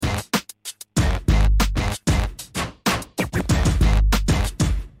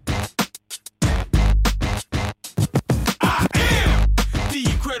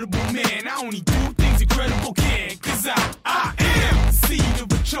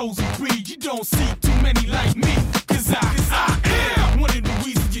chosen breed. You don't see too many like me. Cause I am one of the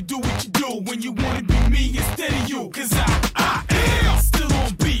reasons you do what you do. When you wanna be me instead of you. Cause I am still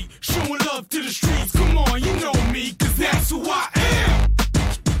on beat. Showing love to the streets. Come on, you know me. Cause that's who I am.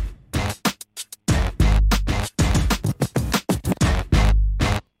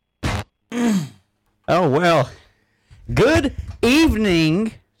 Oh, well. Good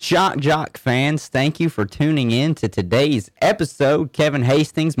evening, Shock Jock fans. Thank you for tuning in to today's episode. Kevin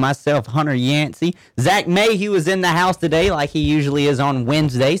Hastings, myself, Hunter Yancey. Zach Mayhew is in the house today like he usually is on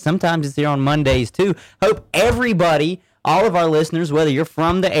Wednesday. Sometimes it's here on Mondays, too. Hope everybody, all of our listeners, whether you're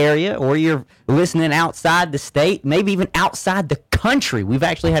from the area or you're listening outside the state, maybe even outside the country. We've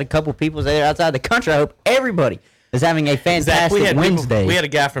actually had a couple people say they're outside the country. I hope everybody is having a fantastic Wednesday. We had a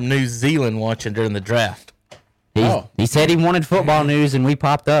guy from New Zealand watching during the draft. He said he wanted football news, and we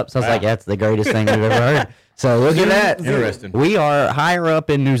popped up. So I was like, that's the greatest thing we've ever heard. So look at that. Interesting. We are higher up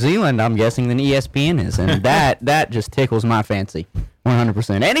in New Zealand, I'm guessing, than ESPN is. And that just tickles my fancy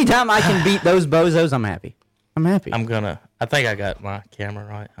 100%. Anytime I can beat those bozos, I'm happy. I think I got my camera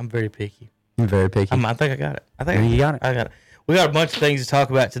right. I'm very picky. I'm very picky. I think I got it. I got it. We got a bunch of things to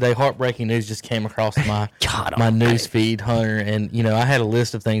talk about today. Heartbreaking news just came across my news feed, Hunter. And, I had a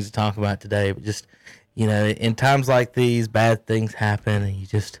list of things to talk about today. But just, in times like these, bad things happen. And you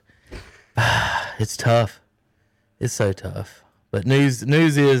just, it's tough. It's so tough. But news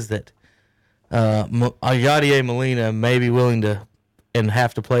is that Yadier Molina may be willing to and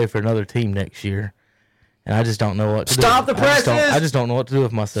have to play for another team next year. And I just don't know what to do. Stop the presses! I just don't know what to do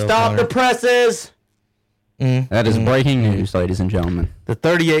with myself. Stop the presses! That is breaking news, ladies and gentlemen. The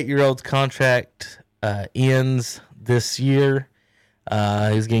 38-year-old's contract ends this year.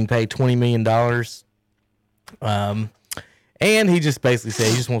 He's getting paid $20 million. And he just basically said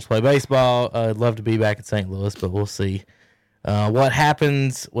he just wants to play baseball. I'd love to be back in St. Louis, but we'll see what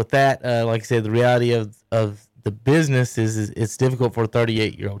happens with that. Like I said, the reality of the business is it's difficult for a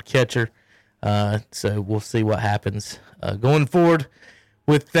 38-year-old catcher. So we'll see what happens going forward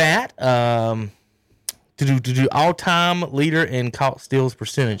with that. To all-time leader in caught steals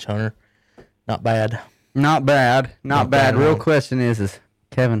percentage, Hunter. Not bad. Not bad. Real question is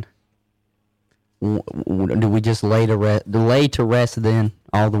Kevin, do we just lay to rest then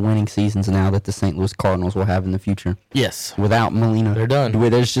all the winning seasons now that the St. Louis Cardinals will have in the future? Yes. Without Molina. They're done.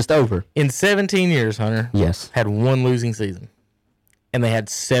 It's just over. In 17 years, Hunter. Yes. Had one losing season. And they had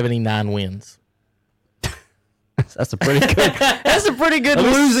 79 wins. That's a pretty good. That's a pretty good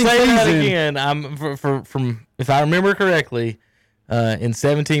losing say season. That again. From if I remember correctly, in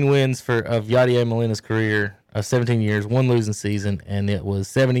 17 wins of Yadier Molina's career, 17 years, one losing season, and it was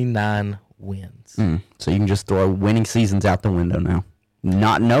 79 wins. So you can just throw winning seasons out the window now.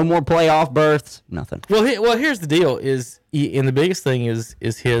 No more playoff berths. Nothing. Well, here's the deal: and the biggest thing is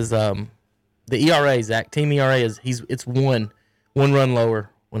his the ERA. Zach, team ERA it's one run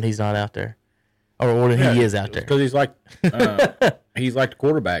lower when he's not out there. Or when he is out there, because he's like the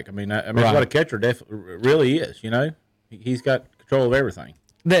quarterback. I mean, that's what a catcher really is. He's got control of everything.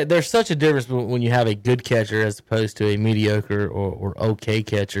 There's such a difference when you have a good catcher as opposed to a mediocre or okay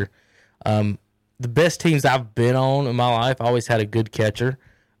catcher. The best teams I've been on in my life always had a good catcher.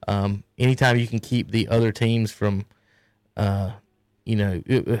 Anytime you can keep the other teams from,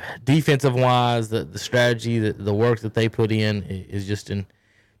 defensive wise, the strategy, the work that they put in is just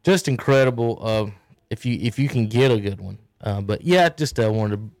incredible. If you can get a good one, but yeah, just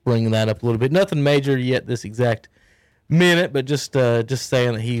wanted to bring that up a little bit. Nothing major yet this exact minute, but just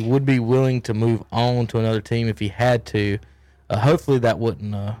saying that he would be willing to move on to another team if he had to. Hopefully that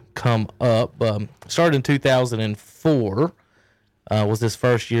wouldn't come up. Started in 2004 was his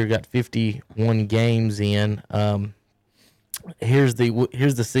first year. Got 51 games in. Here's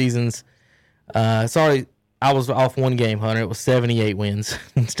the seasons. Sorry. I was off one game, Hunter. It was 78 wins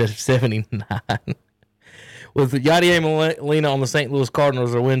instead of 79. With Yadier Molina on the St. Louis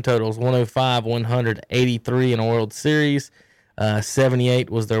Cardinals, their win totals 105, 183 in a World Series. 78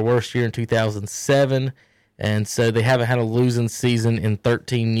 was their worst year in 2007. And so they haven't had a losing season in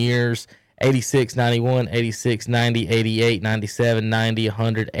 13 years. 86, 91, 86, 90, 88, 97, 90,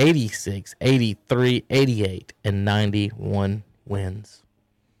 100, 86, 83, 88, and 91 wins.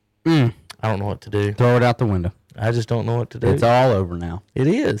 I don't know what to do. Throw it out the window. I just don't know what to do. It's all over now. It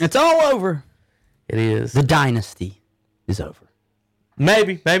is. It's all over. It is. The dynasty is over.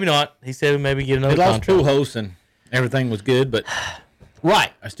 Maybe not. He said maybe get another contract. They lost Pujols and everything was good, but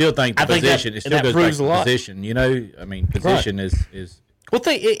right. I still think the position. It still goes back to the position. Position right. is. Well,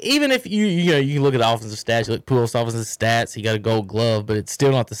 even if you look at the offensive stats, you look at Pujols' offensive stats, he got a Gold Glove, but it's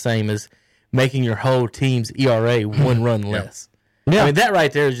still not the same as making your whole team's ERA one run less. Yeah. I mean, that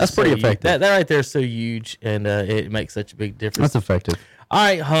right there is just That's pretty so huge. effective. That right there is so huge, and it makes such a big difference. That's effective. All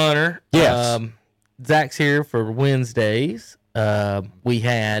right, Hunter. Yes. Zach's here for Wednesdays. We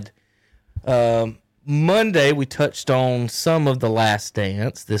had Monday. We touched on some of the Last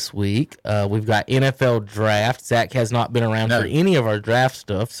Dance this week. We've got NFL draft. Zach has not been around for any of our draft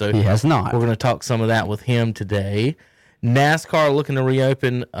stuff, so He has not. We're going to talk some of that with him today. NASCAR looking to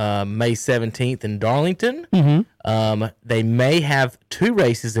reopen May 17th in Darlington. They may have 2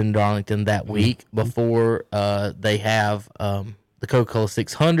 races in Darlington that week before they have the Coca-Cola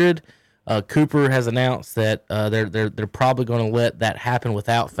 600. Cooper has announced that they're probably going to let that happen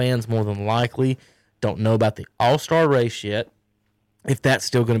without fans, more than likely. Don't know about the All-Star race yet, if that's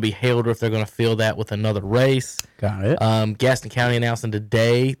still going to be held or if they're going to fill that with another race. Got it. Gaston County announcing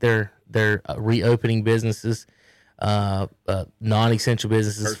today they're reopening businesses, non-essential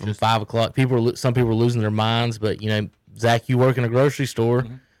businesses from 5 o'clock. Some people are losing their minds, but Zach, you work in a grocery store.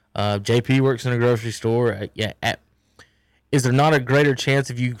 JP works in a grocery store. Is there not a greater chance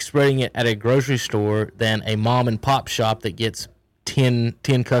of you spreading it at a grocery store than a mom and pop shop that gets 10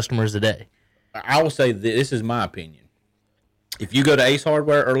 customers a day? I will say this is my opinion. If you go to Ace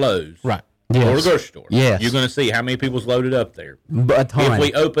Hardware or Lowe's, Right. or Yes. a grocery store, Yes. you're going to see how many people's loaded up there. A ton. If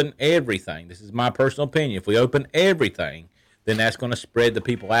we open everything, this is my personal opinion. If we open everything, then that's going to spread the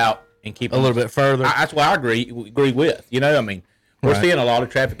people out and keep A little bit further. That's what I agree with. I mean, we're seeing a lot of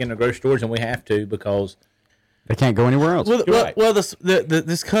traffic in the grocery stores, and we have to because They can't go anywhere else. Well,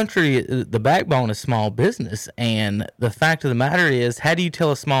 this country, the backbone is small business, and the fact of the matter is, how do you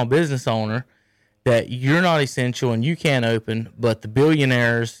tell a small business owner that you're not essential and you can't open, but the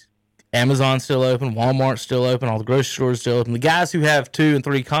billionaires, Amazon's still open, Walmart's still open, all the grocery stores still open. The guys who have 2 and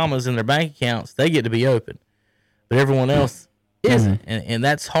 3 commas in their bank accounts, they get to be open, but everyone else isn't, and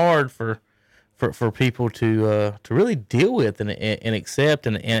that's hard for people to really deal with and accept,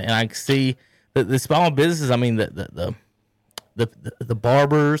 and I see. The small businesses, I mean, the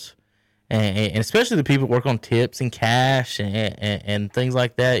barbers, and especially the people who work on tips and cash and things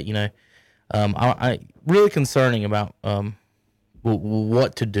like that, I really concerning about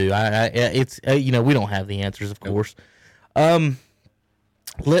what to do. It's we don't have the answers, of course.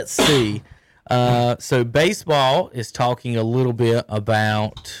 Let's see. So baseball is talking a little bit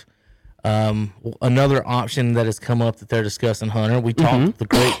about another option that has come up that they're discussing, Hunter. We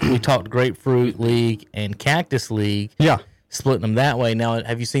talked Grapefruit League and Cactus League. Yeah. Splitting them that way. Now,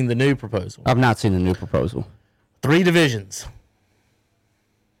 have you seen the new proposal? I've not seen the new proposal. 3 divisions.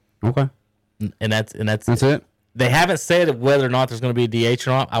 Okay. And that's it. They haven't said whether or not there's going to be a DH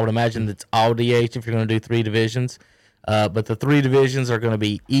or not. I would imagine it's all DH if you're going to do 3 divisions. But the 3 divisions are going to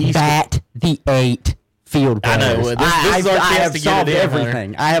be East. The 8 field players. I know. This is our chance I have to get solved it in,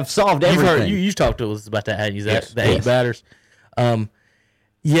 everything. I have solved everything. You talked to us about that, hadn't you, Zach? Yes. The 8 batters.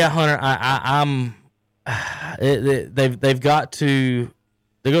 Yeah, Hunter. They've got to.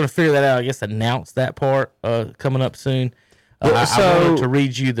 They're going to figure that out. I guess announce that part coming up soon. I wanted to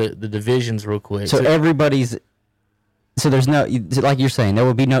read you the divisions real quick. So everybody's. So there's no, like you're saying, there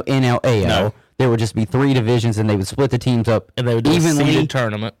would be no NLAL. No. There would just be 3 divisions, and they would split the teams up and they would do evenly. a seeded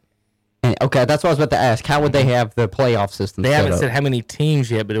tournament. Okay, that's what I was about to ask. How would they have the playoff system? They set haven't up? said how many teams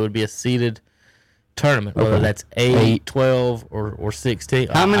yet, but it would be a seeded tournament, whether that's 8, 12, or 16.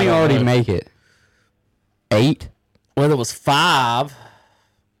 How many I don't already know. make it? 8. Whether it was 5,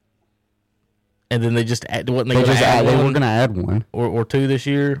 and then they just add, wasn't they They going just to add they were one going to add one. or 2 this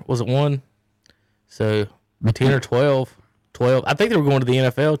year? Was it 1? So 10 or 12. 12. I think they were going to the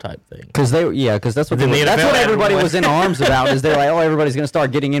NFL type thing. Because that's what then the that's NFL what had everybody one. was in arms about. Is they're like, oh, everybody's going to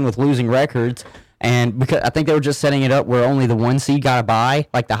start getting in with losing records, and because I think they were just setting it up where only the 1 seed got a bye,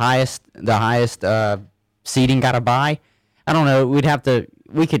 like the highest seeding got a bye. I don't know. We have the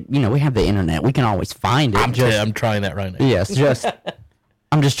internet. We can always find it. I'm trying that right now. Yes,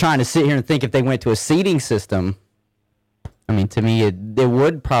 I'm just trying to sit here and think if they went to a seeding system. I mean, to me, it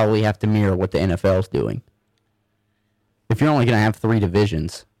would probably have to mirror what the NFL's doing. If you're only going to have 3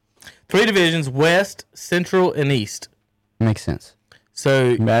 divisions, 3 divisions: West, Central, and East. makes sense.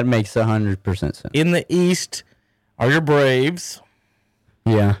 So That makes 100% sense. in the East are your Braves.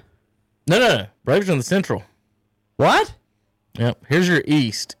 Yeah. No. Braves are in the Central. What? Yep. Here's your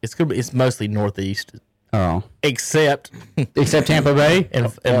East. It's mostly Northeast, Oh. except Except Tampa Bay? in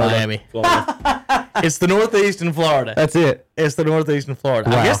Miami. Florida. It's the Northeast in Florida. That's it. It's the Northeast in Florida.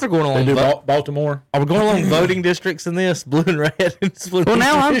 I Wow. guess they're going along. They do Baltimore. Are we going along voting districts in this? Blue and red. And split Well,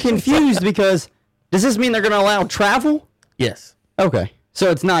 now I'm divisions? confused because does this mean they're going to allow travel? Yes. Okay. So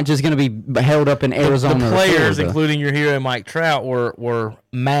it's not just going to be held up in Arizona. The or players, Florida. including your hero Mike Trout, were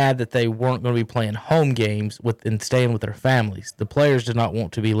mad that they weren't going to be playing home games and staying with their families. The players did not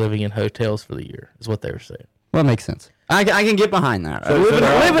want to be living in hotels for the year, is what they were saying. Well, that makes sense. I can get behind that. So living in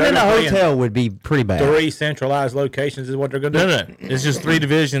a they're hotel would be pretty bad. 3 centralized locations is what they're going to do. No. It's just 3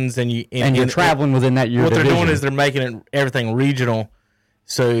 divisions, and you're traveling within that year. What division. they're doing is they're making everything regional,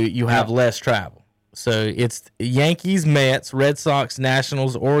 so you have less travel. So it's Yankees, Mets, Red Sox,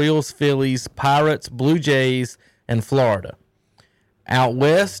 Nationals, Orioles, Phillies, Pirates, Blue Jays, and Florida. Out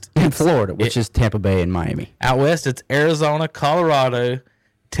west, in Florida, which is Tampa Bay and Miami. Out west, it's Arizona, Colorado,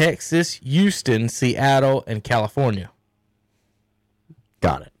 Texas, Houston, Seattle, and California.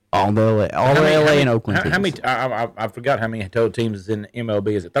 Got it. All the LA and Oakland. How many? I forgot how many total teams is in MLB.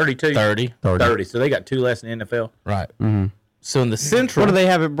 Is it 32? 30. 30. So they got 2 less in the NFL. Right. Mm-hmm. So in the Central, What do they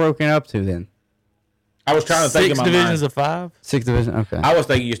have it broken up to then? I was trying to think 6 in my divisions mind. of 5? 6 divisions. Okay. I was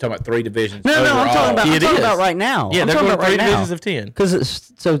thinking you were talking about 3 divisions. No, I'm overall. talking about. I'm It talking is. about right now. Yeah, I'm they're talking going about 3 right divisions now. of 10. Because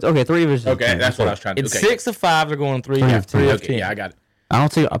it's so okay. 3 divisions. of Okay, 10. that's what I was trying to do. It's Okay. 6 of 5. They're going 3 of of 10. Okay, yeah, I got it. I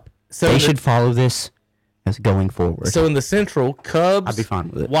don't see. So they the- should follow this as going forward. So in the Central, Cubs, I'd be fine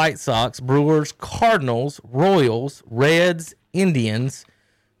with it. White Sox, Brewers, Cardinals, Royals, Reds, Indians,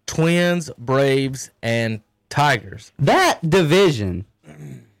 Twins, Braves, and Tigers. that division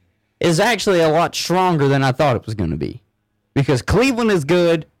is actually a lot stronger than I thought it was going to be, because Cleveland is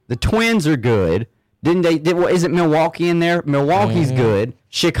good. The Twins are good. Isn't Milwaukee in there? Milwaukee's good.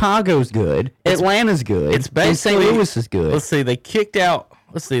 Chicago's good. Atlanta's good. It's and basically St. Louis is good. Let's see, they kicked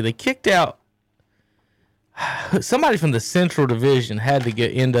out. Somebody from the Central Division had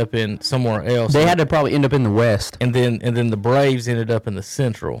to end up in somewhere else. They had to probably end up in the West. and then the Braves ended up in the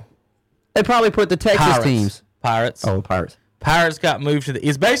Central. They probably put the Texas Pirates. teams. Pirates. Oh, Pirates. Pirates got moved to the.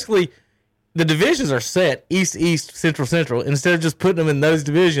 It's basically the divisions are set East, Central. Instead of just putting them in those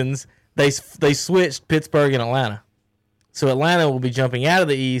divisions, they switched Pittsburgh and Atlanta. So Atlanta will be jumping out of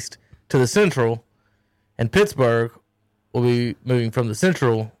the East to the Central, and Pittsburgh will be moving from the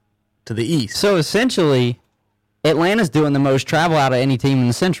Central to the East. So essentially, Atlanta's doing the most travel out of any team in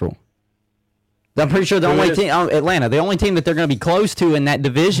the Central. I'm pretty sure the Who only is? team, Atlanta, the only team that they're going to be close to in that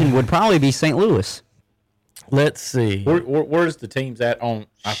division would probably be St. Louis. Let's see. Where's the teams at on?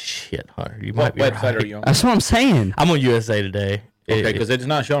 Shit, Hunter, you What might be website right. are you on? That's what I'm saying. I'm on USA Today. Okay, because it's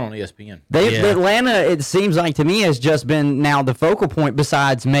not shown on ESPN. Yeah. Atlanta, it seems like to me, has just been now the focal point.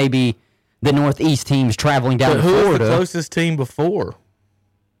 Besides maybe the Northeast teams traveling down But to who was Florida, the closest team before?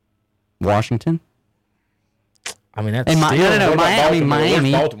 Washington. I mean, that's And still, no, What about Miami. Baltimore? Where's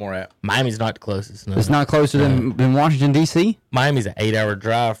Miami. Baltimore at? Miami's not the closest. No. It's not closer than Washington D.C. Miami's an 8-hour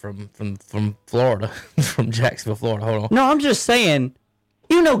drive from Florida, from Jacksonville, Florida. Hold on. No, I'm just saying.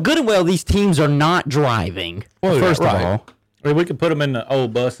 You know good and well these teams are not driving. Well, first right. of all, I mean, we could put them in the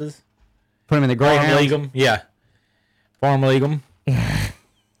old buses. put them in the Farm Greyhound. league them. Yeah. Farm league them.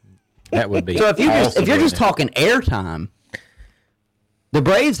 That would be. So if you're awesome, just wouldn't it? talking airtime, the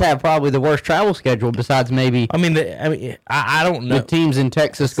Braves have probably the worst travel schedule besides maybe I mean, I don't know. the teams in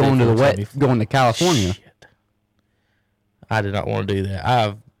Texas going to the West, going to California. Shit. I did not want to do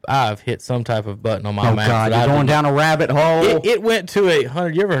that. I've hit some type of button on my Oh map. God, that you're I going did down a rabbit hole. not- It went to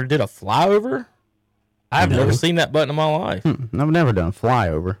 800. You ever did a flyover? I've never seen that button in my life. I've never done a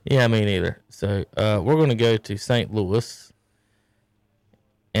flyover. Yeah, me neither. So we're going to go to St. Louis,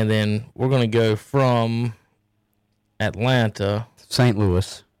 and then we're going to go from Atlanta, St.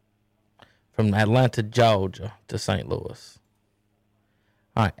 Louis. Georgia, to St. Louis.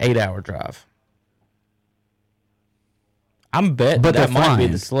 All right, 8-hour drive. I'm betting But that they're might be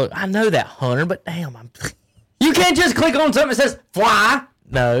flying. the slow. I know that, Hunter, but damn, You can't just click on something that says fly.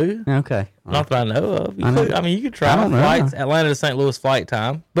 no. Okay. Not that I know of. You know. could, I mean, you could try I don't know. flights, Atlanta to St. Louis flight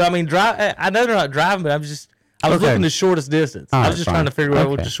time. But I mean, drive. I know they're not driving, but I was Okay. looking the shortest distance. All I right, was just fine. trying to figure out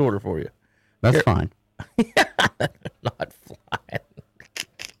which Okay. is shorter for you. That's fine. Not flying.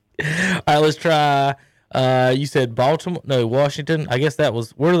 All right, let's try. You said Baltimore? No, Washington. I guess that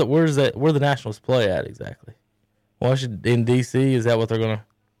was where the Nationals play at exactly. Washington in D.C. Is that what they're gonna?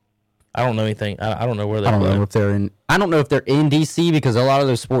 I don't know anything. I don't know where they I don't play. know if they're in. I don't know if they're in DC because a lot of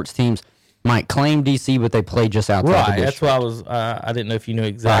those sports teams might claim DC, but they play just outside the Right. district. That's why I was. I didn't know if you knew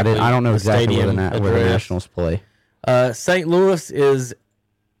exactly. I don't know the exactly where the, stadium where the address. Nationals play. St. Louis is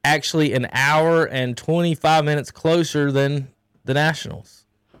actually an hour and 25 minutes closer than the Nationals.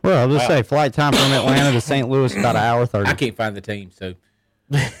 Well, I'll just say flight time from Atlanta to St. Louis about an hour 30. I can't find the team, so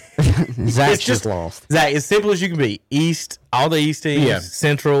Zach's It's just lost. Zach, as simple as you can be. East, all the East teams, Yeah.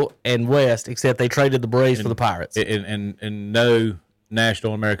 Central, and West, except they traded the Braves for the Pirates. and no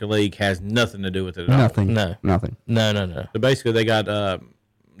National American League has nothing to do with it at all. Nothing. No. Nothing. No. So basically, they got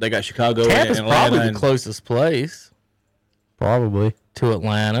Chicago Tampa's and probably Atlanta. the closest place Probably. to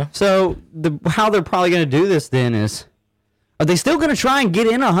Atlanta. So how they're probably going to do this then is, are they still going to try and get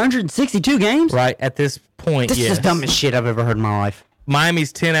in 162 games? Right at this point, This yes. is the dumbest shit I've ever heard in my life.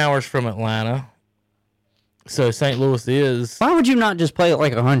 Miami's 10 hours from Atlanta. So St. Louis is, Why would you not just play it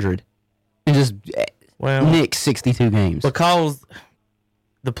like 100 and just well, nick 62 games? because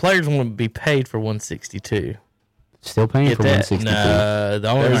the players want to be paid for 162. Still paying Get for that? 162. No, the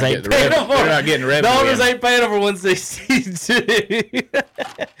owners not ain't getting paying revenue. for They're not getting The revenue owners in. ain't paying for 162.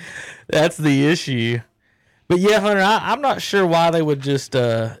 That's the issue. But yeah, Hunter, I'm not sure why they would just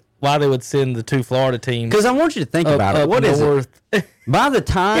why they would send the two Florida teams. Because I want you to think about it. What is it? north. By the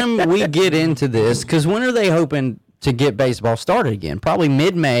time we get into this, because when are they hoping to get baseball started again? Probably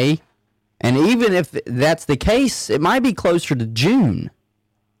mid-May. And even if that's the case, it might be closer to June.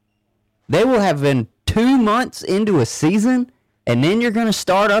 They will have been 2 months into a season, and then you're going to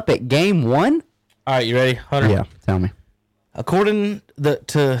start up at game 1? All right, you ready, Hunter? Yeah, tell me. According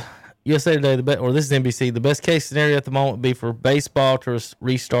to USA Today, or this is NBC, the best case scenario at the moment would be for baseball to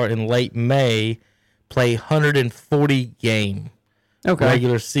restart in late May, play 140 game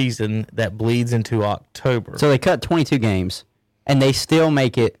regular season that bleeds into October. So they cut 22 games, and they still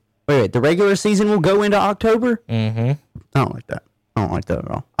make it. Wait, the regular season will go into October? Mm-hmm. I don't like that. I don't like that at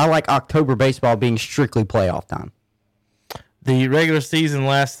all. I like October baseball being strictly playoff time. The regular season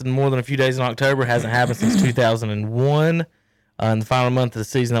lasted more than a few days in October. Hasn't happened since 2001. In the final month of the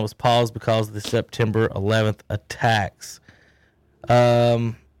season, that was paused because of the September 11th attacks.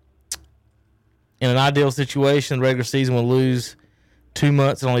 In an ideal situation, the regular season will lose 2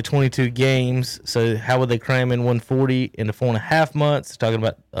 months and only 22 games. So how would they cram in 140 into 4.5 months? Talking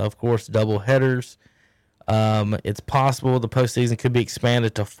about, of course, double headers. It's possible the postseason could be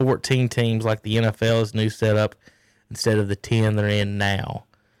expanded to 14 teams like the NFL's new setup instead of the 10 they're in now.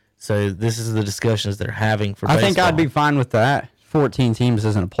 So this is the discussions they're having for baseball. I think I'd be fine with that. 14 teams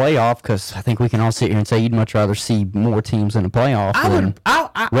isn't a playoff because I think we can all sit here and say you'd much rather see more teams in a playoff than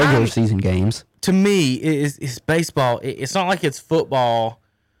regular season games. To me, it's baseball. It's not like it's football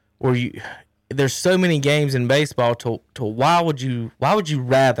where there's so many games in baseball to why would you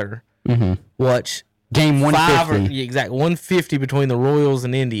rather watch Game 150. exactly 150 between the Royals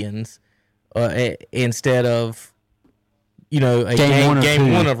and Indians instead of Game one or game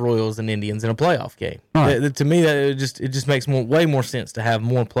two. one of Royals and Indians in a playoff game. Right. To me, that it just makes way more sense to have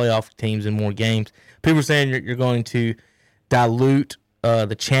more playoff teams and more games. People are saying you're going to dilute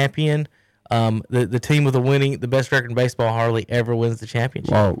the champion. The team with the best record in baseball hardly ever wins the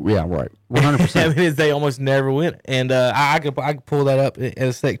championship. Oh, yeah, right. 100%. I mean, they almost never win it. And I could pull that up in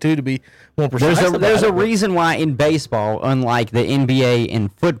a sec too to be more precise. There's a reason why in baseball, unlike the NBA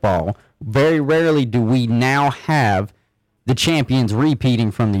and football, very rarely do we now have the champions repeating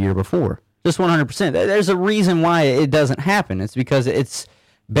from the year before. Just 100%. There's a reason why it doesn't happen. It's because it's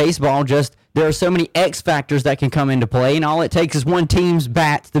baseball. Just there are so many X factors that can come into play, and all it takes is one team's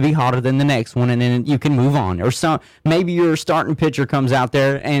bat to be hotter than the next one, and then you can move on. Or maybe your starting pitcher comes out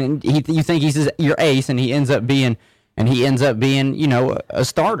there, and you think he's your ace, and he ends up being a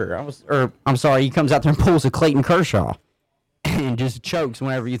starter. He comes out there and pulls a Clayton Kershaw, and just chokes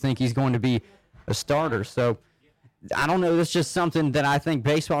whenever you think he's going to be a starter. So I don't know. That's just something that I think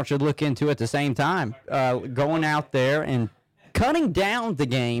baseball should look into at the same time. Going out there and cutting down the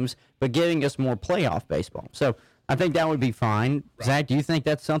games, but giving us more playoff baseball. So I think that would be fine. Right. Zach, do you think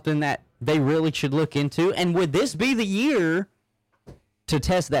that's something that they really should look into? And would this be the year to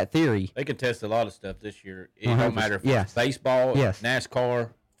test that theory? They can test a lot of stuff this year. It don't matter if yes. it's baseball, yes.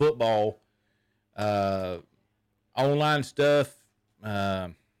 NASCAR, football, online stuff.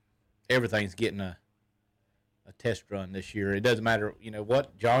 Everything's getting a test run this year. It doesn't matter,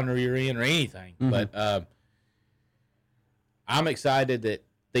 what genre you're in or anything. Mm-hmm. But I'm excited that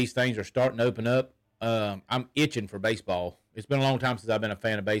these things are starting to open up. I'm itching for baseball. It's been a long time since I've been a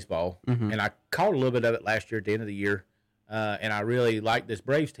fan of baseball, and I caught a little bit of it last year at the end of the year. And I really liked this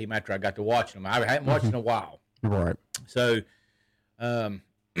Braves team after I got to watching them. I hadn't watched in a while. Right. So I'm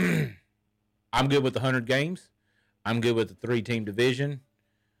good with the 100 games. I'm good with the 3-team division.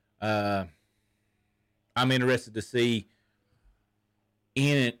 I'm interested to see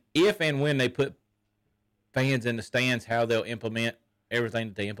if and when they put fans in the stands, how they'll implement everything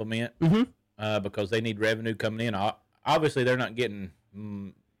that they implement, because they need revenue coming in. Obviously, they're not getting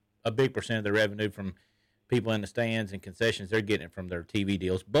a big percent of their revenue from people in the stands and concessions. They're getting it from their TV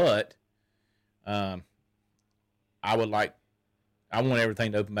deals. But I want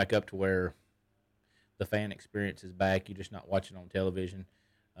everything to open back up to where the fan experience is back. You're just not watching on television.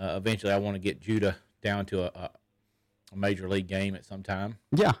 Eventually, I want to get Judah down to a major league game at some time.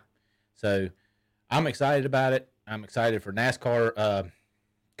 Yeah. So I'm excited about it. I'm excited for NASCAR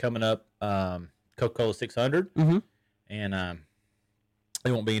coming up, Coca-Cola 600. Mm-hmm. And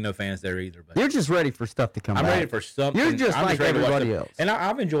there won't be no fans there either. But You're just ready for stuff to come I'm back. ready for something. You're just I'm like ready to watch everybody them. else. And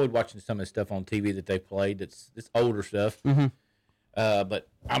I've enjoyed watching some of the stuff on TV that they played. That's older stuff. Mm-hmm. But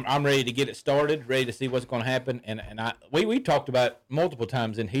I'm ready to get it started, ready to see what's going to happen. And we talked about multiple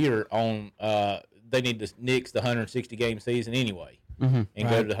times in here on they need to nix the 160 game season anyway, and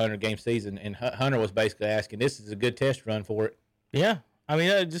go to the 100 game season. And Hunter was basically asking, this is a good test run for it. Yeah, I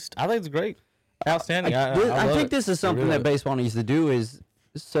mean, I think it's great, outstanding. I I think it. this is I something really that baseball needs to do is,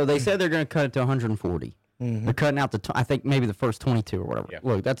 so they said they're going to cut it to 140. They're cutting out I think maybe the first 22 or whatever. Yeah.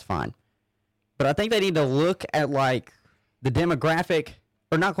 Look, that's fine. But I think they need to look at like the demographic,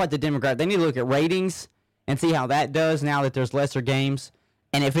 or not quite the demographic. They need to look at ratings and see how that does now that there's lesser games.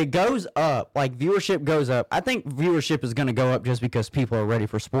 And if it goes up, like viewership goes up, I think viewership is going to go up just because people are ready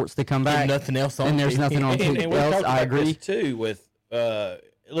for sports to come back. nothing else on and there's TV. nothing on And TV we else. talked I about agree. this too with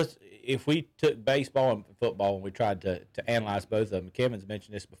if we took baseball and football and we tried to analyze both of them. Kevin's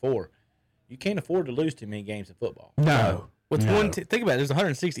mentioned this before. You can't afford to lose too many games in football. No. What's think about it. There's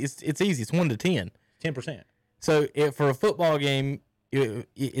 160. It's easy. It's 1 to 10. 10%. So for a football game,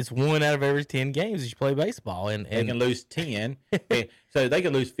 it's 1 out of every 10 games that you play baseball, and They can lose 10. And so they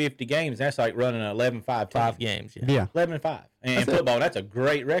can lose 50 games. That's like running an 11-5 team. 5 games. Yeah. Yeah. 11-5. And in football, that's a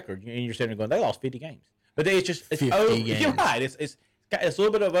great record. And you're sitting there going, they lost 50 games. But it's just, 50 you're games. right. It's a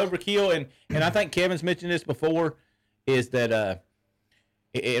little bit of overkill. And I think Kevin's mentioned this before, is that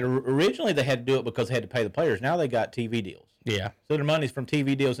originally they had to do it because they had to pay the players. Now they got TV deals. Yeah. So their money's from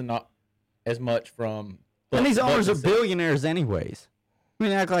TV deals and not as much from. And these owners are businesses. billionaires anyways. I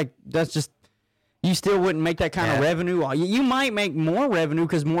mean, act like that's just, you still wouldn't make that kind of Yeah. revenue. You might make more revenue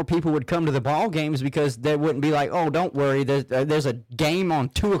because more people would come to the ball games because they wouldn't be like, oh, don't worry, there's a game on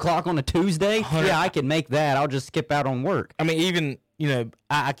 2 o'clock on a Tuesday. Yeah, I can make that. I'll just skip out on work. I mean, even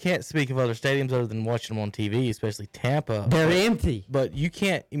I can't speak of other stadiums other than watching them on TV, especially Tampa. They're empty. But you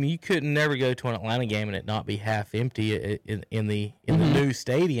can't. I mean, you couldn't never go to an Atlanta game and it not be half empty in the new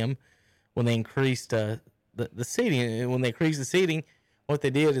stadium when they increased the seating. And when they increased the seating, what they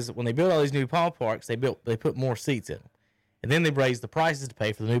did is when they built all these new ballparks, they put more seats in them, and then they raised the prices to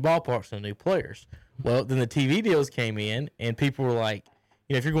pay for the new ballparks and the new players. Well, then the TV deals came in, and people were like,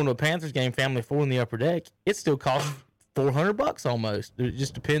 if you're going to a Panthers game, family 4 in the upper deck, it still costs $400 almost. It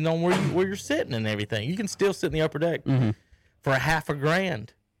just depends on where you're sitting and everything. You can still sit in the upper deck for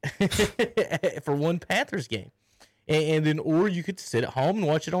 $1,000 for one Panthers game, and then or you could sit at home and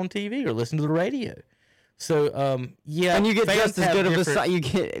watch it on TV or listen to the radio. So yeah, And you get fans just as have good of a different- sight. You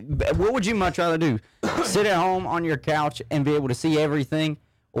get. What would you much rather do? Sit at home on your couch and be able to see everything,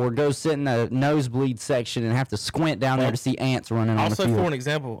 or go sit in the nosebleed section and have to squint down there to see ants running on the Also, field? for an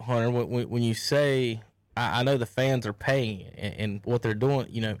example, Hunter, when you say, I know the fans are paying and what they're doing,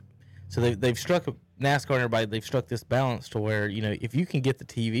 so they've struck NASCAR and everybody. They've struck this balance to where if you can get the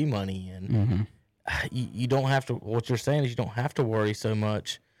TV money in, you don't have to. What you're saying is you don't have to worry so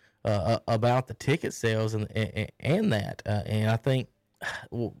much about the ticket sales and that. And I think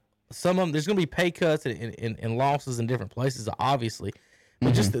some of them, there's going to be pay cuts and losses in different places, obviously.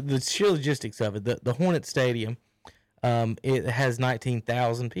 But just the sheer logistics of it, the Hornet Stadium, it has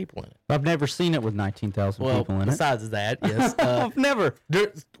 19,000 people in it. I've never seen it with 19,000 Well, people in it. besides that, yes. I've never.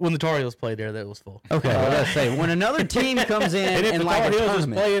 When the Tar Heels played there, that was full. Okay, well, let's say when another team comes in And if the like Tar a Heels is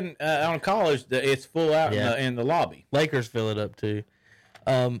tournament, playing on college, it's full out Yeah. in the lobby. Lakers fill it up too.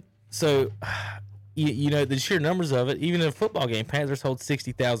 So, the sheer numbers of it, even in a football game, Panthers hold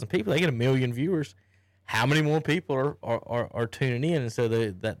 60,000 people. They get 1 million viewers. How many more people are tuning in? And so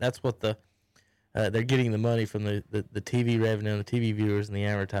that's what they're getting the money from the TV revenue and the TV viewers and the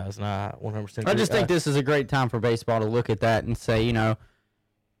advertising. I 100%. I just think this is a great time for baseball to look at that and say, our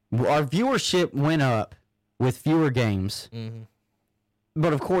viewership went up with fewer games.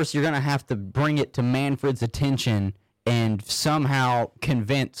 But of course, you're going to have to bring it to Manfred's attention and somehow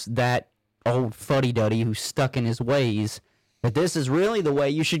convince that old fuddy-duddy who's stuck in his ways that this is really the way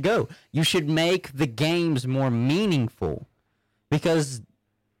you should go. You should make the games more meaningful, because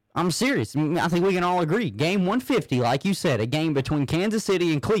I'm serious. I think we can all agree. Game 150, like you said, a game between Kansas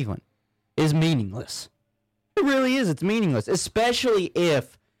City and Cleveland, is meaningless. It really is. It's meaningless, especially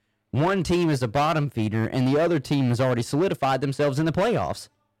if one team is a bottom feeder and the other team has already solidified themselves in the playoffs.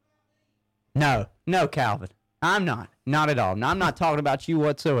 No, Calvin. I'm not. Not at all. No, I'm not talking about you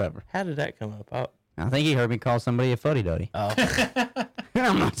whatsoever. How did that come up? I think he heard me call somebody a fuddy-duddy. Oh. And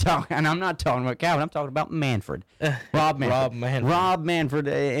I'm not talking about Calvin. I'm talking about Manfred. Rob Manfred. Rob Manfred,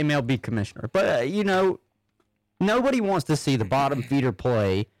 MLB commissioner. But, nobody wants to see the bottom feeder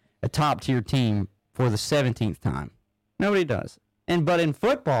play a top-tier team for the 17th time. Nobody does. But in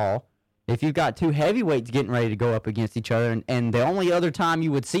football, if you've got two heavyweights getting ready to go up against each other, and the only other time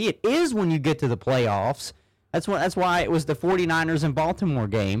you would see it is when you get to the playoffs. That's why it was the 49ers and Baltimore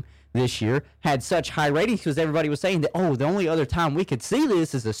game this year had such high ratings, because everybody was saying that, the only other time we could see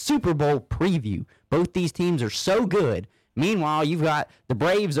this is a Super Bowl preview. Both these teams are so good. Meanwhile, you've got the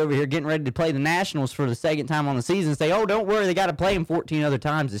Braves over here getting ready to play the Nationals for the second time on the season. Say, don't worry, they got to play them 14 other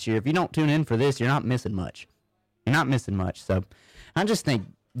times this year. If you don't tune in for this, you're not missing much. So I just think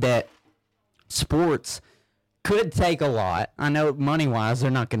that sports could take a lot. I know money-wise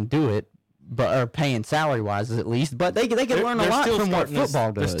they're not going to do it, or paying salary-wise at least, but they can learn a lot from what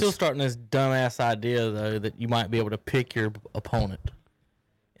football does. They're still starting this dumbass idea, though, that you might be able to pick your opponent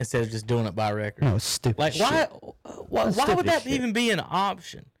instead of just doing it by record. No, stupid Like, shit. why would that even be an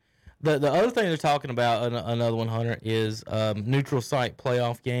option? The other thing they're talking about, another one, Hunter, is neutral site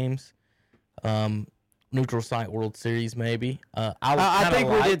playoff games. Neutral site World Series, maybe. I think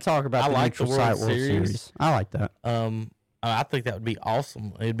we did talk about the neutral site World Series. I like that. I think that would be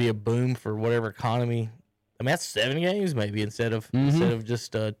awesome. It'd be a boom for whatever economy. I mean, that's 7 games maybe instead of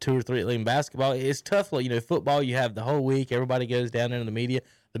just 2 or 3 in basketball. It's tough. Like, football, you have the whole week. Everybody goes down into the media.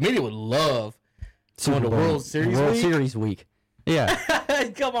 The media would love going to World Series week. Yeah.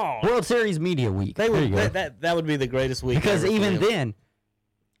 Come on. World Series Media Week. They would. That would be the greatest week. Because even then,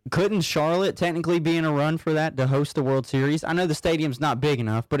 couldn't Charlotte technically be in a run for that to host the World Series? I know the stadium's not big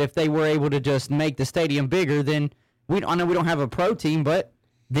enough, but if they were able to just make the stadium bigger, then I know we don't have a pro team, but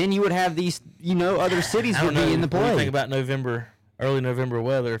then you would have these, other cities would be in the play. What do you think about early November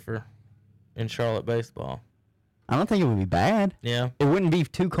weather in Charlotte baseball? I don't think it would be bad. Yeah. It wouldn't be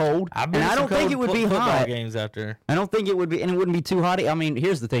too cold. And I don't think it would be hot. Games out there. I don't think it would be, and it wouldn't be too hot. I mean,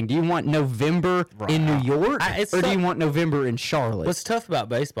 here's the thing. Do you want November in New York, or do you want November in Charlotte? What's tough about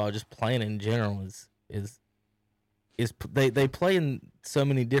baseball, just playing in general, is they play in so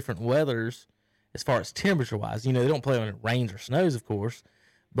many different weathers as far as temperature-wise. They don't play when it rains or snows, of course,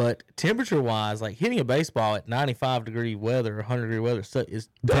 but temperature-wise, like hitting a baseball at 95-degree weather or 100-degree weather is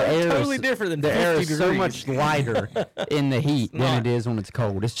totally different than 50 degrees. The air is so much lighter in the heat than it is when it's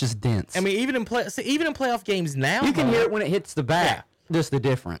cold. It's just dense. I mean, even in playoff games now, you can hear it when it hits the bat. Yeah. Just the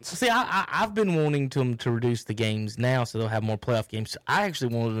difference. See, I've been wanting them to reduce the games now so they'll have more playoff games. I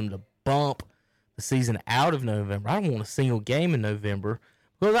actually wanted them to bump the season out of November. I don't want a single game in November.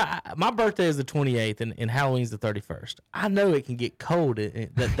 Well, my birthday is the 28th, and Halloween's the 31st. I know it can get cold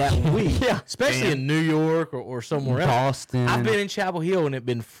that week, especially in New York or somewhere else. Boston. I've been in Chapel Hill, and it's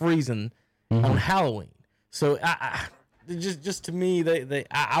been freezing on Halloween. So, just to me,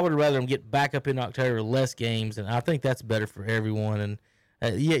 I would rather them get back up in October, less games, and I think that's better for everyone.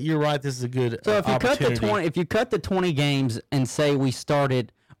 And you're right. This is a good. So if you cut the 20 games and say we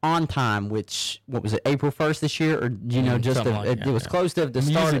started on time, which, what was it, April 1st this year, or it was close to the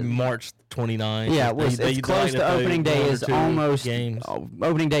start. Usually March 29th. Yeah, it's close to opening day. Is almost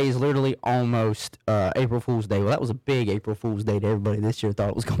opening day is literally almost April Fool's Day. Well, that was a big April Fool's Day to everybody this year. Thought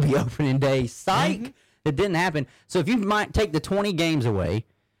it was going to be opening day. Psych! It didn't happen. So if you might take the 20 games away,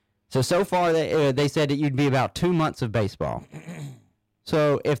 so far they said that you'd be about 2 months of baseball.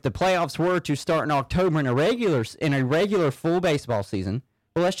 So if the playoffs were to start in October in a regular full baseball season.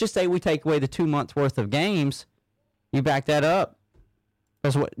 Well, let's just say we take away the 2 months worth of games. You back that up.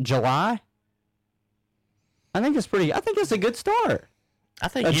 That's what, July? I think that's a good start. I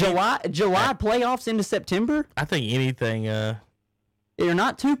think July playoffs into September. I think anything. They're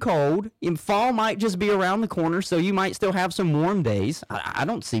not too cold. In fall might just be around the corner, so you might still have some warm days. I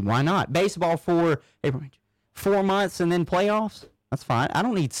don't see why not. Baseball for 4 months and then playoffs. That's fine. I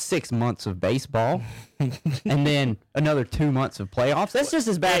don't need 6 months of baseball and then another 2 months of playoffs. That's just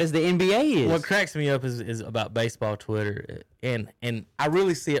as bad as the NBA is. What cracks me up is about baseball Twitter, and I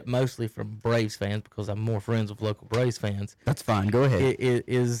really see it mostly from Braves fans because I'm more friends with local Braves fans. That's fine. Go ahead. It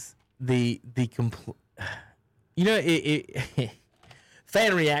is the complete,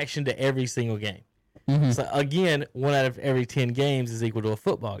 fan reaction to every single game. So again, 1 out of every 10 games is equal to a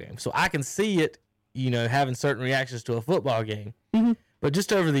football game. So I can see it, having certain reactions to a football game. But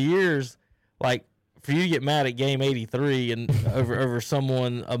just over the years, like, for you to get mad at game 83 and over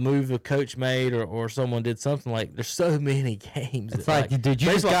a move the coach made or someone did something, like, there's so many games. It's like, dude,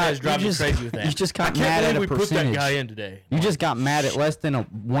 you just crazy with that. You just got mad at a percentage. Put that guy in today. You just got mad at less than a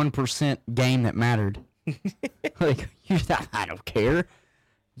 1% game that mattered. Like, I don't care.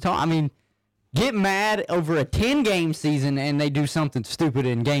 So, I mean, get mad over a 10-game season and they do something stupid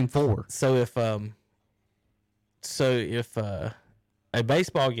in game 4. So if a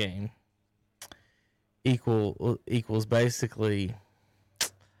baseball game equals basically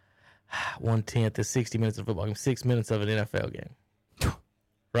 1/10 is 60 minutes of a football game, 6 minutes of an NFL game,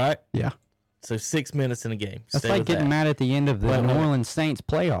 right? Yeah. So 6 minutes in a game. That's Stay like with getting that. mad at the end of the Wait, New wait. Orleans Saints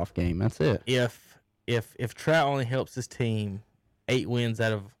playoff game. That's it. If Trout only helps his team 8 wins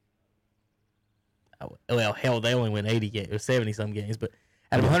out of, well, hell, they only win 80 games or 70 some games, but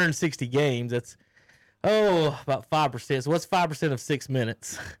out of 160 games, that's about 5%. So what's 5% of 6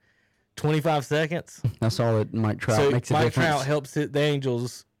 minutes? 25 seconds. That's all that Mike Trout So makes a Mike difference. Trout helps the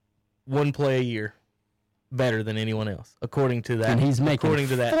Angels one play a year better than anyone else, according to that. and he's making according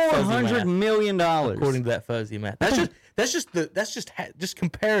to that fuzzy $400 math. million. According to that fuzzy math. That's just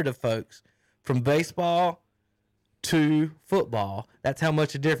comparative, folks. From baseball to football, that's how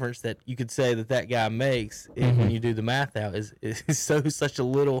much a difference that you could say that guy makes when you do the math out is such a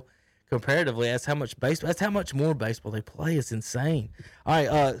little comparatively. That's how much baseball. That's how much more baseball they play. It's insane. All right,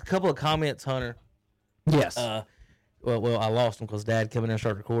 a couple of comments, Hunter. Yes. Well, I lost them because Dad came in and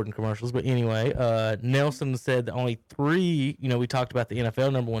started recording commercials. But anyway, Nelson said that only 3. We talked about the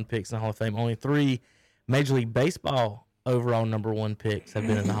NFL number 1 picks in the Hall of Fame. Only 3 Major League Baseball overall number 1 picks have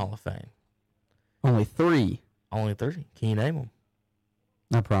been in the Hall of Fame. Only 3. Only 3. Can you name them?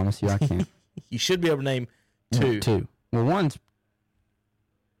 I promise you I can't. You should be able to name 2. 2. Well, one's...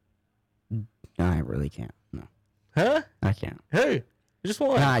 No, I really can't. No, Huh? I can't. Who? Just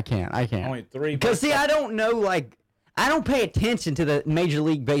one. No, I can't. I can't. Only 3. Because, see, I don't know, like... I don't pay attention to the Major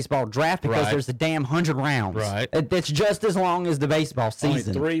League Baseball draft because Right. there's a damn 100 rounds. Right. That's just as long as the baseball Only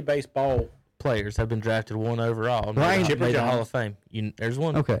season. 3 baseball. Players have been drafted 1 overall. and Right. made Chipper the Hall Jones. of Fame. There's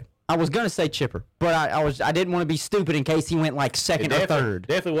one. Okay. I was going to say Chipper, but I didn't want to be stupid in case he went like second or third.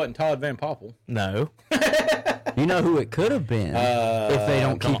 Definitely wasn't Todd Van Poppel. No. You know who it could have been if they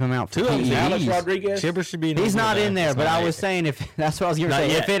don't keep him out for Two of them. PEDs. Alex Rodriguez. Chipper should be. He's not number in there, That's but not I was it. saying if that's what I was going to Not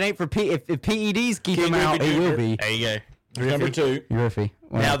say. yet. If it ain't for if PEDs keep him Griffey out, he will Jr. be. There you go. Number 2. Griffey.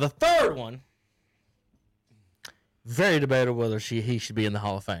 Well, Now the third one, very debatable whether he should be in the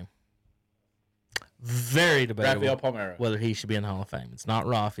Hall of Fame. Very debatable Rafael Palmeiro. whether he should be in the Hall of Fame. It's not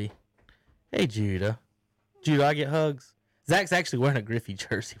Rafi. Hey Judah, I get hugs. Zach's actually wearing a Griffey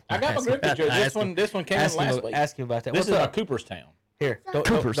jersey. I got my Griffey jersey. This one came in last week. Ask him about that. This What's is our up? Cooperstown. Here, don't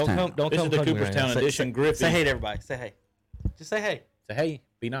Cooperstown. come. This is the hug me right Cooperstown now. edition Griffey. Say hey to everybody. Say hey. Just say hey. Say, hey,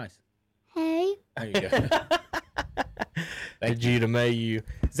 be nice. Hey. There you go. To Judah, may you.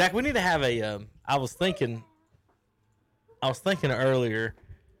 Zach, we need to have a. I was thinking earlier.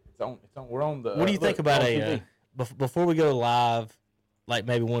 It's on. We're on the. What do you think about on a TV. before we go live, like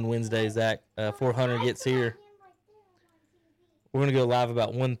maybe one Wednesday, Zach, before Hunter gets here, we're gonna go live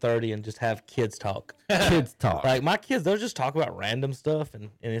about 1:30 and just have kids talk. kids talk. Like my kids, they'll just talk about random stuff, and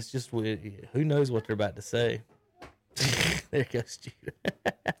it's just who knows what they're about to say. There goes Judah.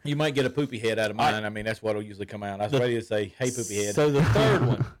 You might get a poopy head out of mine. I mean, that's what'll usually come out. I was ready to say, "Hey, poopy head." So the third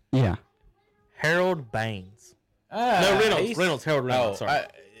one, Yeah. Harold Baines. No, Harold Reynolds. Sorry.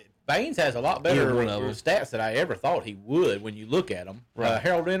 Baines has a lot better Either one of them. stats than I ever thought he would when you look at him. Right.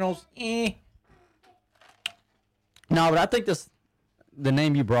 Harold Reynolds, No, but I think the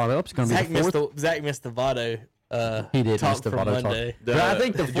name you brought up is going to be the fourth. Zach missed the Votto. He did talk miss the from Votto talk. Monday. But I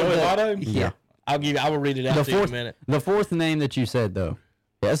think the Joey Votto? Yeah. I will read it out The to you in a fourth, minute. the fourth name that you said, though.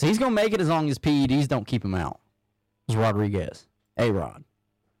 Yes, he's going to make it as long as PEDs don't keep him out. It's Rodriguez. A-Rod.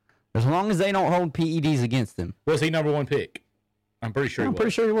 As long as they don't hold PEDs against him. Was he number 1 pick? I'm pretty sure. I'm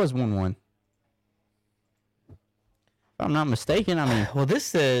pretty sure he was 1-1. If I'm not mistaken, I mean, Well, this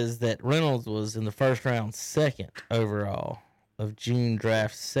says that Reynolds was in the first round, second overall of June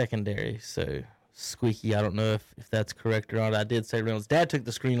draft secondary. So, squeaky, I don't know if that's correct or not. I did say Reynolds. Dad took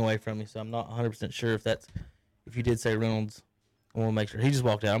the screen away from me, so I'm not 100% sure if you did say Reynolds. I want to make sure. He just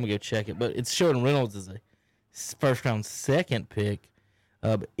walked out. I'm going to go check it. But it's showing Reynolds as a first round second pick.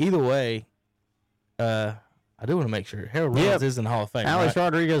 But either way, I do want to make sure. Harold Reynolds is in the Hall of Fame. Alex right?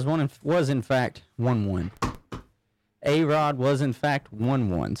 Rodriguez was in fact 1-1. A-Rod was in fact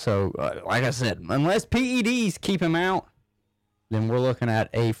 1-1. So, like I said, unless PEDs keep him out, then we're looking at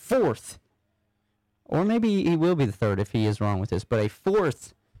a fourth, or maybe he will be the third if he is wrong with this, but a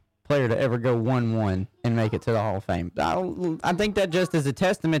fourth player to ever go 1-1 and make it to the Hall of Fame. I think that just is a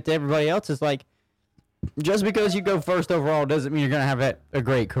testament to everybody else. It's like, just because you go first overall doesn't mean you're going to have a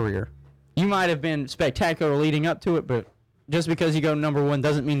great career. You might have been spectacular leading up to it, but just because you go number 1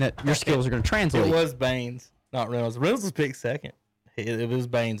 doesn't mean that your skills are going to translate. It was Baines, not Reynolds. Reynolds was picked second. It was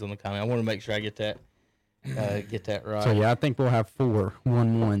Baines on the comment. I want to make sure I get that get that right. So, yeah, I think we'll have 4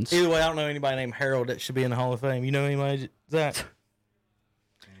 1-1s. Either way, I don't know anybody named Harold that should be in the Hall of Fame. You know anybody, Zach?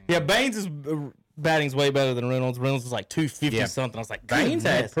 Yeah, Baines' batting's way better than Reynolds. Reynolds was like 250 something. I was like, Baines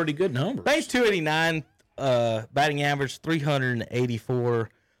had goodness. pretty good numbers. Baines 289, batting average 384,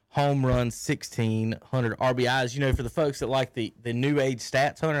 home runs 1,600 RBIs. You know, for the folks that like the new age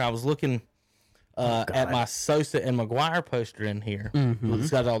stats, Hunter, I was looking at my Sosa and McGuire poster in here. It's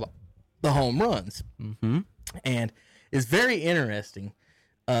got all the home runs. And it's very interesting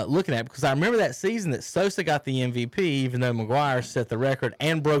looking at it because I remember that season that Sosa got the MVP, even though McGuire set the record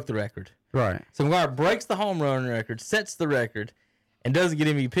and broke the record. Right. So McGuire breaks the home run record, sets the record, and doesn't get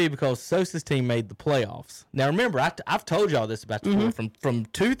MVP because Sosa's team made the playoffs. Now remember, I've told y'all this about before. From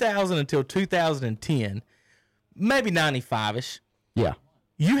 2000 until 2010, maybe 95ish. Yeah.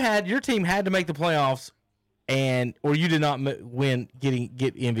 Your team had to make the playoffs, or you did not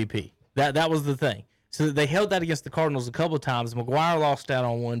get MVP. That was the thing. So they held that against the Cardinals a couple of times. McGuire lost out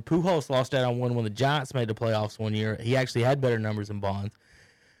on one. Pujols lost out on one when the Giants made the playoffs one year. He actually had better numbers than Bonds.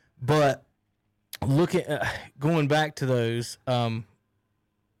 But going back to those,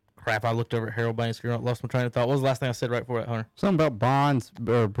 crap, I looked over at Harold Baines, lost my train of thought. What was the last thing I said right before that, Hunter? Something about Bonds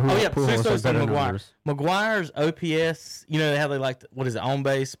or Pujols Sosa had better and McGuire. numbers. McGuire's OPS, you know how they like, what is it, on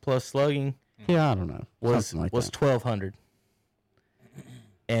base plus slugging? Yeah, I don't know. Was Something like was that. 1,200.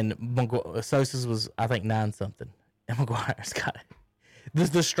 And Sosa's was, I think, 9-something. And McGuire's got it.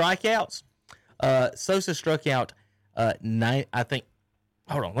 The strikeouts, Sosa struck out 9, I think.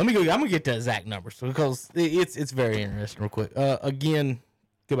 Hold on, I'm gonna get to exact numbers because it's very interesting. Real quick, again,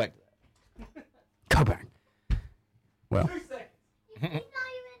 go back to that. Go back. Well, He's not even there.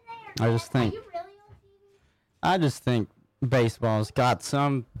 I just think- Are you really on TV? I just think baseball's got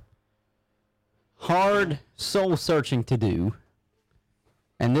some hard soul searching to do,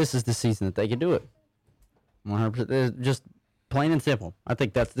 and this is the season that they can do it. 100%, just plain and simple. I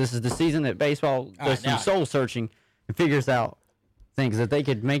think this is the season that baseball does right, some now- soul searching and figures out things that they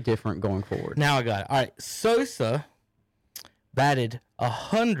could make different going forward. Now I got it. All right, Sosa batted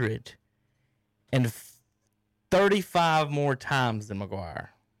 135 more times than McGuire.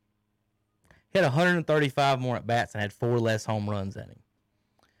 He had 135 more at bats and had 4 less home runs than him.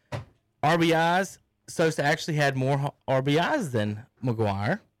 RBIs, Sosa actually had more RBIs than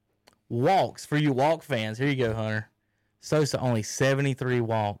McGuire. Walks, for you walk fans, here you go, Hunter. Sosa only 73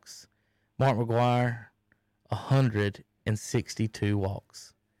 walks. Mark McGuire, 162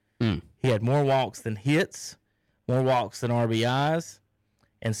 walks. He had more walks than hits, more walks than RBIs,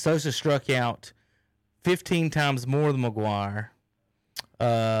 and Sosa struck out 15 times more than McGuire.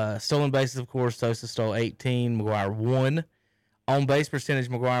 Stolen bases, of course, Sosa stole 18, McGuire 1. On base percentage,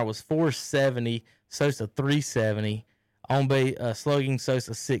 McGuire was 470, Sosa 370. On base slugging,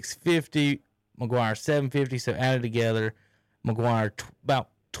 Sosa 650, McGuire 750. So added together, McGuire about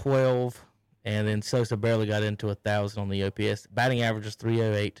 12, and then Sosa barely got into 1,000 on the OPS. Batting average was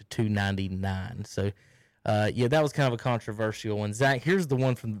 308 to 299. So, yeah, that was kind of a controversial one. Zach, here's the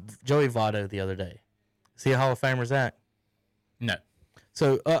one from Joey Votto the other day. Is he a Hall of Famer, Zach? No.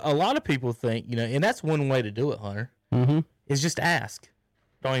 So a lot of people think, and that's one way to do it, Hunter, is just ask.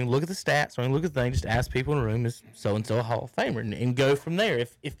 Don't even look at the stats. Don't even look at the thing. Just ask people in the room, is so-and-so a Hall of Famer? And go from there.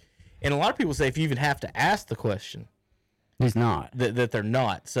 And a lot of people say if you even have to ask the question, He's not. that they're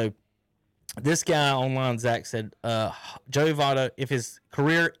not. So this guy online, Zach, said, Joey Votto, if his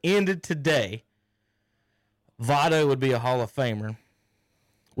career ended today, Votto would be a Hall of Famer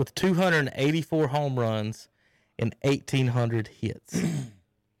with 284 home runs and 1,800 hits.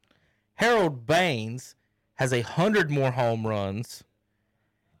 Harold Baines has 100 more home runs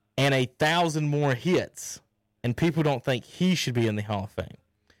and 1,000 more hits, and people don't think he should be in the Hall of Fame.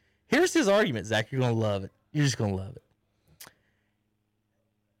 Here's his argument, Zach. You're going to love it. You're just going to love it.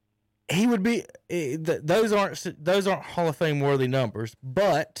 He would be those aren't Hall of Fame worthy numbers,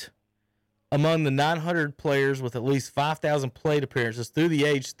 but among the 900 players with at least 5,000 plate appearances through the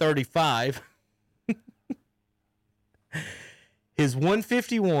age 35, his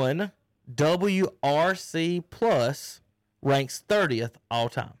 151 WRC plus ranks 30th all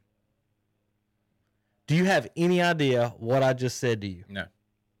time. Do you have any idea what I just said to you? No.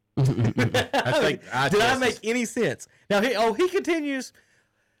 Did I make any sense? Now he continues.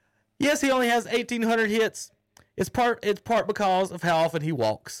 Yes, he only has 1,800 hits. It's part because of how often he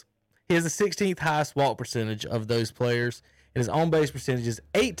walks. He has the 16th highest walk percentage of those players, and his on-base percentage is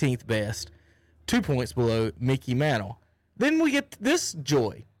 18th best, 2 points below Mickey Mantle. Then we get this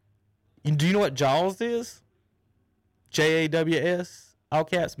joy. Do you know what JAWS is? JAWS, all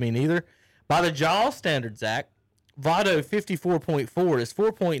caps, me neither. By the JAWS standard, Zach, Votto 54.4 is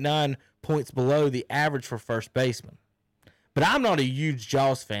 4.9 points below the average for first baseman. But I'm not a huge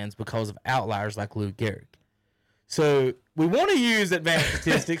Jaws fan because of outliers like Lou Gehrig. So we want to use advanced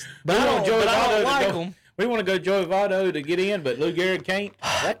statistics, but I don't like them. We want to go Joey Votto to get in, but Lou Gehrig can't.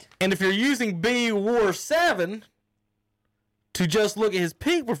 What? And if you're using B War 7 to just look at his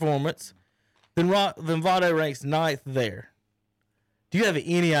peak performance, then Votto ranks 9th there. Do you have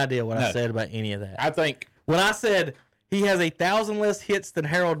any idea what I said about any of that? I think When I said he has 1,000 less hits than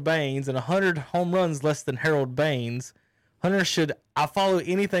Harold Baines and 100 home runs less than Harold Baines, Hunter, should I follow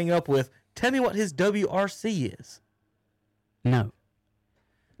anything up with, tell me what his WRC is? No.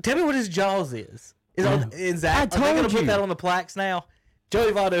 Tell me what his Jaws is. Are they going to put that on the plaques now?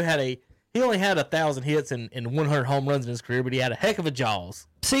 Joey Votto he only had 1,000 hits and 100 home runs in his career, but he had a heck of a Jaws.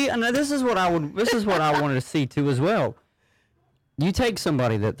 See, and this is what I wanted to see too as well. You take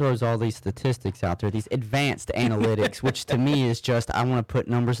somebody that throws all these statistics out there, these advanced analytics, which to me is just, I want to put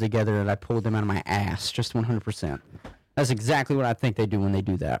numbers together and I pulled them out of my ass, just 100%. That's exactly what I think they do when they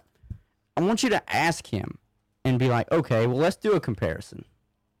do that. I want you to ask him and be like, okay, well, let's do a comparison.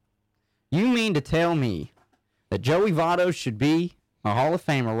 You mean to tell me that Joey Votto should be a Hall of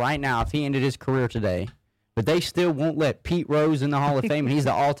Famer right now if he ended his career today, but they still won't let Pete Rose in the Hall of Fame and he's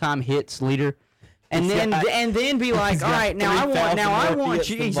the all-time hits leader? And then be like, all right, I want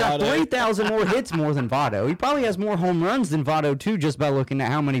you. He's got 3,000 more hits more than Votto. He probably has more home runs than Votto too, just by looking at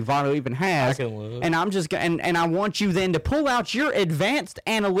how many Votto even has. And I want you then to pull out your advanced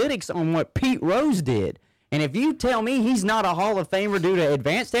analytics on what Pete Rose did. And if you tell me he's not a Hall of Famer due to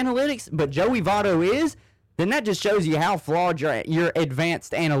advanced analytics, but Joey Votto is, then that just shows you how flawed your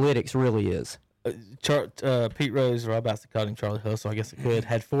advanced analytics really is. Pete Rose, or I about to call him Charlie Hustle, I guess it could,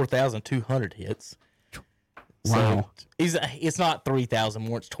 had 4,200 hits. Wow. So it's not 3,000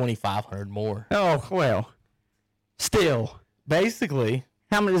 more, it's 2,500 more. Oh, well. Still. Basically.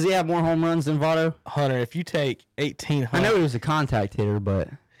 How many does he have more home runs than Votto? Hunter, if you take 1,800. I know he was a contact hitter, but.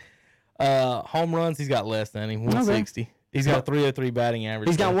 Home runs, he's got less than him, 160. Okay. He's got a 303 batting average.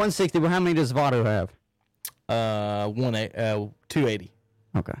 He's got 160, but how many does Votto have? 280.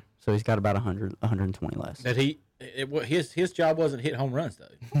 Okay. So he's got about 120 less. that his job wasn't hit home runs though.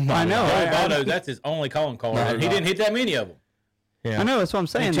 I know. Votto, that's his only calling card. He didn't hit that many of them. Yeah. I know. That's what I'm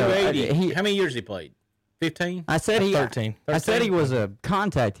saying. 280. How many years he played? 15. I said 13. I said he was a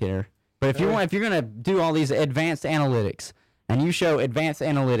contact hitter. But if you're gonna do all these advanced analytics and you show advanced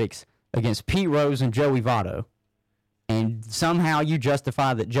analytics against Pete Rose and Joey Votto, and somehow you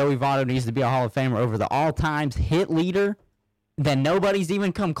justify that Joey Votto needs to be a Hall of Famer over the all-time hit leader that nobody's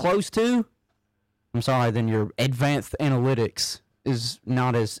even come close to, I'm sorry, then your advanced analytics is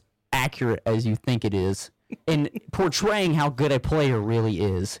not as accurate as you think it is in portraying how good a player really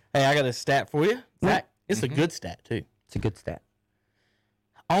is. Hey, I got a stat for you. It's a good stat, too. It's a good stat.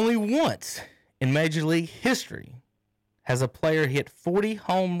 Only once in Major League history has a player hit 40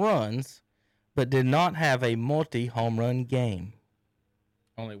 home runs but did not have a multi-home run game.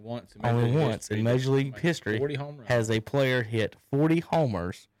 Only once in Major League history 40 home runs. has a player hit 40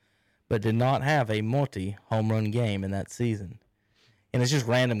 homers but did not have a multi-home run game in that season. And it's just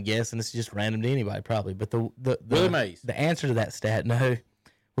random guess, and it's just random to anybody probably. But Willie Mays. The answer to that stat,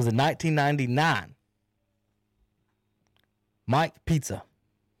 was in 1999. Mike Pizza.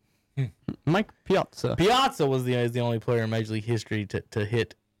 Mike Piazza. Piazza was the only player in Major League history to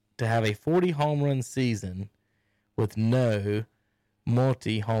have a 40 home run season with no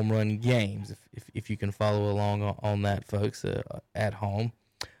multi-home run games, if you can follow along on that, folks, at home.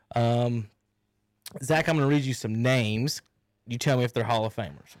 Zach, I'm going to read you some names. You tell me if they're Hall of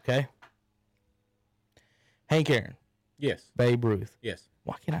Famers, okay? Hank Aaron. Yes. Babe Ruth. Yes.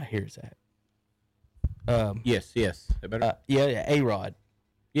 Why can't I hear Zach? Yes. That better? A-Rod.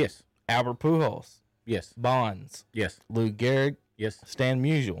 Yes. Albert Pujols. Yes. Bonds. Yes. Lou Gehrig. Yes. Stan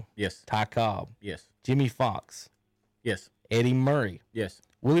Musial. Yes. Ty Cobb. Yes. Jimmy Fox. Yes. Eddie Murray. Yes.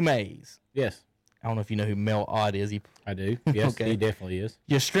 Willie Mays. Yes. I don't know if you know who Mel Ott is. I do. Yes, Okay. he definitely is.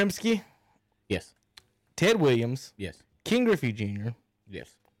 Yastrzemski. Yes. Ted Williams. Yes. King Griffey Jr.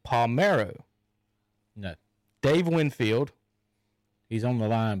 Yes. Palmero. No. Dave Winfield. He's on the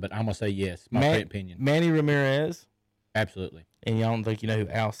line, but I'm going to say yes. My opinion. Manny Ramirez. Absolutely. And y'all don't think you know who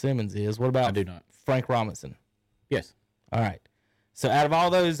Al Simmons is. What about I do not. Frank Robinson? Yes. All right. So out of all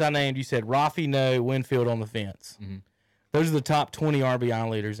those I named, you said Rafi, no, Winfield on the fence. Mm-hmm. Those are the top 20 RBI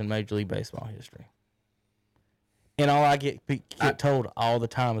leaders in Major League Baseball history. And all I get told all the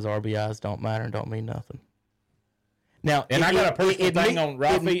time is RBIs don't matter and don't mean nothing. Now, and I got a personal thing on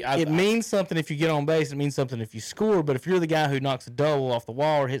Rafi. It means something if you get on base. It means something if you score. But if you're the guy who knocks a double off the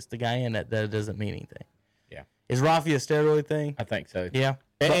wall or hits the guy in, that doesn't mean anything. Yeah. Is Rafi a steroid thing? I think so. Yeah.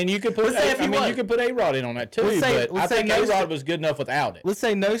 And you could put let's say if he was- you could put A-Rod in on that too, Let's say- but let's I say think no A-Rod was good enough without it. Let's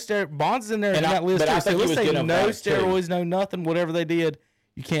say no steroids. Bonds is in there in And that list but too. I So think he let's was say good enough no without it, too. steroids, no nothing, whatever they did,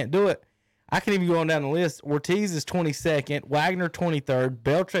 you can't do it. I can even go on down the list. Ortiz is 22nd, Wagner 23rd,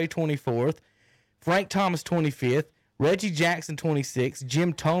 Beltre 24th, Frank Thomas 25th, Reggie Jackson 26th,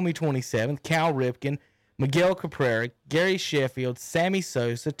 Jim Thome 27th, Cal Ripken, Miguel Cabrera, Gary Sheffield, Sammy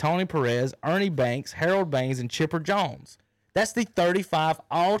Sosa, Tony Perez, Ernie Banks, Harold Baines, and Chipper Jones. That's the 35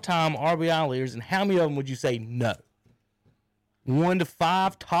 all-time RBI leaders, and how many of them would you say no? 1 to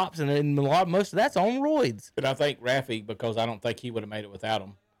 5 tops, and most of that's on roids. But I think Rafi, because I don't think he would have made it without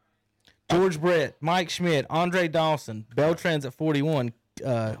him. George Brett, Mike Schmidt, Andre Dawson, Beltran's at 41,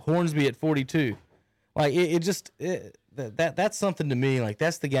 Hornsby at 42. Like that's something to me. Like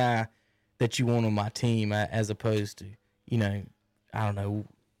that's the guy that you want on my team, as opposed to I don't know.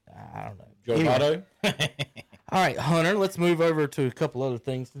 Joe Anyway. Votto? All right, Hunter. Let's move over to a couple other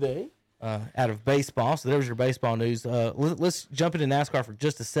things today out of baseball. So there's your baseball news. Let's jump into NASCAR for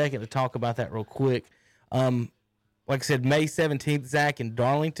just a second to talk about that real quick. Like I said, May 17th, Zach, in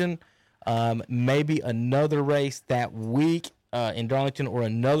Darlington. Maybe another race that week in Darlington or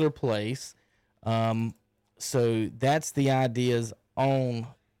another place. So that's the ideas on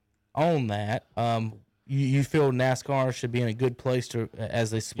that. You feel NASCAR should be in a good place to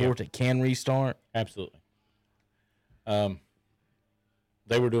as a sport that can restart? Absolutely.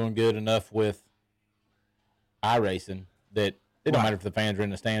 They were doing good enough with iRacing that it don't matter if the fans are in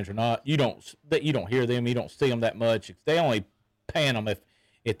the stands or not. You don't hear them. You don't see them that much. They only pan them if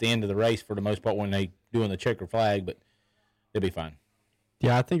at the end of the race for the most part when they doing the checker flag, but they'll be fine.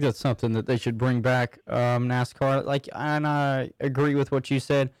 Yeah, I think that's something that they should bring back, NASCAR. And I agree with what you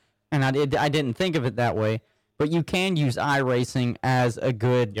said, and I didn't think of it that way. But you can use iRacing as a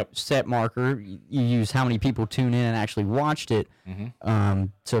good set marker. You use how many people tune in and actually watched it.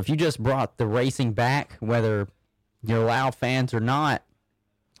 So if you just brought the racing back, whether you allow fans or not,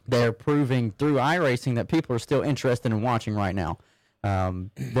 they're proving through iRacing that people are still interested in watching right now.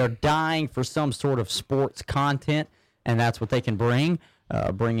 They're dying for some sort of sports content, and that's what they can bring.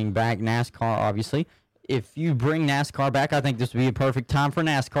 Bringing back NASCAR, obviously. If you bring NASCAR back, I think this would be a perfect time for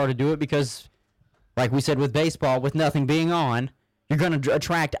NASCAR to do it because, like we said with baseball, with nothing being on, you're going to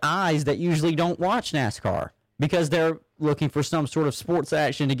attract eyes that usually don't watch NASCAR because they're looking for some sort of sports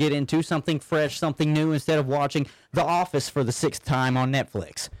action to get into, something fresh, something new, instead of watching The Office for the 6th time on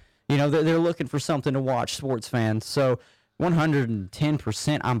Netflix. They're looking for something to watch, sports fans. So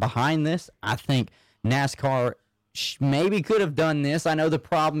 110% I'm behind this. I think NASCAR maybe could have done this. I know the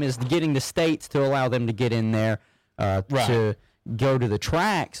problem is getting the states to allow them to get in there to go to the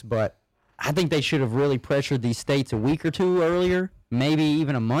tracks, but I think they should have really pressured these states a week or two earlier, maybe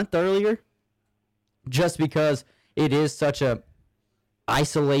even a month earlier, just because it is such a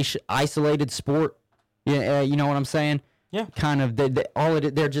isolated sport. Yeah, you know what I'm saying? Yeah. Kind of,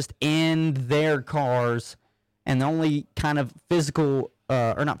 they're just in their cars, and the only kind of physical,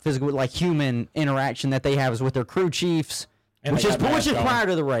 or not physical, like human interaction that they have is with their crew chiefs, And which they is got masks on. prior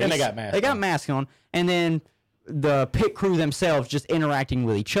to the race. And they got masks They got on. masks on, and then the pit crew themselves just interacting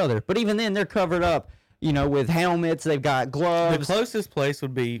with each other. But even then, they're covered up, with helmets. They've got The gloves. closest place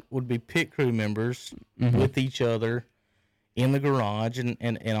would be pit crew members with each other in the garage and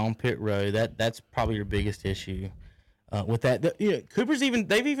on pit road. That's probably your biggest issue with that.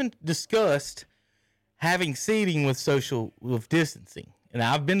 They've even discussed having seating with distancing. And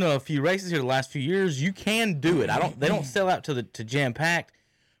I've been to a few races here the last few years. You can do it. They don't sell out to jam packed,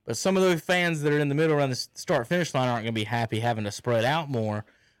 but some of those fans that are in the middle around the start finish line aren't going to be happy having to spread out more.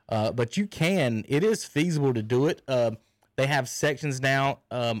 But you can. It is feasible to do it. They have sections now.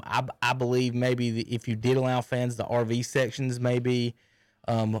 I believe maybe if you did allow fans, the RV sections may be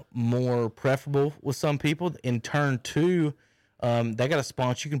more preferable with some people. In turn 2, they got a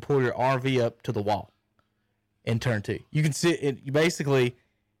sponsor. You can pull your RV up to the wall. In turn 2, you can sit.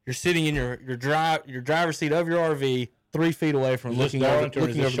 You're sitting in your driver's seat of your RV, 3 feet away from Is this looking over. Darlington or is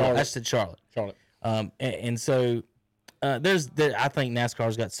Looking this over. Charlotte? That's at Charlotte. Charlotte. And so I think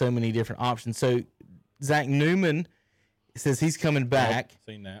NASCAR's got so many different options. So Zach Newman says he's coming back,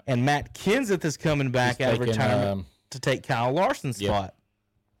 Seen that. and Matt Kenseth is coming back He's out of taking, retirement to take Kyle Larson's Yep. spot.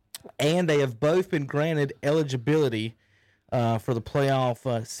 And they have both been granted eligibility for the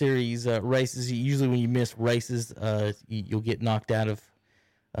playoff series races. Usually when you miss races, you'll get knocked out of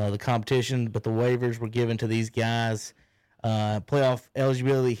the competition, but the waivers were given to these guys. Playoff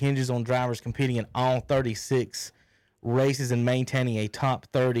eligibility hinges on drivers competing in all 36 races and maintaining a top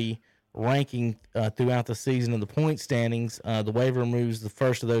 30 ranking throughout the season of the point standings. The waiver removes the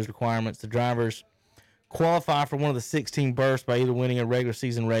first of those requirements. The drivers qualify for one of the 16 berths by either winning a regular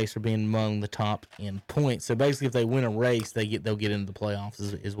season race or being among the top in points. So basically, if they win a race, they'll get into the playoffs.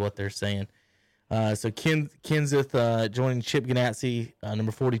 Is what they're saying. So Kenseth joining Chip Ganassi,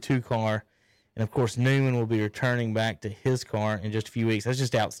 number 42 car, and of course Newman will be returning back to his car in just a few weeks. That's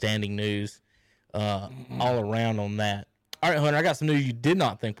just outstanding news all around on that. All right, Hunter, I got some news you did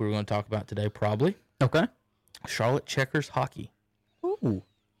not think we were going to talk about today. Probably Okay. Charlotte Checkers hockey. Ooh.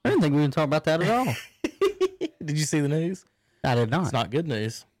 I didn't think we were going to talk about that at all. Did you see the news? I did not. It's not good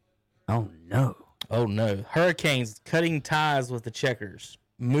news. Oh, no. Oh no! Hurricanes cutting ties with the Checkers,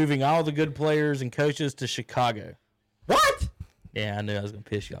 moving all the good players and coaches to Chicago. What? Yeah, I knew I was going to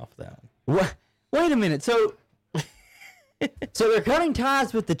piss you off with that one. What? Wait a minute. So they're cutting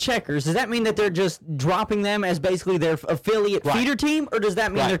ties with the Checkers. Does that mean that they're just dropping them as basically their affiliate feeder team? Or does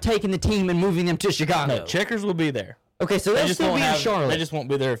that mean they're taking the team and moving them to Chicago? No, Checkers will be there. Okay, so they'll still be in Charlotte. They just won't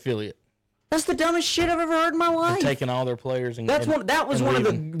be their affiliate. That's the dumbest shit I've ever heard in my life. They're taking all their players and That was one of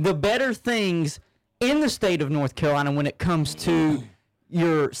the better things in the state of North Carolina when it comes to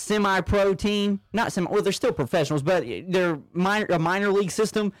your semi-pro team. Not semi, well, they're still professionals, but they're a minor league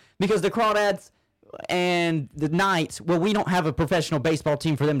system because the Crawdads and the Knights, well, we don't have a professional baseball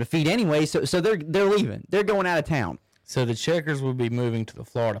team for them to feed anyway, so they're leaving. They're going out of town. So the Checkers will be moving to the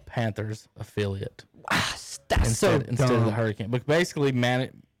Florida Panthers affiliate That's instead of the dumb. Hurricane. But basically,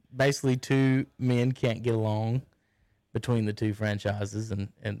 two men can't get along between the two franchises, and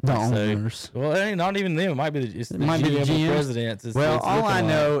The owners. Well, it ain't not even them. It might be the GM. presidents. Well, all I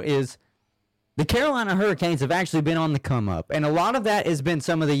know is the Carolina Hurricanes have actually been on the come up, and a lot of that has been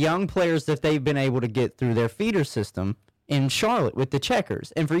some of the young players that they've been able to get through their feeder system in Charlotte with the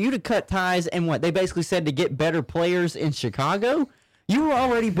Checkers. And for you to cut ties and what they basically said to get better players in Chicago, you were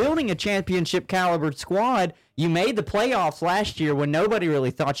already building a championship caliber squad. You made the playoffs last year when nobody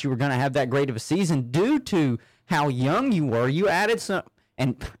really thought you were going to have that great of a season due to how young you were. You added some,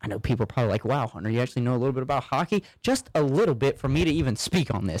 and I know people are probably like, wow, Hunter, you actually know a little bit about hockey? Just a little bit for me to even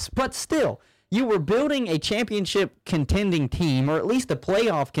speak on this. But still, you were building a championship contending team, or at least a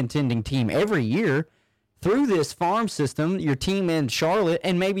playoff contending team every year through this farm system, your team in Charlotte,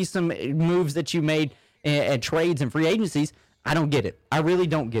 and maybe some moves that you made at trades and free agencies. I don't get it. I really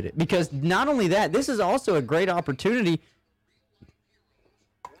don't get it. Because not only that, this is also a great opportunity.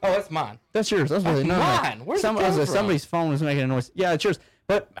 Oh, that's mine. That's yours. That's really mine. Where's it come from? Somebody's phone is making a noise. Yeah, it's yours.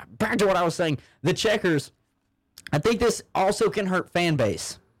 But back to what I was saying. The Checkers, I think this also can hurt fan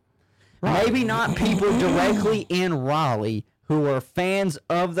base. Maybe not people directly in Raleigh who are fans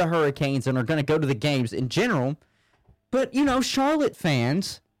of the Hurricanes and are going to go to the games in general, but, Charlotte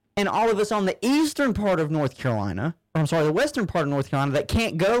fans and all of us on the eastern part of North Carolina, the western part of North Carolina that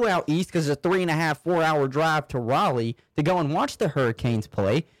can't go out east because it's a 3.5, 4 hour drive to Raleigh to go and watch the Hurricanes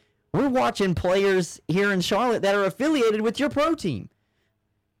play. We're watching players here in Charlotte that are affiliated with your pro team.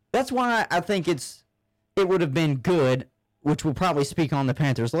 That's why I think it would have been good, which we'll probably speak on the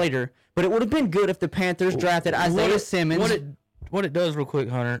Panthers later, but it would have been good if the Panthers drafted Isaiah Simmons. What it does real quick,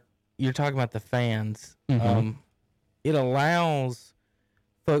 Hunter, you're talking about the fans. Mm-hmm. It allows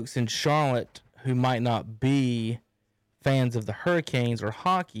folks in Charlotte who might not be fans of the Hurricanes or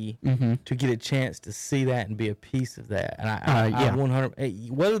hockey to get a chance to see that and be a piece of that. And I 100,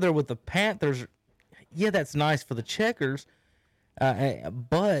 whether they're with the Panthers, yeah, that's nice for the Checkers,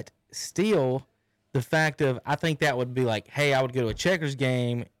 but still, the fact of, I think that would be like, hey, I would go to a Checkers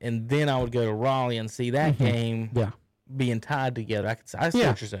game and then I would go to Raleigh and see that game being tied together. I see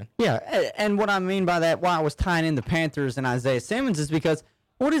what you're saying. Yeah, and what I mean by that, why I was tying in the Panthers and Isaiah Simmons, is because,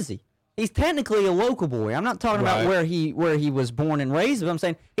 what is he? He's technically a local boy. I'm not talking about where he was born and raised, but I'm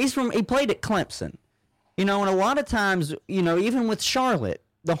saying he played at Clemson. And a lot of times, even with Charlotte,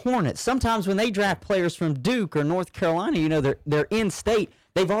 the Hornets, sometimes when they draft players from Duke or North Carolina, they're in-state,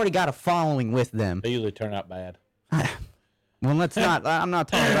 they've already got a following with them. They usually turn out bad. Well, let's not. I'm not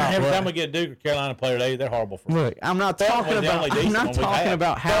talking about. Every time we get a Duke or Carolina player, they're horrible for me. Look, I'm not talking about. I'm not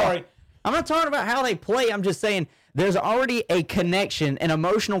talking about how they play. I'm just saying there's already a connection, an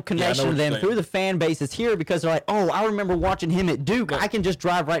emotional connection to them through the fan bases here because they're like, oh, I remember watching him at Duke. I can just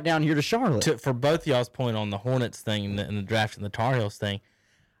drive right down here to Charlotte. For both y'all's point on the Hornets thing and the draft and the Tar Heels thing,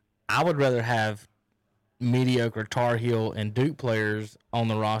 I would rather have mediocre Tar Heel and Duke players on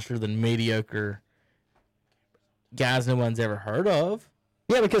the roster than mediocre guys no one's ever heard of.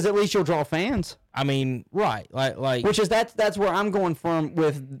 Yeah, because at least you'll draw fans. I mean, right, like which is that's where I'm going from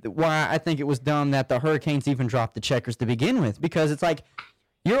with why I think it was dumb that the Hurricanes even dropped the Checkers to begin with, because it's like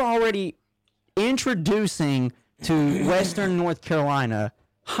you're already introducing to Western North Carolina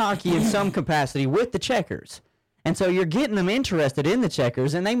hockey in some capacity with the Checkers. And so you're getting them interested in the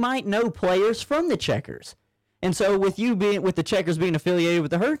Checkers, and they might know players from the Checkers. And so with the Checkers being affiliated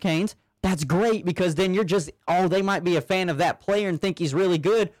with the Hurricanes, that's great because then you're just, they might be a fan of that player and think he's really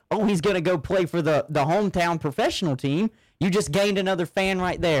good. Oh, he's going to go play for the hometown professional team. You just gained another fan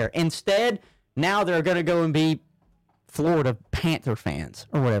right there. Instead, now they're going to go and be Florida Panther fans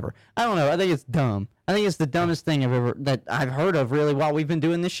or whatever. I don't know. I think it's dumb. I think it's the dumbest thing that I've heard of really while we've been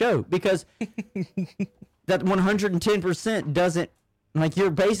doing this show because that 110% doesn't, like,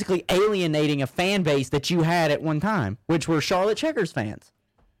 you're basically alienating a fan base that you had at one time, which were Charlotte Checkers fans.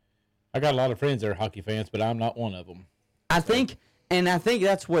 I got a lot of friends that are hockey fans, but I'm not one of them. I think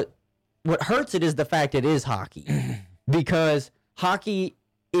that's what hurts it is the fact it is hockey, because hockey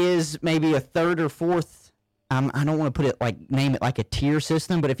is maybe a third or fourth. I don't want to name it like a tier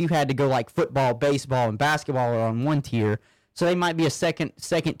system, but if you had to go like football, baseball, and basketball are on one tier, so they might be a second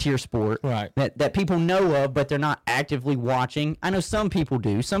tier sport, right? That people know of, but they're not actively watching. I know some people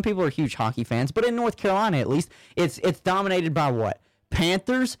do. Some people are huge hockey fans, but in North Carolina at least, it's dominated by what?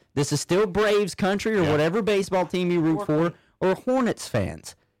 Panthers, this is still Braves country or whatever baseball team you root for, or Hornets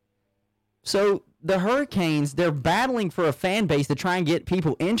fans. So the Hurricanes, they're battling for a fan base to try and get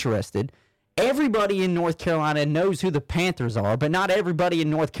people interested. Everybody in North Carolina knows who the Panthers are, but not everybody in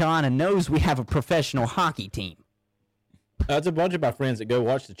North Carolina knows we have a professional hockey team. That's a bunch of my friends that go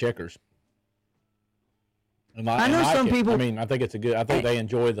watch the Checkers. I know some people. I mean, I think it's I think they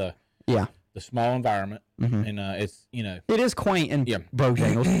enjoy the small environment, and it's it is quaint and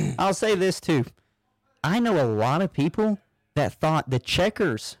Bojangles. I'll say this too. I know a lot of people that thought the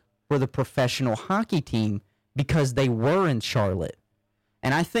Checkers were the professional hockey team because they were in Charlotte,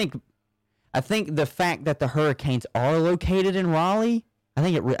 and I think the fact that the Hurricanes are located in Raleigh, I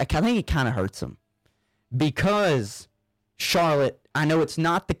think it kind of hurts them because Charlotte. I know it's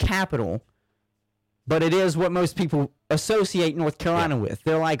not the capital, but it is what most people associate North Carolina with.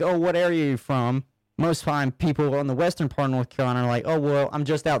 They're like, oh, what area are you from? Most time people on the western part of North Carolina are like, oh, well, I'm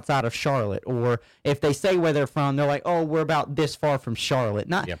just outside of Charlotte. Or if they say where they're from, they're like, oh, we're about this far from Charlotte.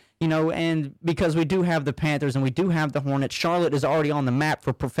 And because we do have the Panthers and we do have the Hornets, Charlotte is already on the map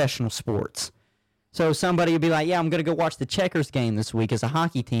for professional sports. So somebody would be like, yeah, I'm going to go watch the Checkers game this week as a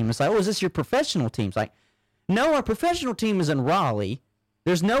hockey team. It's like, oh, is this your professional team? It's like, no, our professional team is in Raleigh.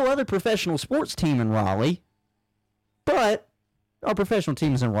 There's no other professional sports team in Raleigh, but our professional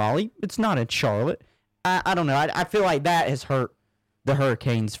team is in Raleigh. It's not in Charlotte. I don't know. I feel like that has hurt the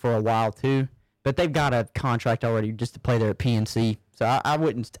Hurricanes for a while too, but they've got a contract already just to play there at PNC. So I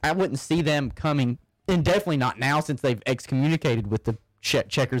wouldn't see them coming, and definitely not now since they've excommunicated with the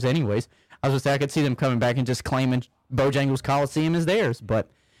Checkers anyways. I was going to say I could see them coming back and just claiming Bojangles Coliseum is theirs, but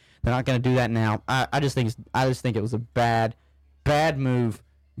they're not going to do that now. I just think it was a bad move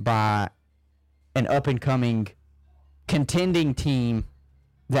by an up-and-coming contending team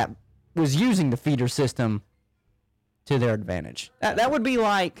that was using the feeder system to their advantage. That would be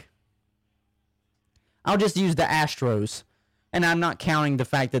like, I'll just use the Astros, and I'm not counting the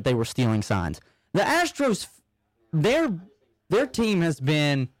fact that they were stealing signs. The Astros, their team has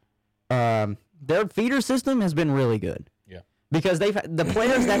been, their feeder system has been really good. Yeah. Because the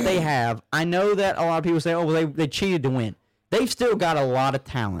players that they have, I know that a lot of people say, oh, well, they cheated to win. They've still got a lot of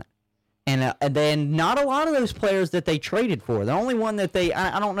talent. And then not a lot of those players that they traded for. The only one that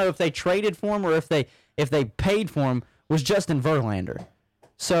I don't know if they traded for him or if they paid for him was Justin Verlander.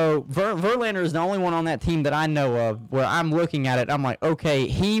 So Verlander is the only one on that team that I know of where I'm looking at it. I'm like, okay,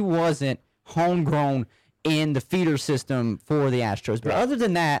 he wasn't homegrown in the feeder system for the Astros. But other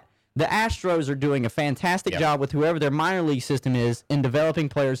than that, the Astros are doing a fantastic job with whoever their minor league system is in developing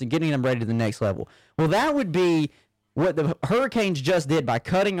players and getting them ready to the next level. Well, that would be what the Hurricanes just did by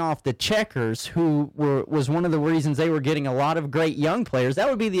cutting off the Checkers, who was one of the reasons they were getting a lot of great young players. That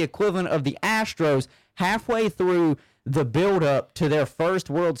would be the equivalent of the Astros halfway through the build-up to their first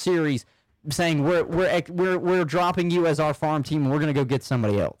World Series saying we're dropping you as our farm team and we're going to go get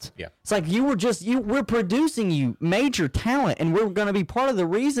somebody else. Yeah. It's like we're producing you major talent and we're going to be part of the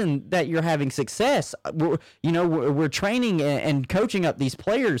reason that you're having success. We're training and coaching up these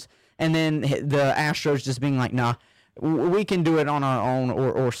players, and then the Astros just being like, nah, we can do it on our own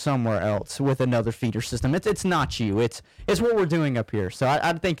or somewhere else with another feeder system. It's not you. It's what we're doing up here. So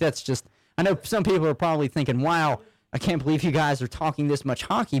I think that's just, I know some people are probably thinking, wow, I can't believe you guys are talking this much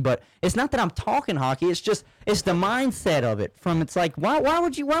hockey, but it's not that I'm talking hockey. It's the mindset of it. From it's like, why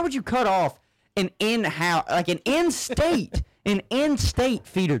would you cut off an in-state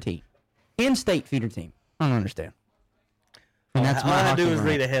feeder team? In-state feeder team. I don't understand. And All I do is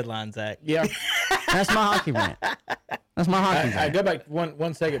read a headline, Zach. Yeah. That's my hockey rant. That's That's my hockey. I go back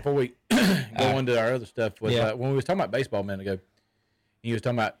one second before we go into our other stuff. With, Yeah. when we was talking about baseball a minute ago, he was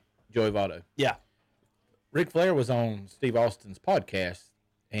talking about Joey Votto. Yeah. Ric Flair was on Steve Austin's podcast,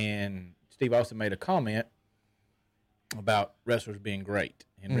 and Steve Austin made a comment about wrestlers being great.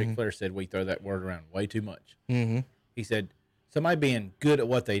 And Ric Flair said, we throw that word around way too much. Mm-hmm. He said, somebody being good at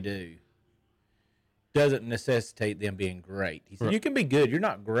what they do doesn't necessitate them being great. He said, you can be good. You're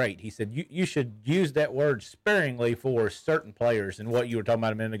not great. He said, you should use that word sparingly for certain players, and what you were talking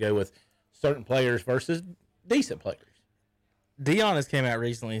about a minute ago with certain players versus decent players. Dion has came out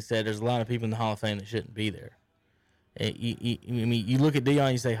recently and said there's a lot of people in the Hall of Fame that shouldn't be there. You look at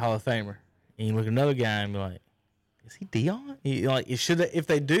Dion, you say Hall of Famer, and you look at another guy and be like, is he Dion? If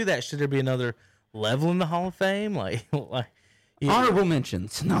they do that, should there be another level in the Hall of Fame? Honorable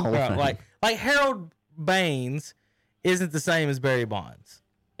mentions. No, like Harold Baines isn't the same as Barry Bonds,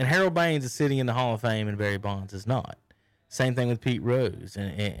 and Harold Baines is sitting in the Hall of Fame, and Barry Bonds is not. Same thing with Pete Rose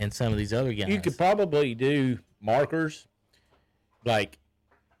and some of these other guys. You could probably do markers, like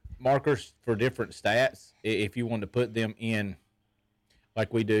markers for different stats, if you wanted to put them in,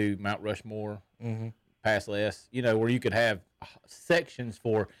 like we do Mount Rushmore, pass less, where you could have sections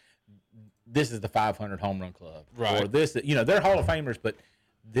for this is the 500 home run club. Right. Or this, they're Hall of Famers, but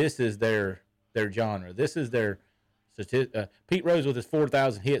this is their genre. This is their Pete Rose with his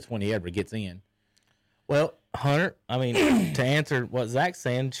 4,000 hits when he ever gets in. Well, Hunter, to answer what Zach's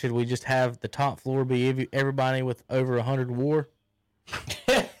saying, should we just have the top floor be everybody with over 100 WAR?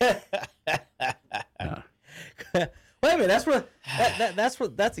 Wait a minute,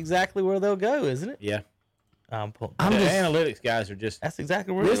 that's exactly where they'll go, isn't it? Yeah. I'm The just- analytics guys are just. That's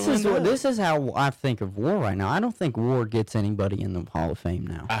exactly where This is how I think of War right now. I don't think War gets anybody in the Hall of Fame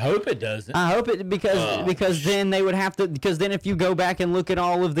now. I hope it doesn't. I hope it because then they would have to, because then if you go back and look at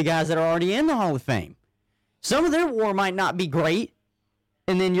all of the guys that are already in the Hall of Fame, some of their WAR might not be great,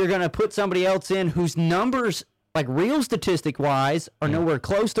 and then you're going to put somebody else in whose numbers, like real statistic wise, are nowhere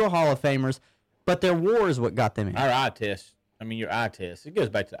close to a Hall of Famers, but their WAR is what got them in. Our eye test. Your eye test. It goes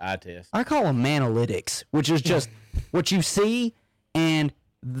back to the eye test. I call them analytics, which is just what you see and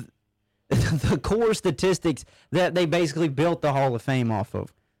the core statistics that they basically built the Hall of Fame off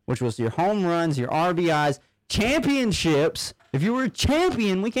of, which was your home runs, your RBIs, championships. If you were a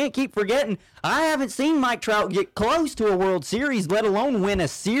champion, we can't keep forgetting. I haven't seen Mike Trout get close to a World Series, let alone win a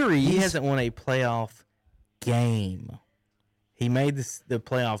series. He hasn't won a playoff game. He made the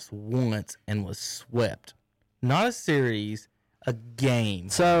playoffs once and was swept. Not a series, a game.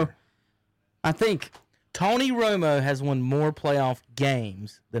 So, I think, Tony Romo has won more playoff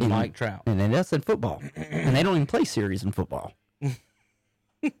games than Mike Trout. and that's in football, and they don't even play series in football.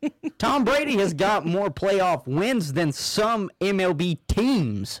 Tom Brady has got more playoff wins than some MLB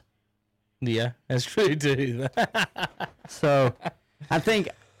teams. Yeah, that's true too. So, I think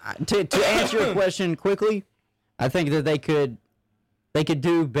to answer your question quickly, I think that they could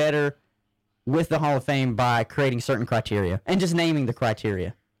do better with the Hall of Fame by creating certain criteria and just naming the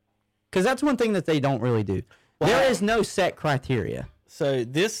criteria, because that's one thing that they don't really do. There is no set criteria. So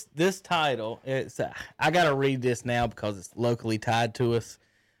this title, it's I gotta read this now because it's locally tied to us.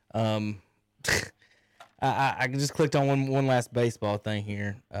 I just clicked on one last baseball thing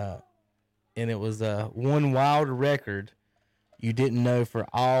here, and it was one wild record you didn't know for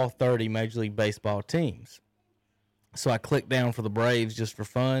all 30 Major League Baseball teams. So I clicked down for the Braves just for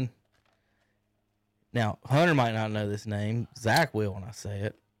fun. Now, Hunter might not know this name. Zach will when I say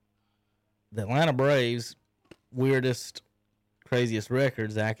it. The Atlanta Braves' weirdest, craziest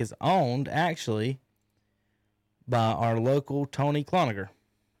record, Zach, is owned, actually, by our local Tony Cloninger.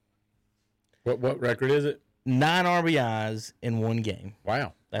 What record is it? 9 RBIs in one game.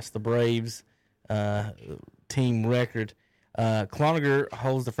 Wow. That's the Braves' team record. Cloninger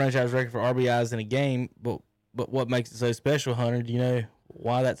holds the franchise record for RBIs in a game, but what makes it so special, Hunter, do you know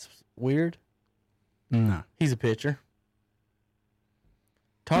why that's weird? No. He's a pitcher.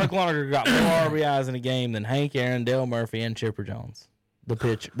 Tony Cloninger got more RBIs in a game than Hank Aaron, Dale Murphy, and Chipper Jones. The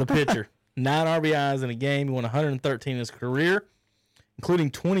pitcher. 9 RBIs in a game. He won 113 in his career, including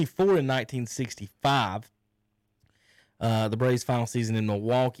 24 in 1965. The Braves' final season in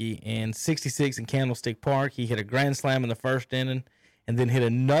Milwaukee, and 66 in Candlestick Park. He hit a grand slam in the first inning and then hit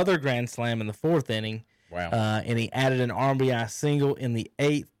another grand slam in the fourth inning. Wow. And he added an RBI single in the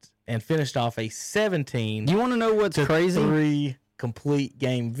 8th and finished off a 17 You want to know what's to crazy? 3 complete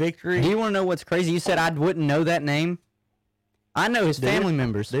game victory. Do you want to know what's crazy? You said I wouldn't know that name. I know his family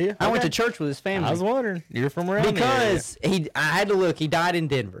members. Do you? I went Okay. to church with his family. I was wondering. You're from around the area. Because I had to look. He died in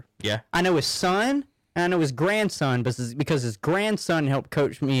Denver. Yeah. I know his son, and I know his grandson, because his grandson helped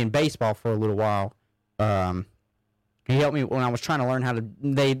coach me in baseball for a little while. He helped me when I was trying to learn how to.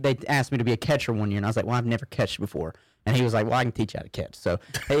 They asked me to be a catcher one year, and I was like, "Well, I've never catched before." And he was like, "Well, I can teach you how to catch." So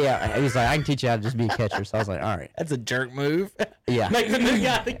he was like, "I can teach you how to just be a catcher." So I was like, "All right." That's a jerk move. Yeah. Make the new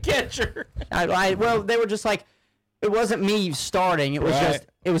guy the catcher. Well, they were just like, it wasn't me starting. It was Right. just,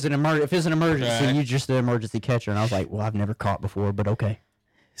 it was an if it's an emergency, Right. you just an emergency catcher. And I was like, well, I've never caught before, but okay.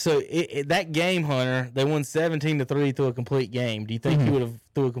 So that game, Hunter, they won 17-3 through a complete game. Do you think he would have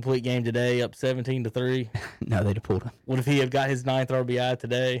threw a complete game today, up 17-3? No, they'd have pulled him. What if he had got his 9th RBI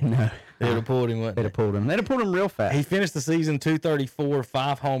today? No, They would have pulled him. Wouldn't they'd they? have pulled him. They'd have pulled him real fast. He finished the season 234,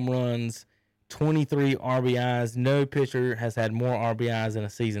 5 home runs, 23 RBIs. No pitcher has had more RBIs in a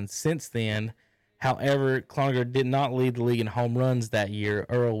season since then. However, Cloninger did not lead the league in home runs that year.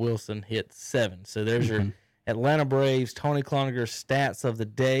 Earl Wilson hit 7. So there's your Atlanta Braves, Tony Cloninger stats of the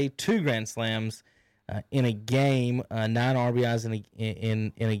day: 2 grand slams in a game, 9 RBIs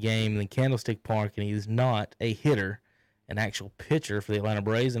in a game in Candlestick Park, and he's not a hitter, an actual pitcher for the Atlanta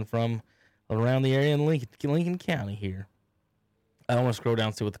Braves and from around the area in Lincoln County here. I want to scroll down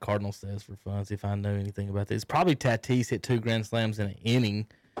and see what the Cardinals says for fun, see if I know anything about this. Probably Tatis hit 2 grand slams in an inning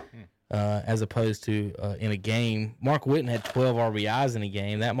as opposed to in a game. Mark Whitten had 12 RBIs in a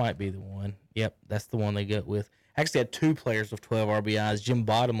game. That might be the one. Yep, that's the one they got with. Actually had 2 players with 12 RBIs. Jim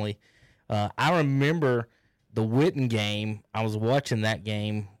Bottomley. I remember the Whitten game. I was watching that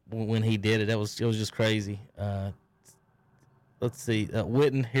game when he did it. It was just crazy. Let's see.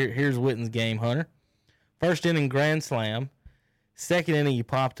 Whitten. Here's Whitten's game, Hunter. First inning grand slam. Second inning he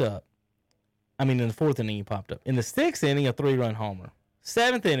popped up. I mean, in the 4th inning he popped up. In the 6th inning, a 3-run homer.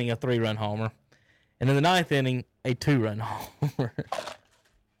 7th inning, a 3-run homer. And in the 9th inning, a 2-run homer.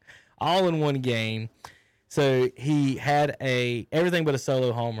 All in one game. So he had everything but a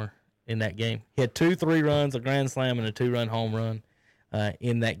solo homer in that game. He had 2 3-runs, a grand slam, and a 2-run home run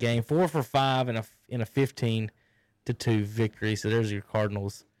in that game. 4 for 5 in a 15-2 victory. So there's your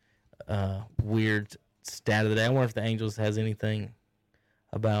Cardinals weird stat of the day. I wonder if the Angels has anything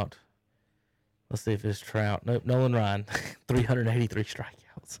about. Let's see if it's Trout. Nope, Nolan Ryan, 383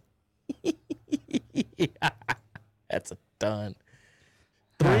 strikeouts. Yeah, that's a ton.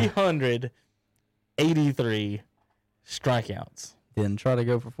 383 strikeouts. Didn't try to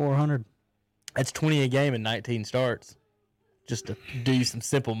go for 400. That's 20 a game in 19 starts. Just to do some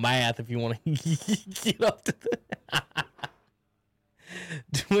simple math if you want to get up to the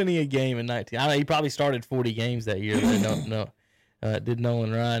 20 a game in 19. I know he probably started 40 games that year. Did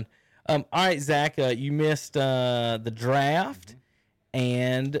Nolan Ryan. All right, Zach, you missed the draft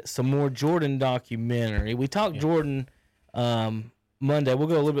and some more Jordan documentary. We talked Jordan Monday. We'll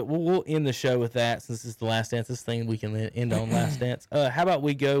go a little bit. We'll end the show with that since it's the Last Dance. This thing we can end on Last Dance. How about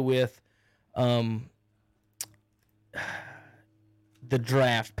we go with the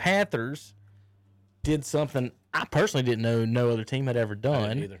draft? Panthers did something I personally didn't know no other team had ever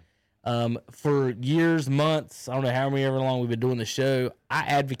done. either. For years, months, I don't know how many ever long we've been doing the show, I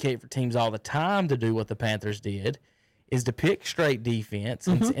advocate for teams all the time to do what the Panthers did, is to pick straight defense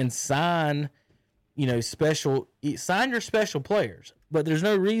and sign, sign your special players. But there's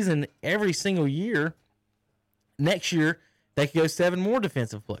no reason every single year, next year, they could go 7 more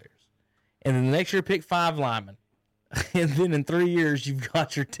defensive players. And then the next year, pick 5 linemen. And then in 3 years, you've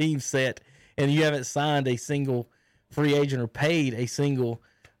got your team set, and you haven't signed a single free agent or paid a single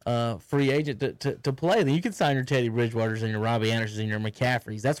free agent to play. Then you can sign your Teddy Bridgewaters and your Robbie Andersons and your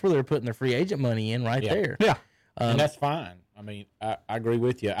McCaffreys. That's where they're putting their free agent money in there. Yeah. And that's fine. I mean, I agree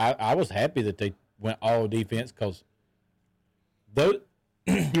with you. I was happy that they went all defense because those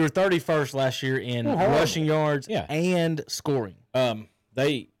You were 31st last year in rushing yards and scoring.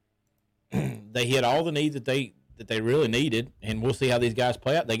 They hit all the needs that they really needed, and we'll see how these guys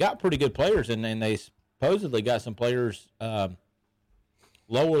play out. They got pretty good players, and they supposedly got some players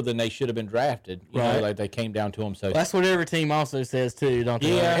lower than they should have been drafted. You know, like they came down to them. So that's what every team also says too, don't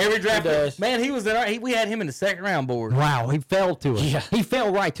they? Yeah, every draft does. man, he was in we had him in the 2nd round board. Wow, he fell to us. Yeah. He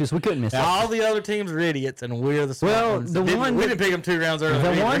fell right to us. We couldn't miss it. All the other teams are idiots, and we're the smart Well, ones. the we one didn't pick them 2 rounds early.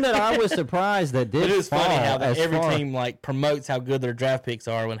 The either. one that I was surprised that did It is fall funny how every far- team promotes how good their draft picks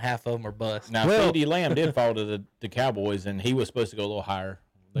are when half of them are bust. now Well- C.D. Lamb did fall to the Cowboys, and he was supposed to go a little higher.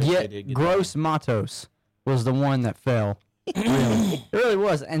 They Yeah, did get Gross Matos was the one that fell. It really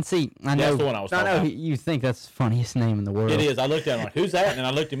was. And see, I know, That's the one I was talking about. you think that's the funniest name in the world. It is. I looked at him like, who's that? And then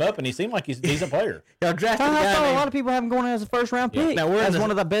I looked him up, and he seemed like he's a decent player. Y'all drafted a I guy thought a named- lot of people have him going as a 1st-round pick. Now, we're in as the- one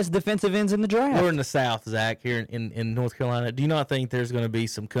of the best defensive ends in the draft. We're in the South, Zach, here in North Carolina. Do you not think there's going to be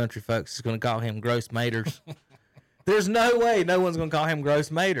some country folks who's going to call him Gross Maters? There's no way no one's going to call him Gross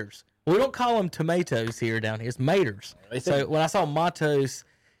Maters. We don't call them tomatoes down here. It's Maters. They So said- when I saw Matos,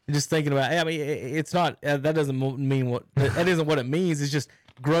 Just thinking about. I mean, it's not. That doesn't mean what. That isn't what it means. It's just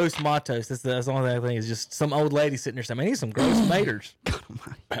gross matos. That's the only thing. Is just some old lady sitting there saying, "Man, I need some gross maters."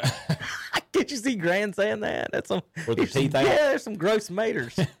 Did you see Grand saying that? That's some. With their teeth out? Yeah, there's some gross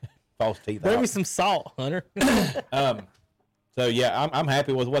maters. False teeth Bring me out. some salt, Hunter. So yeah, I'm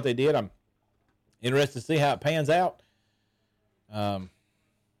happy with what they did. I'm interested to see how it pans out.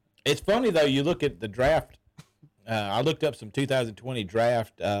 It's funny though. You look at the draft. I looked up some 2020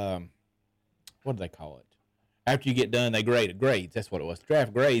 draft. What do they call it? After you get done, they grade grades. That's what it was.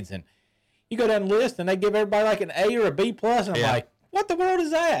 Draft grades, and you go down the list, and they give everybody like an A or a B plus. And I'm like, what the world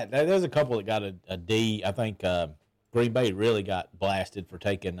is that? There's a couple that got a D. I think Green Bay really got blasted for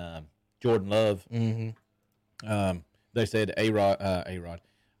taking Jordan Love. Mm-hmm. They said A-Rod.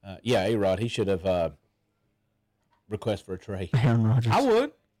 A-Rod. He should have requested for a trade. Aaron Rodgers.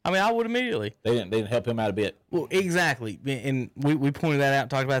 I would immediately. They didn't help him out a bit. Well, exactly, and we pointed that out,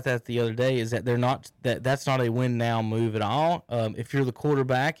 talked about that the other day. Is that that's not a win now move at all. If you're the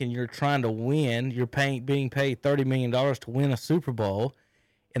quarterback and you're trying to win, you're being paid $30 million to win a Super Bowl,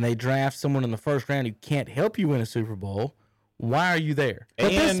 and they draft someone in the first round who can't help you win a Super Bowl. Why are you there?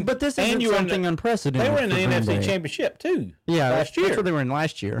 But this isn't something unprecedented. They were in the for Green NFC Bay. Championship too. Yeah, last year. That's what they were in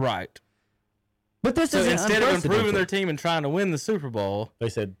last year. Right. But this So isn't instead of improving unprecedented. their team and trying to win the Super Bowl, They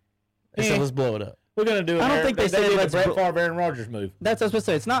said, they said let's blow it up. we're going to do it. I don't think they said did the let's Brett bl- Favre, Aaron Rodgers move. That's what I was supposed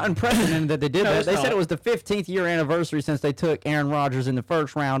to say. It's not unprecedented that they did No, that. it's They not. said it was the 15th year anniversary since they took Aaron Rodgers in the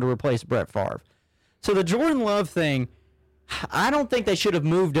first round to replace Brett Favre. So the Jordan Love thing, I don't think they should have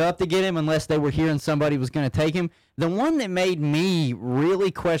moved up to get him unless they were hearing somebody was going to take him. The one that made me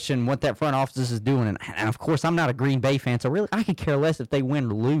really question what that front office is doing, and of course I'm not a Green Bay fan, so really I could care less if they win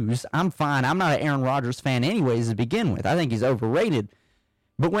or lose. I'm fine. I'm not an Aaron Rodgers fan anyways to begin with. I think he's overrated.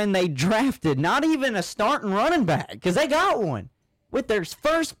 But when they drafted not even a starting running back, because they got one, with their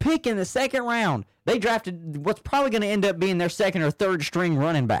first pick in the second round, they drafted what's probably going to end up being their second or third string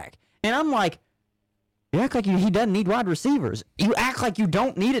running back. And I'm like, you act like he doesn't need wide receivers. You act like you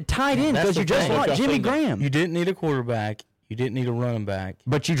don't need a tight end That's because you the just thing. want Jimmy Graham. You didn't need a quarterback. You didn't need a running back.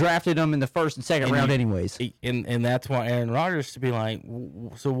 But you drafted him in the first and second round anyways. And that's why Aaron Rodgers to be like,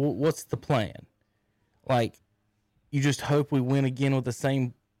 so what's the plan? Like, you just hope we win again with the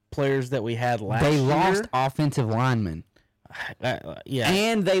same players that we had last year? They lost offensive linemen. Yeah.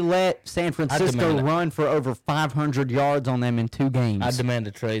 And they let San Francisco demand it. run for over 500 yards on them in 2 games. I demand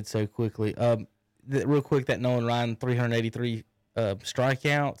a trade so quickly. Real quick, that Nolan Ryan 383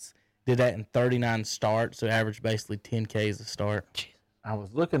 strikeouts, did that in 39 starts, so averaged basically 10 Ks a start. I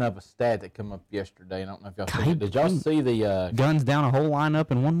was looking up a stat that came up yesterday. I don't know if y'all see it. Did y'all see the Guns down a whole lineup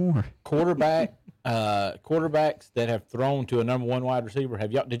and one more. quarterbacks that have thrown to a number one wide receiver?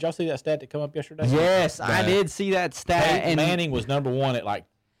 Did y'all see that stat that come up yesterday? Yes, I did see that stat. Peyton And Manning was number one at like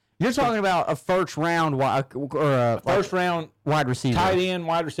you're talking about a first round or a first round wide receiver. tight end,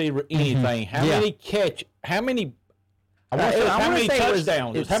 wide receiver, anything. How Yeah. many how many? I want to say I how wanna many say it was-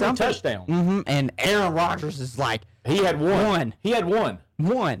 touchdowns? it's How many something- touchdowns? And Aaron Rodgers is like He had one. One. He had one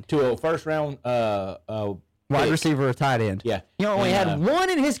one to a first round wide pick. receiver or tight end. Yeah. He only And, had one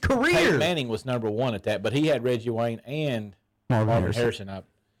in his Peyton career. Manning was number one at that, but he had Reggie Wayne and Marvin Marvin Harrison. Harrison up.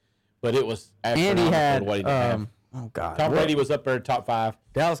 But it was And he astronomical had what he did have. oh god. Tom What- Brady was up there top 5.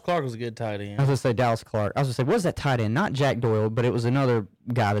 Dallas Clark was a good tight I end. was gonna say Dallas Clark. I was gonna say, what was that tight end? Not Jack Doyle, but it was another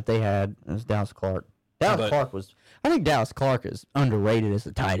guy that they had. It was Dallas Clark. Dallas But- Clark was. I think Dallas Clark is underrated as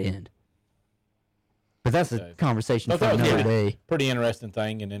a tight end. But that's a conversation But for that was another a day. pretty interesting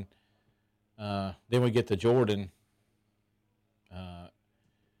thing. And then we get to Jordan. I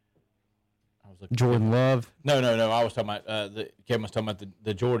was looking. Jordan Love No. I was talking about Kevin was talking about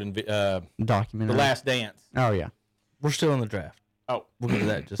the Jordan, the documentary. Last Dance. Oh yeah. We're still in the draft. Oh, We'll get to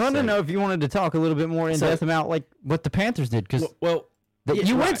that just I a don't second. know if you wanted to talk a little bit more in depth about like what the Panthers did because Well,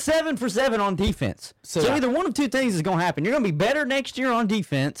 you went right. 7 for 7 on defense. So- So either one of two things is going to happen. You're going to be better next year on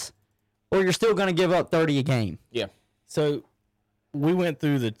defense, or you're still going to give up 30 a game. yeah. So we went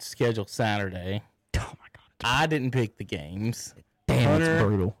through the schedule Saturday. Oh my god. I didn't pick the games. Damn, it's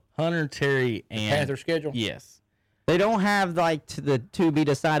brutal. Hunter, Terry, and Panther schedule. Yes. They don't have like the to be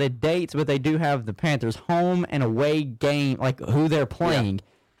decided dates, but they do have the Panthers home and away game, like who they're playing.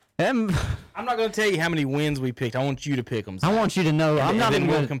 I'm not going to tell you how many wins we picked. I want you to pick them. I want you to know. I'm not then even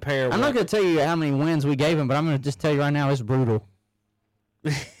we'll gonna, compare I'm what- not going to tell you how many wins we gave them, but I'm going to just tell you right now it's brutal.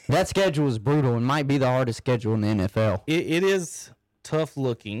 That schedule is brutal and might be the hardest schedule in the NFL. It is tough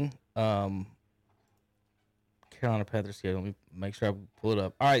looking. Carolina Panthers schedule. Let me make sure I pull it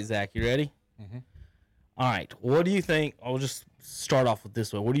up. All right, Zach, you ready? Mm-hmm. All right. What do you think? I'll just start off with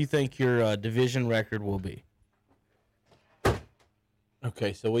this way. What do you think your division record will be?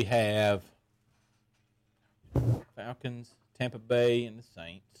 Okay, so we have Falcons, Tampa Bay, and the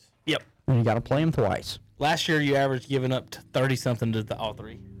Saints. Yep. And you got to play them twice. Last year, you averaged giving up to 30-something to all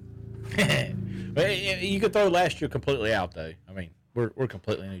three. But you could throw last year completely out, though. I mean, we're a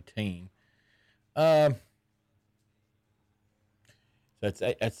completely new team. So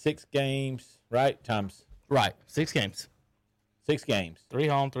that's 6 games, right? Times Right. 6 games. 6 games. 3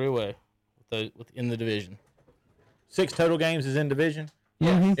 home, 3 away within the division. 6 total games is in division?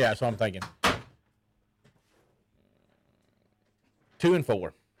 Yeah. Yeah, that's what I'm thinking. 2 and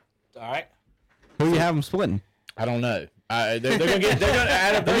 4. All right. Who you have them splitting? I don't know. They're gonna get. They're gonna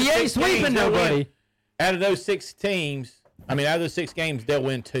out of those He ain't 6 teams, sweeping they'll nobody. win. Out of those 6 teams, I mean, out of those 6 games, they'll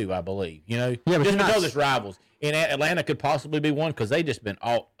win 2, I believe. You know, Yeah, but just you're not- because it's rivals. And Atlanta could possibly be one because they just been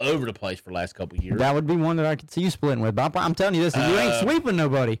all over the place for the last couple of years. That would be one that I could see you splitting with. But I'm telling you this: you ain't sweeping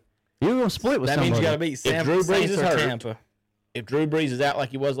nobody. You're gonna split with That somebody. means you got to beat San Drew Brees Saints is or hurt. Tampa. If Drew Brees is out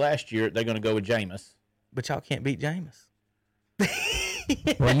like he was last year, they're going to go with Jameis. But y'all can't beat Jameis.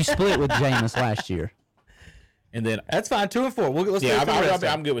 Well, you split with Jameis last year. And then, That's fine. 2 and 4. Let's yeah, go through the rest of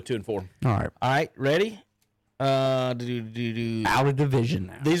I'm them. good with 2 and 4. All right, All right. Ready? out of division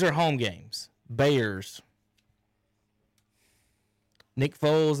now. These are home games. Bears. Nick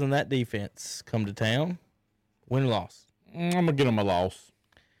Foles and that defense come to town. Win or loss? I'm going to give them a loss.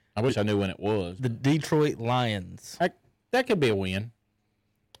 I wish I knew when it was. The Detroit Lions. That could be a win.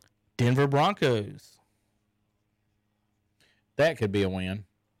 Denver Broncos. That could be a win.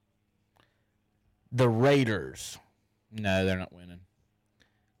 The Raiders. No, they're not winning.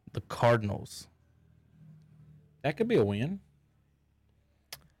 The Cardinals. That could be a win.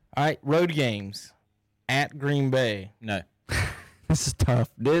 All right. Road games. At Green Bay. No. This is tough.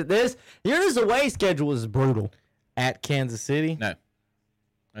 This yours away schedule is brutal. At Kansas City. No.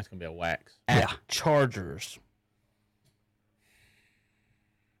 That's going to be a wax. At Chargers.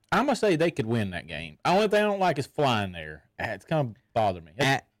 I'm going to say they could win that game. The only thing I don't like is flying there. It's going to bother me.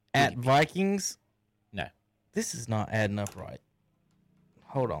 At Vikings. No. This is not adding up right.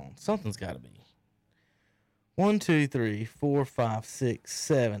 Hold on. Something's got to be. 1, 2, 3, 4, 5, 6,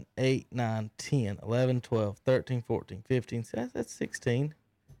 7, 8, 9, 10, 11, 12, 13, 14, 15. That's 16.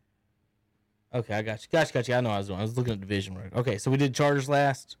 Okay, I got you. Got you. I know what I was doing. I was looking at division record. Okay, so we did Chargers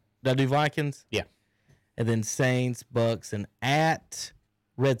last. Did I do Vikings? Yeah. And then Saints, Bucks, and at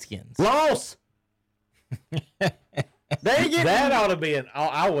Redskins. Loss. They get That ought to be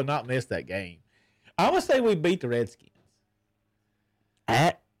I will not miss that game. I'm going to say we beat the Redskins.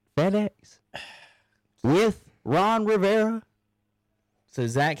 at FedEx with Ron Rivera. So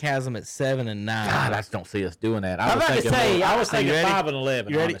Zach has them at 7 and 9. God, I just don't see us doing that. I'm about to say, I was Are you thinking ready? 5 and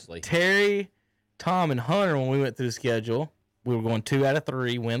 11, You ready? honestly. Terry, Tom, and Hunter, when we went through the schedule, we were going 2 out of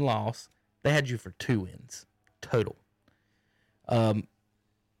 3, win-loss. They had you for 2 wins total.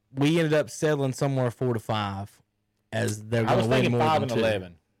 We ended up settling somewhere 4 to 5 as they're I going was to win thinking more 5 than and 2.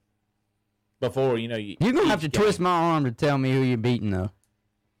 11. Before, You're gonna have to twist my arm to tell me who you're beating, though.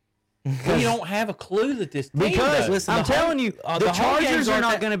 We don't have a clue that this team Because does. Listen, I'm the home- telling you, the the home games Chargers are aren't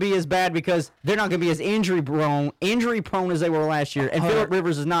not that- going to be as bad because they're not going to be as injury prone as they were last year. And Phillip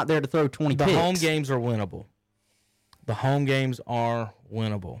Rivers is not there to throw 20 The picks. home games are winnable. The home games are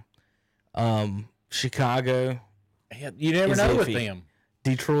winnable. Chicago, Yeah, you never is know with iffy. them.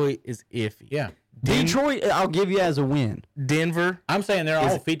 Detroit is iffy. Yeah. Detroit, I'll give you as a win. Denver, I'm saying they're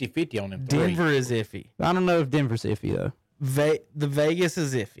all 50-50 on them 3. Denver is iffy. I don't know if Denver's iffy though. The Vegas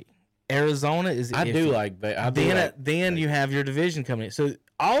is iffy. Arizona is I iffy. do like that. Then you have your division coming in. So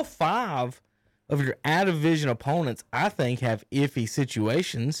all 5 of your out of division opponents, I think, have iffy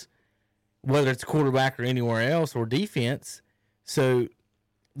situations, whether it's quarterback or anywhere else or defense. So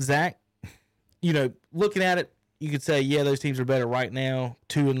Zach, looking at it, you could say, yeah, those teams are better right now,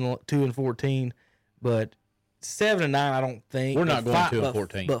 2 and 14, but 7 and 9, I don't think. We're not But going 5 2 and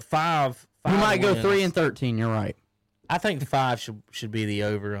 14. But 5 You might go wins. 3 and 13. You're right. I think 5 should be the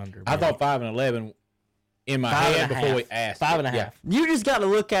over under. I thought 5 and 11 in my 5 head and a before half. we asked. 5 and a it. Yeah. half. You just got to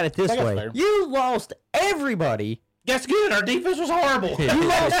look at it this I think way. that's fair. You lost everybody. That's good. Our defense was horrible. You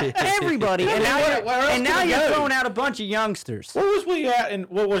lost everybody, and now Where else can we you're go? throwing out a bunch of youngsters. Where was we at, and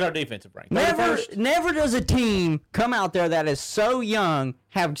what was our defensive rank? Never, 31st? never does a team come out there that is so young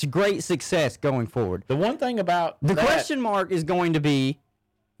have great success going forward. The one thing about The that, question mark is going to be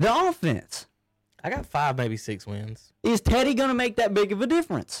the offense. I got 5, maybe 6 wins. Is Teddy going to make that big of a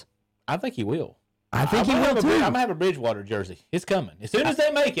difference? I think he will. I think he I'm will too. going to have a Bridgewater jersey. It's coming. As soon as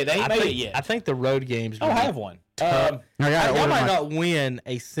they make it, they ain't made it yet. I think the road games. I don't have one. I gotta Y'all order might my- not win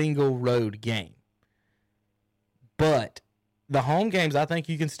a single road game, but the home games, I think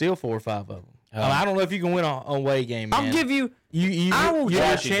you can steal 4 or 5 of them. I don't know if you can win a away game, man. I'll give you. you I will your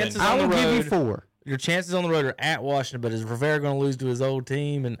give- chances I on the will give you road. 4. Your chances on the road are at Washington, but is Rivera going to lose to his old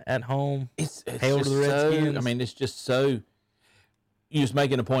team and at home? It's Hail to just the Redskins. so, I mean, it's just so. You're just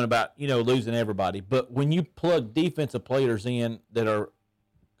making a point about losing everybody, but when you plug defensive players in that are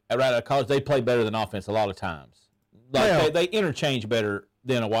right out of college, they play better than offense a lot of times. Like Well- they interchange better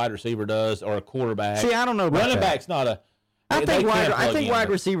than a wide receiver does or a quarterback. See, I don't know about running that. back's not a. I they think can wide plug in, but-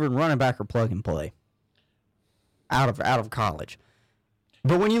 receiver and running back are plug and play out of college.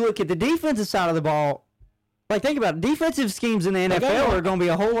 But when you look at the defensive side of the ball, like think about it, defensive schemes in the NFL are going to be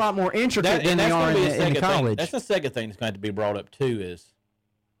a whole lot more intricate than they that's are gonna be a in the second thing. college. That's the second thing that's going to be brought up too. Is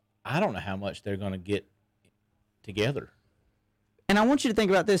I don't know how much they're going to get together. And I want you to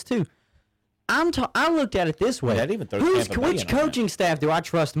think about this too. I looked at it this way. That even throws Which Tampa Bay in on that. coaching staff do I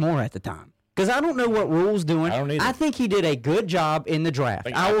trust more at the time? Because I don't know what Rule's doing. I don't either. I think he did a good job in the draft.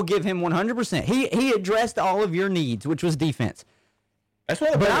 Think I I- will give him 100%. He addressed all of your needs, which was defense. That's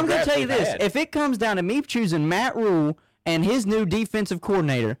what. But I'm going to tell you this: if it comes down to me choosing Matt Rule and his new defensive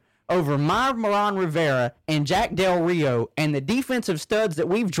coordinator over Marlon Rivera and Jack Del Rio and the defensive studs that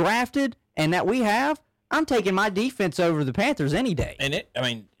we've drafted and that we have, I'm taking my defense over the Panthers any day. and at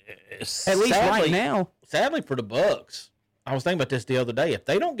least right now. Sadly for the Bucks, I was thinking about this the other day. If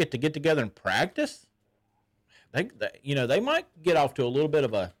they don't get together and practice, they might get off to a little bit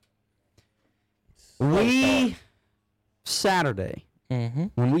of a. We Saturday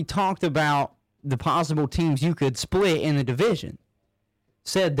when we talked about the possible teams you could split in the division,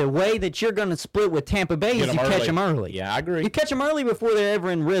 said the way that you're going to split with Tampa Bay is you catch them early. Yeah, I agree. You catch them early before they're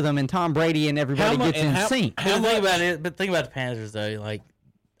ever in rhythm, and Tom Brady and everybody How mu- gets and in how- sync. how But much- think about it. But think about the Panthers though. Like,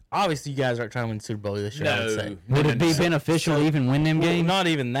 obviously, you guys aren't trying to win the Super Bowl this year. I would say. Would it be beneficial to even win them Well, games? not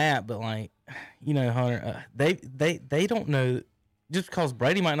even that, but like, Hunter, they don't know. Just because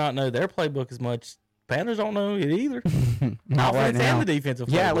Brady might not know their playbook as much, Panthers don't know it either. Not right Offense now. and the defensive.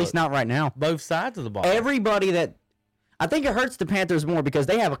 Yeah, at playbook. least not right now. both sides of the ball. Everybody that I think it hurts the Panthers more because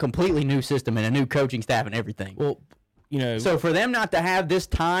they have a completely new system and a new coaching staff and everything. well, So for them not to have this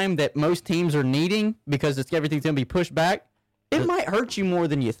time that most teams are needing because everything's going to be pushed back, it might hurt you more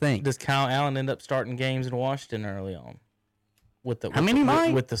than you think. does Kyle Allen end up starting games in Washington early on? With the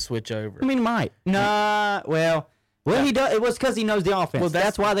might. with the switch over. I mean, he might. Nah, well, he does. It was because he knows the offense. Well,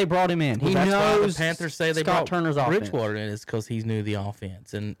 that's why they brought him in. Well, he that's why knows the Panthers say they Scott brought Turner's offense. Bridgewater in is because he's new to the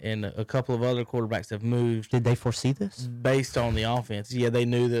offense, and a couple of other quarterbacks have moved Did they foresee this? based on the offense. Yeah, they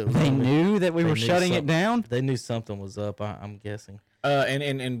knew that. They knew that we They were knew shutting it something- down. They knew something was up. I'm guessing.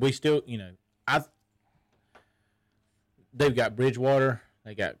 And we still, they've got Bridgewater,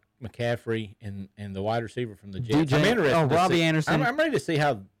 they got McCaffrey, and the wide receiver from the Jets. DJ I'm interested. oh, to Robbie see- Anderson. I'm ready to see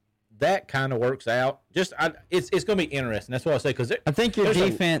how that kind of works out. It's going to be interesting. That's what I say because I think your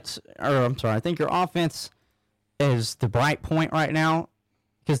defense, I think your offense is the bright point right now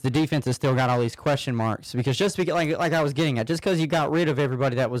because the defense has still got all these question marks. Because like I was getting at, just because you got rid of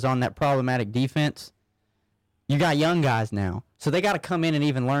everybody that was on that problematic defense, you got young guys now, so they got to come in and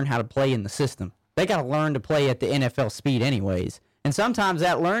even learn how to play in the system. They got to learn to play at the NFL speed, anyways. And sometimes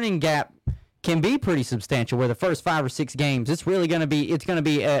that learning gap can be pretty substantial. Where the first 5 or 6 games, it's going to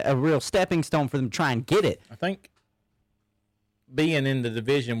be a real stepping stone for them to try and get it. I think being in the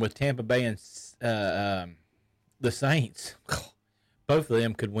division with Tampa Bay and the Saints, both of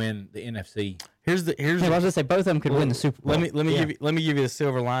them could win the NFC. Here's Yeah, I was gonna say both of them could win the Super Bowl. Let me give you the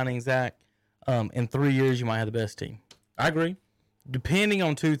silver lining, Zach. In 3 years, you might have the best team. I agree. Depending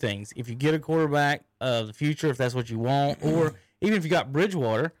on 2 things: if you get a quarterback of the future, if that's what you want, or even if you got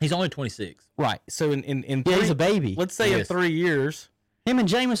Bridgewater, He's only 26. right? So in Yeah, he's three- a baby. Let's say He in is. 3 years, Him and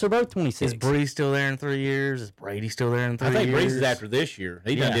Jameis are both 26. is Breeze still there in 3 years? Is Brady still there in 3 I think years? Breeze is after this year.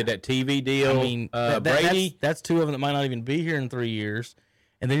 He done Yeah. did that TV deal. I mean, Brady. that's 2 of them that might not even be here in 3 years.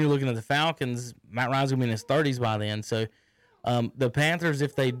 And then you're looking at the Falcons. Matt Ryan's gonna be in his 30s by then. So the Panthers,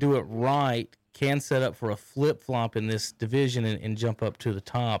 if they do it right, can set up for a flip flop in this division and jump up to the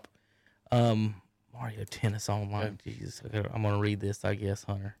top. Mario Tennis Online. Jesus, I'm gonna read this. I guess,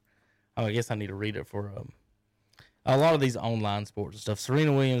 Hunter. I guess I need to read it for a lot of these online sports and stuff.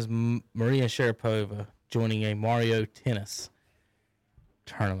 Serena Williams, Maria Sharapova joining a Mario Tennis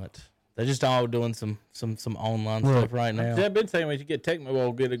tournament. They're just all doing some online stuff right now. I've been saying we should get Tecmo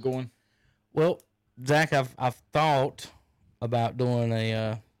Bowl, get it going. Well, Zach, I've thought about doing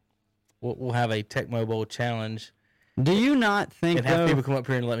a we'll have a Tecmo Bowl challenge Do you not think and have though? people come up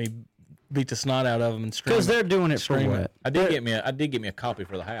here and let me beat the snot out of them and stream Because it. they're doing it for Stream what? it. I did get me a copy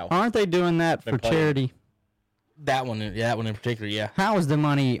for the house. Aren't they doing that for Been playing. charity? That one in particular, yeah. How is the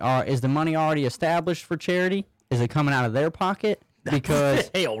money? Is the money already established for charity? Is it coming out of their pocket?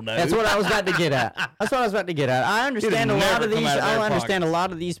 because Hell no. that's what I was about to get at. I understand a It'll lot of never come these. out of their I understand a pockets.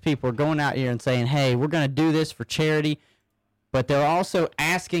 lot of these people are going out here and saying, "Hey, we're going to do this for charity," but they're also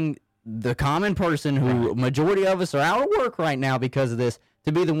asking the common person, who majority of us are out of work right now because of this,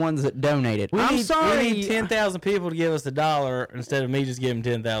 to be the ones that donated. I'm sorry. We need 10,000 people to give us $1 instead of me just giving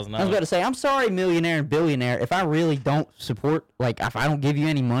 $10,000. I was about to say, I'm sorry, millionaire and billionaire, if I really don't support, like, if I don't give you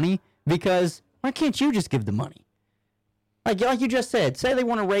any money, because why can't you just give the money? Like you just said, say they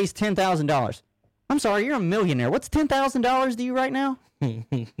want to raise $10,000. I'm sorry, you're a millionaire. What's $10,000 to you right now?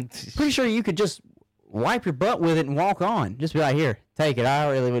 Pretty sure you could just wipe your butt with it and walk on. Just be like, here, take it. I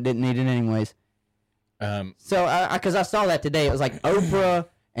really didn't need it anyways. So, because I saw that today, it was like Oprah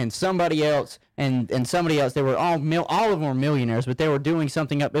and somebody else, and somebody else. They were all of them were millionaires, but they were doing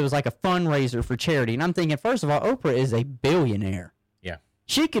something up. It was like a fundraiser for charity, and I'm thinking, first of all, Oprah is a billionaire. Yeah.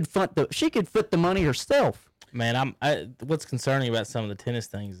 She could foot the money herself. Man, what's concerning about some of the tennis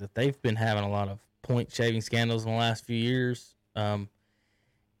things is that they've been having a lot of point shaving scandals in the last few years,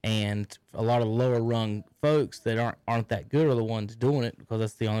 and a lot of the lower rung folks that aren't that good are the ones doing it because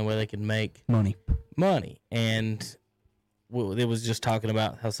that's the only way they can make Money. And it was just talking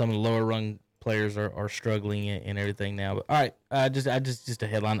about how some of the lower rung players are struggling and everything now. But all right, just a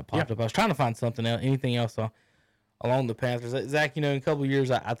headline that popped up. I was trying to find something else, anything else along the path. Zach, in a couple of years,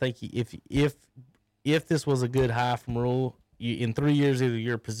 I think if this was a good high from Rule, in 3 years either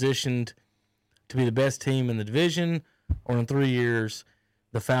you're positioned to be the best team in the division, or in 3 years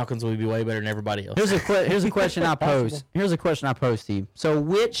the Falcons will be way better than everybody else. Here's a question I pose. Here's a question I pose to you. So,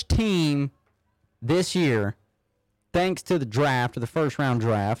 which team this year, thanks to the draft, or the first round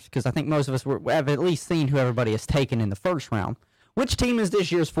draft, because I think most of us have at least seen who everybody has taken in the first round, which team is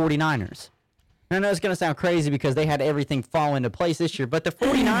this year's 49ers? And I know it's going to sound crazy because they had everything fall into place this year, but the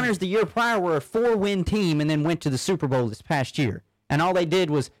 49ers the year prior were a 4-win team and then went to the Super Bowl this past year. And all they did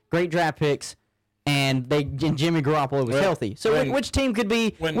was great draft picks, and Jimmy Garoppolo was healthy. So which team could be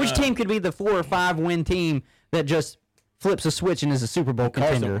the 4 or 5 win team that just flips a switch and is a Super Bowl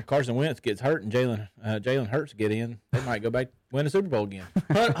contender? Carson Wentz gets hurt and Jalen Hurts get in. They might go back win a Super Bowl again.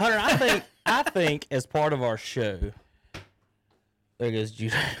 Hunter, I think as part of our show, there goes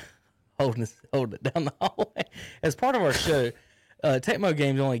Judah holding it down the hallway. As part of our show, Tecmo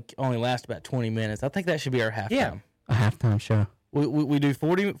games only last about 20 minutes. I think that should be our halftime. Yeah. A halftime show. We do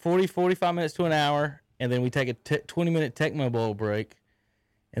 45 minutes to an hour, and then we take a 20-minute Tecmo Bowl break,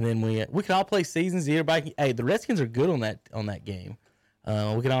 and then we can all play seasons. Everybody, hey, the Redskins are good on that game.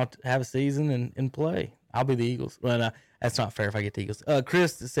 We can all have a season and play. I'll be the Eagles. Well, that's not fair if I get the Eagles.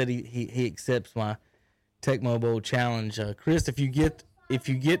 Chris said he accepts my Tecmo Bowl challenge. Chris, if you get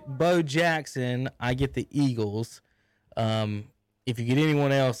Bo Jackson, I get the Eagles. If you get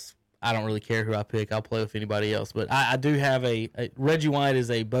anyone else, I don't really care who I pick. I'll play with anybody else. But I do have a Reggie White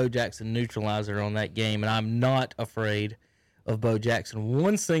is a Bo Jackson neutralizer on that game, and I'm not afraid of Bo Jackson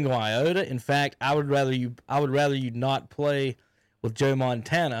one single iota. In fact, I would rather you not play with Joe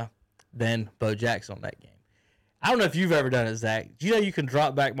Montana than Bo Jackson on that game. I don't know if you've ever done it, Zach. Do you know you can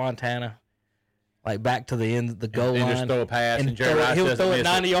drop back Montana, like back to the end of the goal line, just throw a pass, and Jerry Rice he'll doesn't throw it miss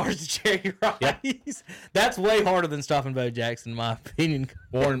 90 it. yards to Jerry Rice. That's way harder than stopping Bo Jackson, in my opinion.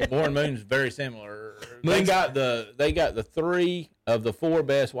 Warren Moon's very similar. They Moon's- got the 3 of the 4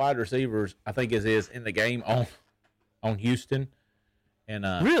 best wide receivers, I think is in the game on Houston. And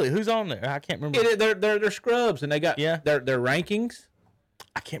Really, who's on there? I can't remember. they're scrubs, and they got their rankings.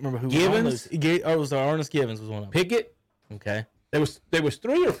 I can't remember who Givens? was on those. Oh, it was Ernest Givens was one of them. Pickett. Okay. There was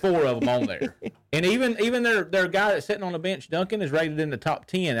 3 or 4 of them on there, and even their guy that's sitting on the bench, Duncan, is rated in the top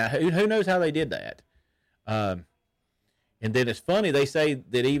 10. Now, who knows how they did that? And then it's funny, they say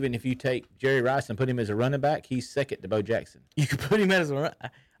that even if you take Jerry Rice and put him as a running back, he's second to Bo Jackson. You could put him as a.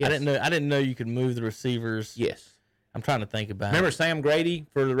 Yes. I didn't know you could move the receivers. Yes. I'm trying to think about Remember it. Sam Grady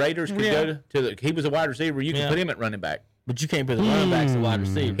for the Raiders could Yeah. go he was a wide receiver. You can Yeah. put him at running back. But you can't put the running backs at wide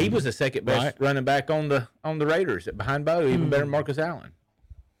receiver. He was the second best Right. running back on the Raiders behind Bo, even better than Marcus Allen.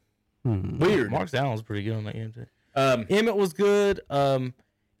 Weird. Marcus Allen was pretty good on that game too. Um, Emmett was good.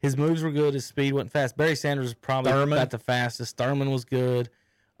 His moves were good. His speed wasn't fast. Barry Sanders was probably Thurman. about the fastest. Thurman was good.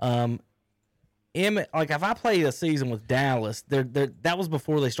 Emmett, like if I played a season with Dallas, that was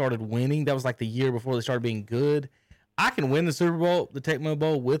before they started winning. That was like the year before they started being good. I can win the Super Bowl, the Tecmo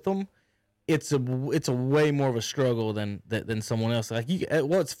Bowl with them. It's a way more of a struggle than someone else. Like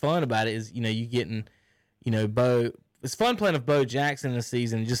what's fun about it is you getting Bo. It's fun playing with Bo Jackson in a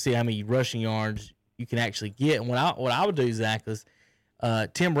season and just see how many rushing yards you can actually get. And what I would do, Zach, is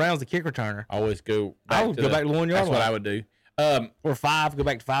Tim Brown's the kick returner. always go back I would to go back to the 1 yard That's what line. I would do. Or 5, go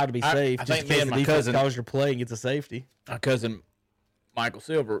back to 5 to be safe. I just think in me case and the my defense cousin- calls your play and gets a safety. My cousin Michael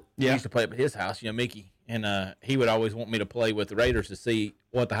Silver used to play up at his house, Mickey, and he would always want me to play with the Raiders to see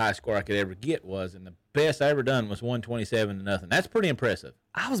what the highest score I could ever get was, and the best I ever done was 127-0. That's pretty impressive.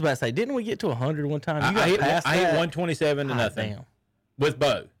 I was about to say, didn't we get to 100 one time? You I hit past 127-0 Damn. with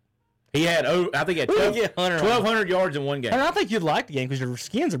Bo. He had, I think he had We didn't get 100 1,200 yards in one game. And I think you'd like the game because your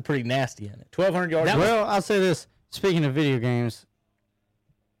skins are pretty nasty in it. 1,200 yards. Well, I'll say this. Speaking of video games,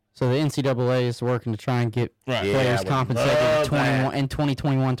 so the NCAA is working to try and get Right. players Yeah, I would compensated love in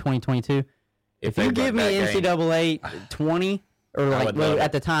 2021, 2022. If they you brought give me that game. NCAA 20, or like would love at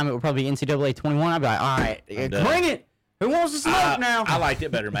it. the time it would probably be NCAA 21, I'd be like, all right, done. bring it. Who wants to smoke now? I liked it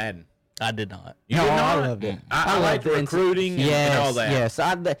better than Madden. I did not. You No, did I not? loved it. I loved liked the recruiting yes, and all that. Yes,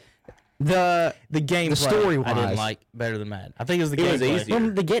 The game story-wise. I didn't like better than Madden. I think it was the It was gameplay. easier.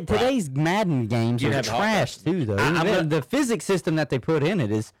 Well, today's Madden games You'd are have the hot trash too, though. The physics system that they put in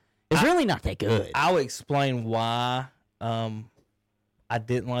it is really not that good. I'll explain why I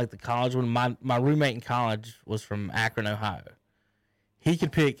didn't like the college one. My roommate in college was from Akron, Ohio. He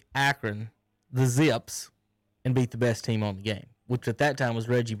could pick Akron, the Zips, and beat the best team on the game, which at that time was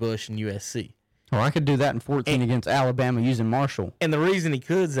Reggie Bush and USC. Or I could do that in 14 against Alabama using Marshall. And the reason he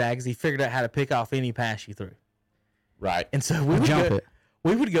could, Zach, is he figured out how to pick off any pass you threw. Right. And so we would Jump go, it.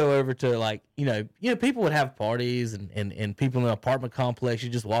 we would go over to like, people would have parties and people in the apartment complex, you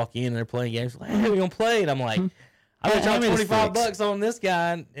just walk in and they're playing games. Like, hey, we're going to play. And I'm like, I bet y'all How many $25 sticks? on this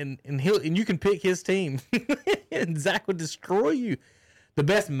guy and you can pick his team. And Zach would destroy you. The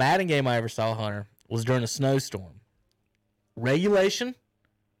best Madden game I ever saw, Hunter, was during a snowstorm. Regulation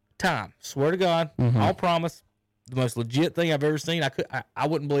time. Swear to God, I'll promise. The most legit thing I've ever seen. I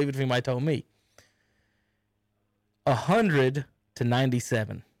wouldn't believe it if anybody told me. 100-97.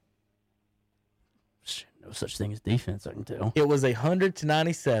 No such thing as defense, I can tell. It was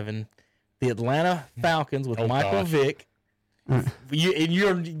 100-97. The Atlanta Falcons with Michael gosh. Vick.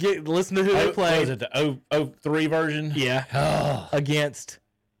 Listen to who they Was played. it the 03 version? Yeah. Against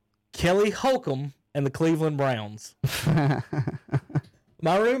Kelly Holcomb and the Cleveland Browns.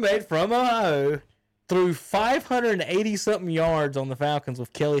 My roommate from Ohio threw 580-something yards on the Falcons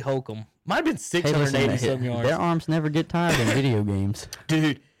with Kelly Holcomb. Might have been Hey, listen, 680-something yards. their arms never get tired in video games.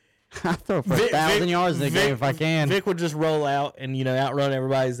 Dude. I throw for 1,000 yards in a game if I can. Vic would just roll out and outrun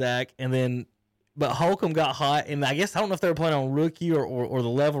everybody, Zach, but Holcomb got hot, and I guess I don't know if they were playing on rookie or the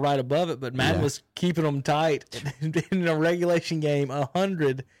level right above it, but Madden was keeping them tight in a regulation game,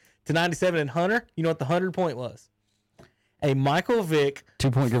 100-97. And Hunter, you know what the 100-point was? A Michael Vick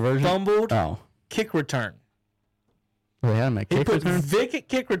 2-point conversion. fumbled Oh, kick return. they had to make He kick put return. Vick at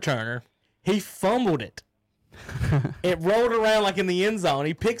kick returner. He fumbled it. It rolled around like in the end zone.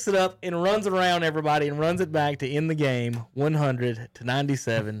 He picks it up and runs around everybody and runs it back to end the game,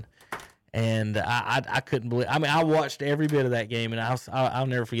 100-97. And I couldn't believe. I mean, I watched every bit of that game, and I'll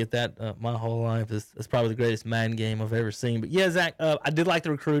never forget that my whole life. It's probably the greatest Madden game I've ever seen. But yeah, Zach, I did like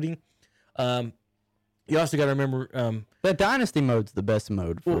the recruiting. You also got to remember. The dynasty mode's the best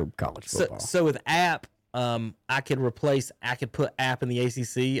mode for college football. So with App, I could put App in the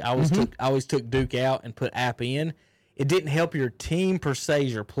ACC. I always took Duke out and put App in. It didn't help your team per se,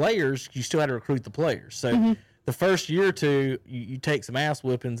 your players. You still had to recruit the players. So the first year or two, you take some ass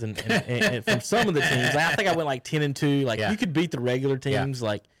whippings and from some of the teams. I think I went like 10-2. Like you could beat the regular teams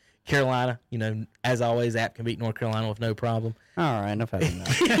like Carolina. As always, App can beat North Carolina with no problem. All right, enough having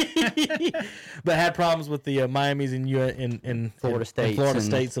that. But had problems with the Miamis and Florida States Florida and-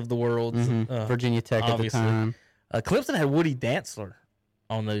 States of the world. Virginia Tech obviously. at the time. Clemson had Woody Dantzler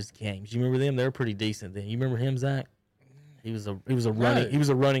on those games. You remember them? They were pretty decent then. You remember him, Zach? He was a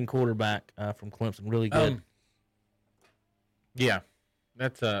running quarterback from Clemson. Really good. Yeah.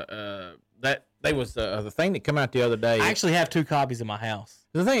 That's that was the thing that came out the other day. I actually have 2 copies in my house.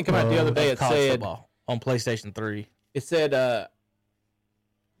 The thing that came out the other day, Of it college said football on PlayStation 3. it said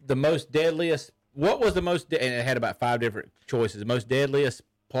the most deadliest. What was the most? And it had about 5 different choices. The most deadliest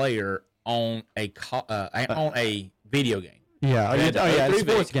player on a video game. Yeah, Had it's a 03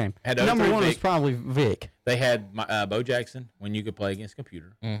 sports Vic. game. Had Number 03 one was Vic. probably Vic. They had Bo Jackson when you could play against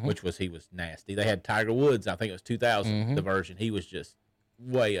computer, he was nasty. They had Tiger Woods. I think it was 2000 the version. He was just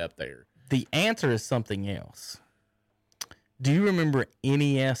way up there. The answer is something else. Do you remember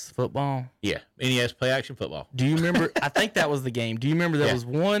NES football? Yeah, NES play action football. Do you remember? I think that was the game. Do you remember there Yeah. was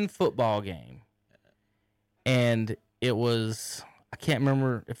one football game, and it was, I can't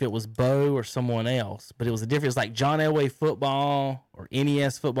remember if it was Bo or someone else, but it was a difference like John Elway football or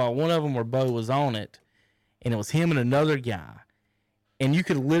NES football. One of them where Bo was on it, and it was him and another guy, and you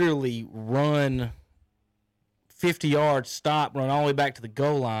could literally run 50 yards, stop, run all the way back to the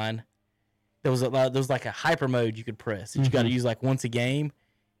goal line, there was like a hyper mode you could press that you got to use like once a game.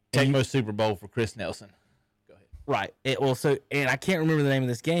 Tecmo Super Bowl for Chris Nelson. Go ahead. Right. And I can't remember the name of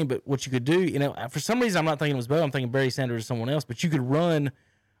this game, but what you could do, for some reason I'm not thinking it was Bo, I'm thinking Barry Sanders or someone else, but you could run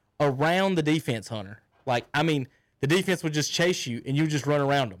around the defense hunter. Like, I mean, the defense would just chase you and you would just run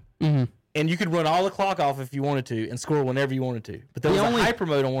around them. Mm-hmm. And you could run all the clock off if you wanted to and score whenever you wanted to. But there was a hyper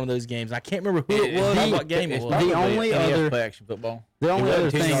mode on one of those games. I can't remember who it was or what game it was. The only other play action football. The only other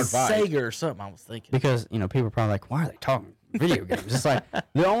thing, Sega or something, I was thinking. Because people are probably like, why are they talking video games? It's like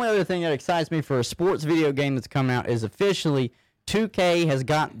the only other thing that excites me for a sports video game that's coming out is officially 2K has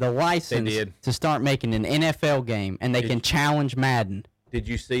got the license to start making an NFL game, and they can challenge Madden. Did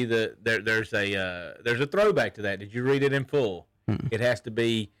you see there's a throwback to that? Did you read it in full? It has to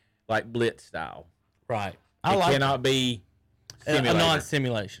be like Blitz style. Right. It cannot be a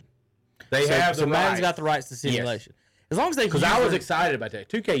non-simulation. They have the Madden's rights. got the rights to simulation. Yes. As long as they, because I was excited about that.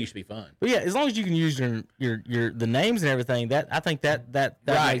 2K used to be fun. But yeah, as long as you can use your the names and everything, I think that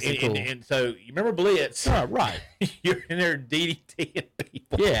right. makes it cool. And so you remember Blitz? Right. You're in there DDTing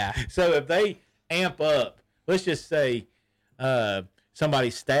people. Yeah. So if they amp up, let's just say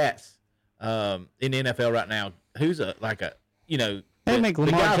somebody's stats in the NFL right now, who's They make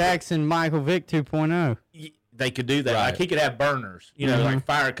Lamar Jackson, Michael Vick 2.0. They could do that. Right. Like he could have burners, like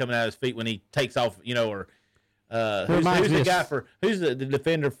fire coming out of his feet when he takes off, or who's the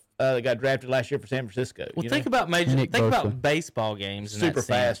defender that got drafted last year for San Francisco? Well, think about about baseball games. Super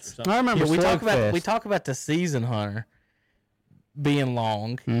fast or something. I remember we talk about the season hunter being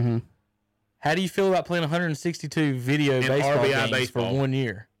long. Mm-hmm. How do you feel about playing 162 video baseball RBI games for 1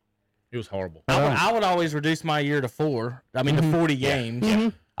 year? It was horrible. I would always reduce my year to 4. I mean, to 40 games. Mm-hmm.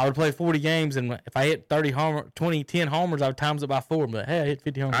 I would play 40 games, and if I hit 10 homers, I would times it by 4. But hey, I hit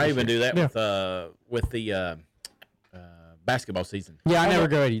 50 homers. I even do that with the basketball season. Yeah, I never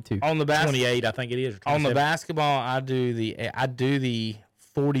go 82. On the 28, I think it is. Or on the basketball, I do the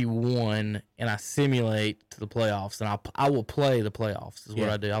 41, and I simulate to the playoffs, and I will play the playoffs. Is what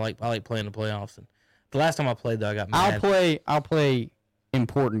I do. I like playing the playoffs. And the last time I played, though, I got mad. I'll play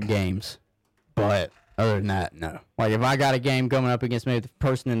important games, but other than that, no. Like if I got a game coming up against maybe the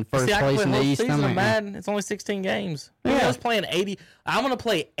person in first place in the East, I'm like, Madden, it's only 16 games. Yeah. I was playing 80. I'm gonna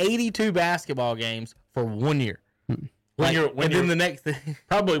play 82 basketball games for 1 year. Then the next thing,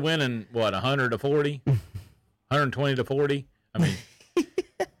 probably winning 100 to 40, 120 to 40. I mean,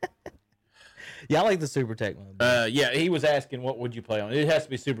 yeah, I like the Super Tecmo. Yeah, he was asking what would you play on. It has to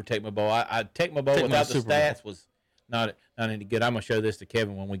be Super Tecmo Bowl. Tecmo Bowl without the stats was not any good. I'm gonna show this to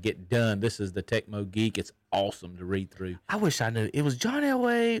Kevin when we get done. This is the Tecmo Geek. It's awesome to read through. I wish I knew it was John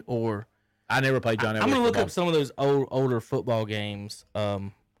Elway or I never played John Elway. I'm gonna look up some of those older football games.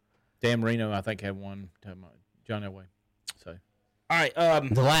 Dan Marino, I think, had one. John Elway. So, all right.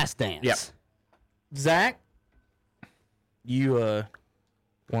 The Last Dance. Yep. Zach, you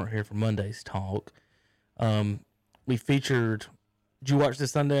weren't here for Monday's talk. We featured. Did you watch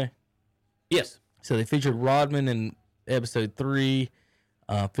this Sunday? Yes. So they featured Rodman in episode 3,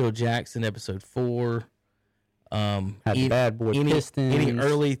 Phil Jackson episode 4. Had the Bad Boy Pistons. Any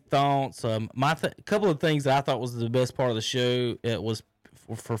early thoughts? Couple of things that I thought was the best part of the show. It was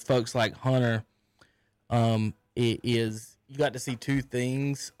for folks like Hunter. It is you got to see two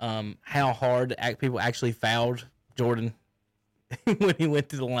things. How hard people actually fouled Jordan when he went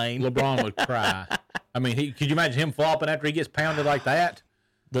to the lane. LeBron would cry. I mean, could you imagine him flopping after he gets pounded like that?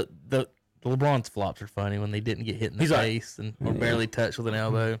 The LeBron's flops are funny when they didn't get hit in the face or barely touched with an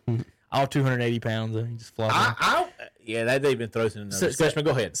elbow. All 280 pounds, he just flopped. Yeah, they've been throwing in another.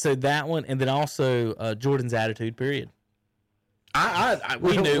 Go ahead. So that one, and then also Jordan's attitude. Period.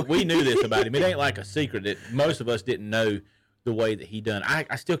 We knew this about him. It ain't like a secret that most of us didn't know the way that he done.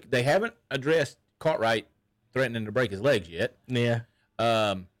 They haven't addressed Cartwright threatening to break his legs yet. Yeah.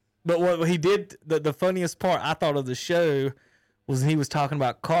 But what he did, the funniest part I thought of the show was he was talking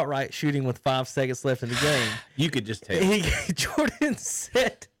about Cartwright shooting with 5 seconds left in the game. You could just tell. Jordan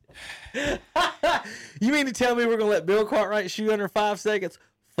said, "You mean to tell me we're gonna let Bill Cartwright shoot under 5 seconds?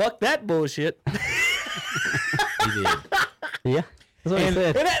 Fuck that bullshit." He did. Yeah. That's what he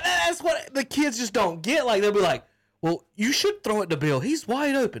said. And that's what the kids just don't get. Like they'll be like, "Well, you should throw it to Bill. He's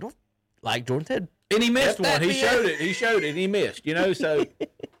wide open." Like Jordan said, and he missed one. He showed it. And he missed. So.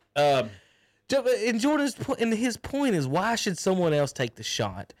 And his point is, why should someone else take the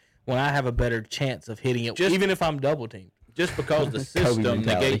shot when I have a better chance of hitting it, even if I'm double teamed? Just because the system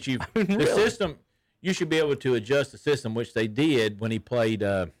negates you. The system, you should be able to adjust the system, which they did when he played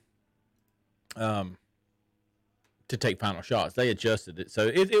to take final shots. They adjusted it. So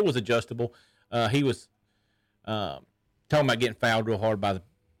it was adjustable. He was talking about getting fouled real hard by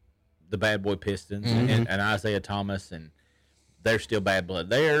the Bad Boy Pistons and Isaiah Thomas, and they're still bad blood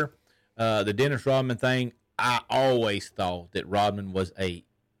there. The Dennis Rodman thing, I always thought that Rodman was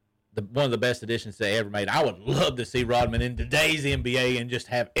one of the best additions they ever made. I would love to see Rodman in today's NBA and just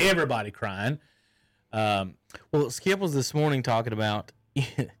have everybody crying. Well, Skip was this morning talking about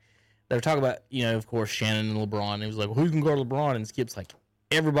they were talking about, of course, Shannon and LeBron. And he was like, well, who can guard LeBron? And Skip's like,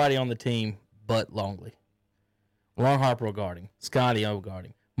 everybody on the team but Longley. Ron Harper will guard him. Scotty will guard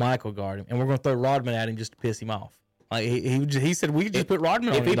him. Michael will guard him. And we're going to throw Rodman at him just to piss him off. Like he said, we could just put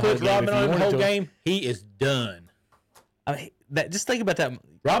Rodman on him. If he puts Rodman on him the whole game, he is done. I mean, just think about that.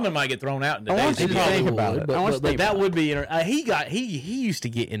 Rodman might get thrown out in I want today's you to NBA. think about it. I want you to But think that about would be he used to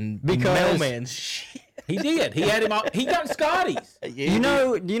get in Because- mailman's shit. He did. He had him out. He got Scotty's. Do you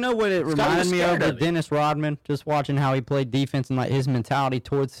know what it reminded me of scared with of it. Dennis Rodman? Just watching how he played defense and like his mentality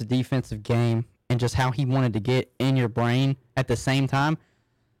towards the defensive game and just how he wanted to get in your brain at the same time.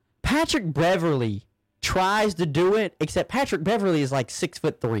 Patrick Beverly tries to do it, except Patrick Beverly is like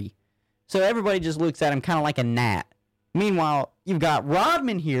 6'3", so everybody just looks at him kind of like a gnat. Meanwhile, you've got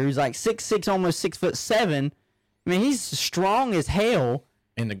Rodman here, who's like 6'6", almost 6'7". I mean, he's strong as hell.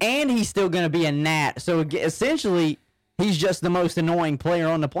 And he's still going to be a gnat. So essentially, he's just the most annoying player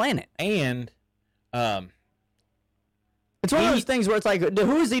on the planet. And It's one of those things where it's like,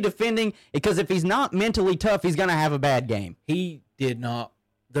 who is he defending? Because if he's not mentally tough, he's going to have a bad game. he did not.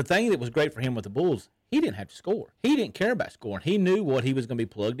 The thing that was great for him with the Bulls, he didn't have to score. He didn't care about scoring. He knew what he was going to be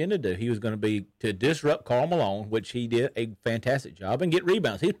plugged in to do. He was going to be to disrupt Karl Malone, which he did a fantastic job, and get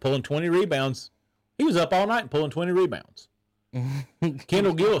rebounds. He's pulling 20 rebounds. He was up all night and pulling 20 rebounds.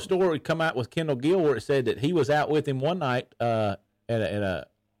 Kendall Gill, a story would come out with Kendall Gill where it said that he was out with him one night at a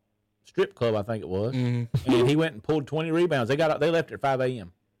strip club, I think it was, and he went and pulled 20 rebounds. They left at 5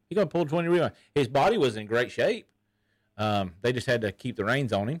 a.m. He got pulled 20 rebounds. His body was in great shape. They just had to keep the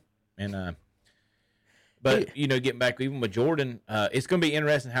reins on him, and but getting back even with Jordan, it's going to be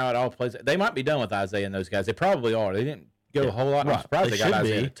interesting how it all plays. They might be done with Isaiah and those guys. They probably are. They didn't go a whole lot. I'm surprised they got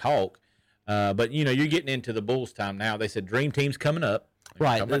Isaiah to talk. But you're getting into the Bulls' time now. They said Dream Team's coming up.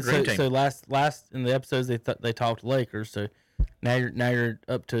 Right. Talking about Dream Team. So last in the episodes they talked Lakers. So now you're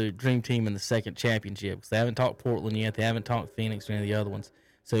up to Dream Team in the second championship because they haven't talked Portland yet. They haven't talked Phoenix or any of the other ones.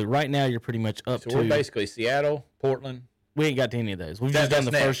 So right now you're pretty much up So to. we're basically Seattle, Portland. We ain't got to any of those. We've That's just done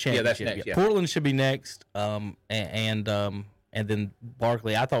the next. first Yeah, championship. that's next, yeah. Portland should be next. And then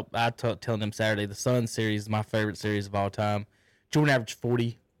Barkley. I telling them Saturday the Suns series is my favorite series of all time. Jordan averaged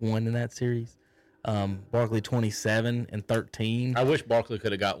 41 in that series. Barkley 27 and 13. I wish Barkley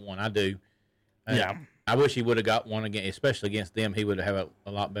could have got one. I do. Yeah. I wish he would have got one again, especially against them. He would have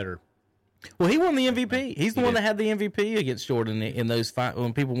a lot better. Well, he won the MVP. He's the He one did. that had the MVP against Jordan in those five.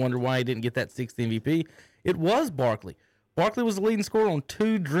 When people wonder why he didn't get that sixth MVP, it was Barkley. Barkley was the leading scorer on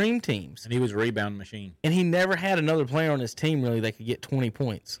 2 Dream Teams, And he was a rebound machine. and he never had another player on his team really that could get 20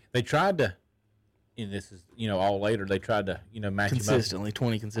 points They tried to, and this is all later. They tried to match consistently,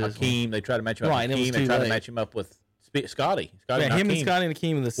 20 him up. consistently. Hakeem. They tried to match him up Right, with and it was Hakeem. They too tried to late. match him up with Scotty. Yeah, him and Hakeem. Scotty and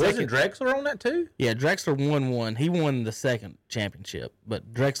Akeem in the second. Wasn't Drexler on that too? Yeah, Drexler won one. He won the second championship,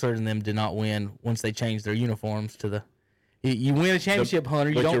 but Drexler and them did not win once they changed their uniforms to the. You win a championship, Hunter.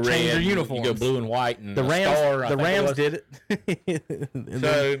 You But don't you're change red, their you uniforms. go blue and white, and The a Rams. star, I The think it Rams was. did it. And then-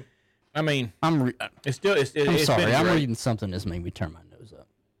 So, I mean, I'm it's still. It's sorry. been I'm great. reading something that's made me turn my nose up.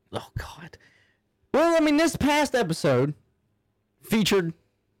 oh God. Well, I mean, this past episode featured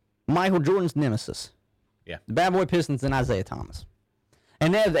Michael Jordan's nemesis. Yeah. The Bad Boy Pistons and Isaiah Thomas.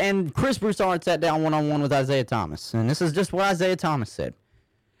 And Chris Broussard sat down one-on-one with Isaiah Thomas. And this is just what Isaiah Thomas said.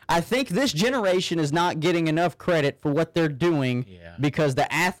 I think this generation is not getting enough credit for what they're doing Yeah. because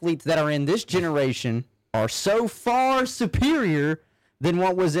the athletes that are in this generation are so far superior than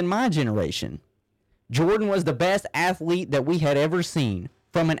what was in my generation. Jordan was the best athlete that we had ever seen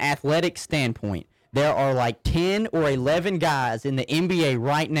from an athletic standpoint. There are like 10 or 11 guys in the NBA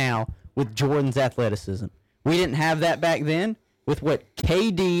right now with Jordan's athleticism. We didn't have that back then. With what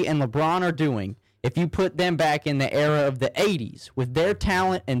KD and LeBron are doing, if you put them back in the era of the 80s with their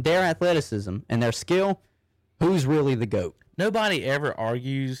talent and their athleticism and their skill, who's really the GOAT? Nobody ever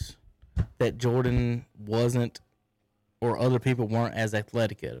argues that Jordan wasn't or other people weren't as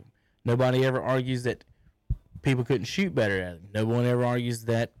athletic as him. Nobody ever argues that people couldn't shoot better at him. No one ever argues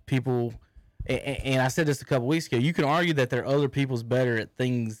that people, and I said this a couple weeks ago, you can argue that there are other people's better at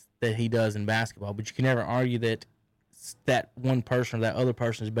things that he does in basketball, but you can never argue that that one person or that other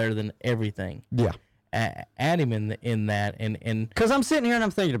person is better than everything Yeah. at him in that. And Because I'm sitting here and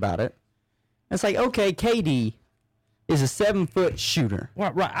I'm thinking about it. It's like, okay, KD is a 7-foot shooter.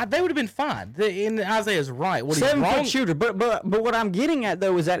 Right. They would have been fine. And Isaiah's right. What he's 7-foot wrong. shooter. But what I'm getting at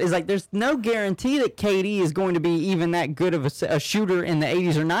though is like there's no guarantee that KD is going to be even that good of a shooter in the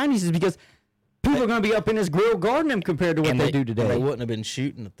 80s or 90s, is because people are going to be up in his grill guarding him compared to what they do today. They wouldn't have been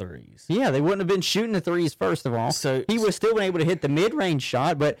shooting the threes. Yeah, they wouldn't have been shooting the threes, first of all. So he would still been able to hit the mid-range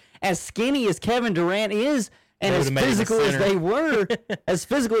shot, but as skinny as Kevin Durant is, and They as would've made him a physical as center.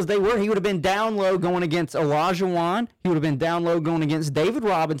 they were, he would have been down low going against Olajuwon. He would have been down low going against David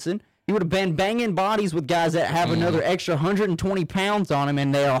Robinson. He would have been banging bodies with guys that have another extra 120 pounds on him,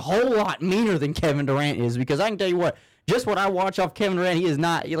 and they're a whole lot meaner than Kevin Durant is. Because I can tell you what, just what I watch off Kevin Durant, he is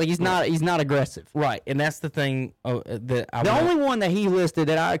not like he's not aggressive. Right, and that's the thing that I The only one that he listed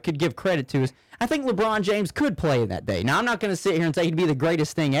that I could give credit to is I think LeBron James could play in that day. Now, I'm not going to sit here and say he'd be the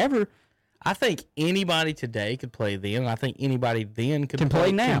greatest thing ever. I think anybody today could play then. I think anybody then Can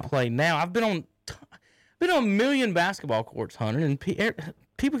play now. Can play now. I've been on a million basketball courts, Hunter, and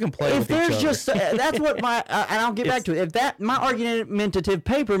people can play If with each there's other. just that's what my and I'll get back to it. If that my argumentative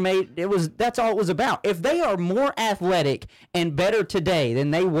paper made that's all it was about. If they are more athletic and better today than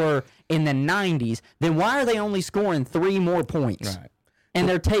they were in the 90s, then why are they only scoring 3 more points? Right. And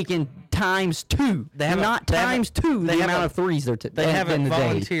they're taking times 2. They haven't- not they times haven't- 2 they the amount haven't- of threes they're They haven't in the day.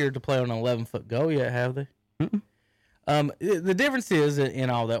 volunteered to play on an 11-foot goal yet, have they? The difference is in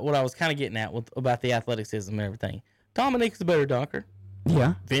all that, what I was kind of getting at about the athleticism and everything. Dominique's a better dunker.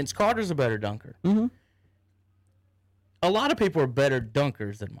 Yeah. Vince Carter's a better dunker. Mm-hmm. A lot of people are better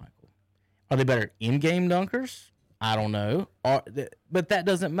dunkers than Michael. Are they better in-game dunkers? I don't know. But that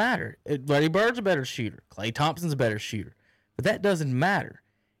doesn't matter. Larry Bird's a better shooter. Klay Thompson's a better shooter. But that doesn't matter.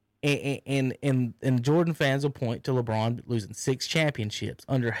 And Jordan fans will point to LeBron losing 6 championships.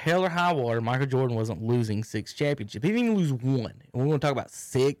 Under hell or high water, Michael Jordan wasn't losing 6 championships. He didn't even lose 1. And we want to talk about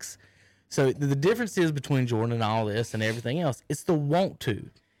 6. So the difference is between Jordan and all this and everything else. It's the want to.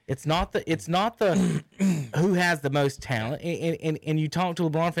 It's not the who has the most talent. And you talk to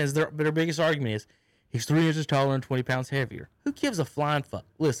LeBron fans, their biggest argument is he's 3 inches taller and 20 pounds heavier. Who gives a flying fuck?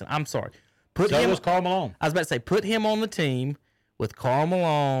 Listen, I'm sorry. So was Karl Malone. I was about to say, put him on the team with Karl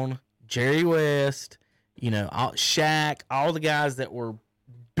Malone, Jerry West, Shaq, all the guys that were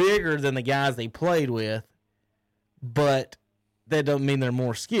bigger than the guys they played with, but that doesn't mean they're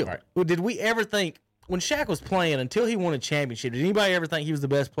more skilled. Right. Well, did we ever think, when Shaq was playing, until he won a championship, did anybody ever think he was the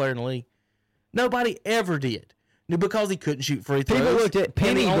best player in the league? Nobody ever did. Because he couldn't shoot free throws. People looked at And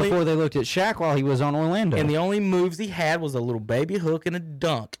Penny the only- before they looked at Shaq while he was on Orlando. And the only moves he had was a little baby hook and a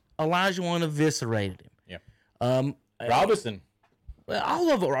dunk. Olajuwon eviscerated him. Yeah. Robinson. Well,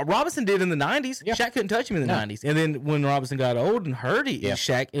 all of it. Robinson did in the 90s. Yeah. Shaq couldn't touch him in the 90s. And then when Robinson got old and hurt, Yeah.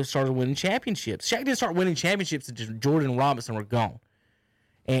 Shaq started winning championships. Shaq didn't start winning championships until Jordan and Robinson were gone.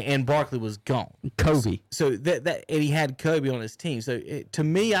 And Barkley was gone. Kobe. So that and he had Kobe on his team. So to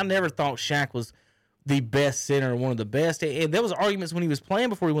me, I never thought Shaq was the best center, one of the best. And there was arguments when he was playing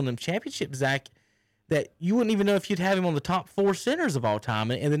before he won them championships, Zach, that you wouldn't even know if you'd have him on the top 4 centers of all time.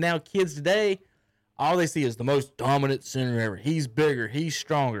 And then now kids today, all they see is the most dominant center ever. He's bigger. He's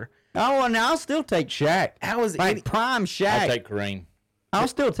stronger. Oh, and I'll still take Shaq. How is Like prime I'll Shaq. take Kareem. I'll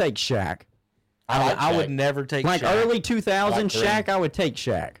still take Shaq. I would Shaq. never take Like Shaq. early 2000 I like Shaq, Kareem. I would take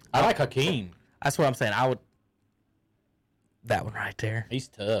Shaq. I like Hakeem. That's what I'm saying. I would. That one right there. He's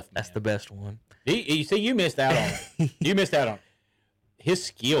tough. That's man. the best one. You see, you missed out on it. You missed out on his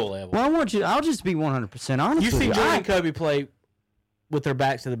skill level. Well, I'll just be 100% honest You with see you. Jordan and Kobe play with their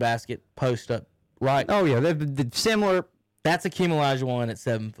backs to the basket, post up, right? Oh, yeah. They're similar. That's Akeem Olajuwon at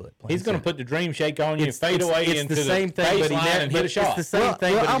 7 foot. He's going to put the dream shake on you, fade away it's into the same thing, but he baseline never and hit a It's shot. the same Well,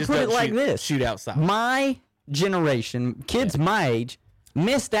 thing, well, but he I'll just put it doesn't like shoot, this. shoot outside. My generation, kids my age,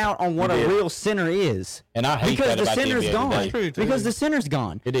 missed out on what a did. real center is. And I hate because that the about the center's NBA gone. today. True, too. Because the center's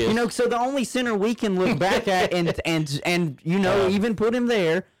gone. It is. You know, so the only center we can look back at and even put him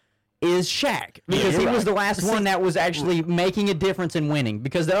there is Shaq, because you're he was right. the last one that was actually making a difference in winning.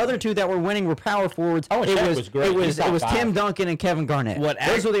 Because the other two that were winning were power forwards. Oh, it Shaq was was great. It was He's top five. Tim Duncan and Kevin Garnett.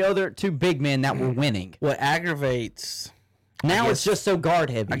 Those were the other two big men that were winning. What aggravates, Now guess- it's just so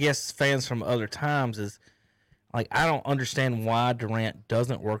guard heavy. I guess, fans from other times is, like, I don't understand why Durant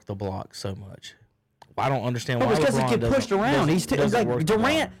doesn't work the block so much. I don't understand why because he LeBron get doesn't- pushed around. He's doesn't work like the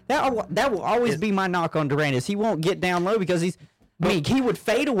Durant. block. That will always be my knock on Durant is he won't get down low because he's. I mean, he would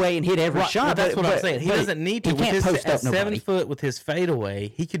fade away and hit every Right, shot. well, that's but- what I'm but- saying. He but doesn't need to. He can't with post his, up at 7 nobody. foot with his fadeaway,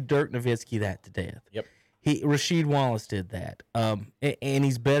 he could Dirk Nowitzki that to death. Yep. Rasheed Wallace did that. And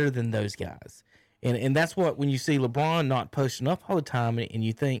he's better than those guys. And that's what, when you see LeBron not posting up all the time, and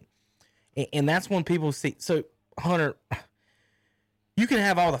you think, and that's when people see. So, Hunter, you can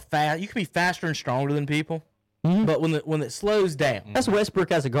have all the fast. You can be faster and stronger than people, But when it slows down, That's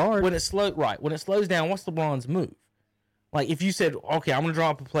Westbrook as a guard. when it slows down, what's LeBron's move? Like if you said, okay, I'm gonna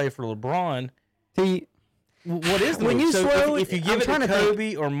drop a play for LeBron, See, what is the When move? you So slow if you it- give I'm it to trying to think.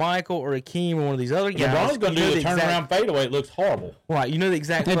 Kobe or Michael or Akeem or one of these other guys, LeBron's going to you know do the the exact- turnaround fadeaway. It looks horrible. Right, you know the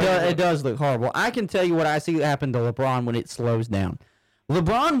exact. It play does, to it does look horrible. I can tell you what I see happen to LeBron when it slows down.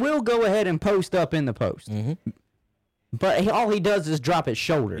 LeBron will go ahead and post up in the post, but all he does is drop his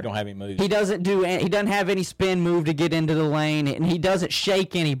shoulder. You don't have any moves. He doesn't have any spin move to get into the lane, and he doesn't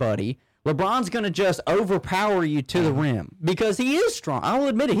shake anybody. LeBron's going to just overpower you to the rim because he is strong. I'll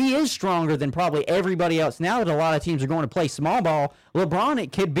admit it. He is stronger than probably everybody else. Now that a lot of teams are going to play small ball, LeBron,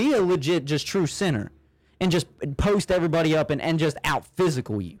 it could be a legit just true center and just post everybody up and just out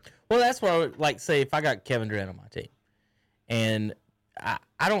physical you. Well, that's where I would like say if I got Kevin Durant on my team, and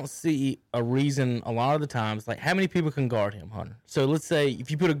I don't see a reason a lot of the times like how many people can guard him, Hunter. So let's say if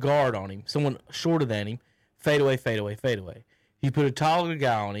you put a guard on him, someone shorter than him, fade away, fade away, fade away. If you put a taller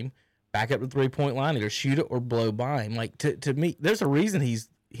guy on him, back up to the 3-point line, either shoot it or blow by him. Like to me, there's a reason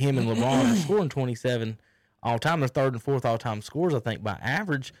him and LeBron are scoring 27 all time. They're third and fourth all time scores, I think, by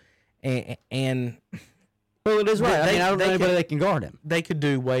average, and Well, it is right. I mean, I don't know they anybody that can guard him. they could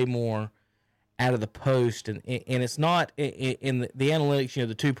do way more out of the post, and it's not in the analytics. You know,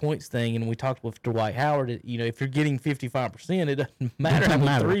 the 2 points thing, and we talked with Dwight Howard. You know, if you're getting 55%, it doesn't matter how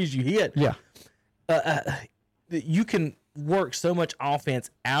many threes you hit. Yeah. You can work so much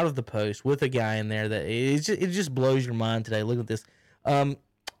offense out of the post with a guy in there that it just blows your mind today. Look at this.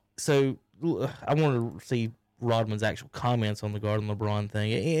 So I wanted to see Rodman's actual comments on the Garden LeBron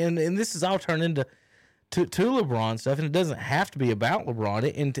thing, and this is all turned into to LeBron stuff, and it doesn't have to be about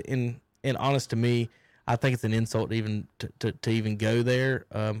LeBron. And honest to me, I think it's an insult to even to even go there.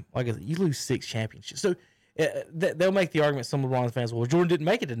 Like I said, you lose 6 championships, so they'll make the argument. Some LeBron fans, well, Jordan didn't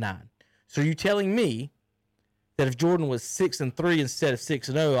make it to 9. So are you telling me that if Jordan was 6-3 instead of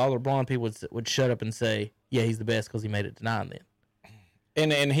 6-0, all LeBron people would shut up and say, yeah, he's the best because he made it to 9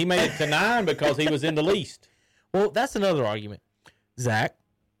 then? And he made it to 9 because he was in the least. Well, that's another argument. Zach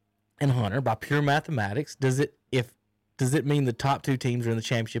and Hunter, by pure mathematics, does it mean the top 2 teams are in the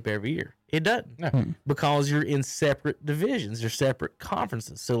championship every year? It doesn't. No. Because you're in separate divisions, you're separate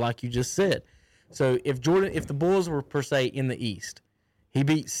conferences. So like you just said. So if the Bulls were per se in the East, he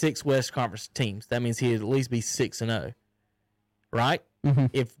beat 6 West Conference teams. That means he'd at least be 6-0. Right?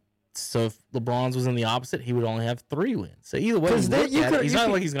 If LeBron's was in the opposite, he would only have 3 wins. So either way, Because he's not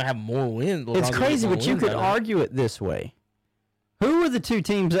like he's going to have more wins. It's crazy, but you could argue it this way. Who were the 2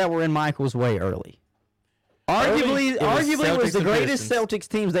 teams that were in Michael's way early? Arguably, it was it was Celtics the and greatest Pistons. Celtics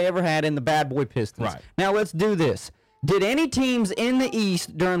teams they ever had in the Bad Boy Pistons. Right. Now let's do this. Did any teams in the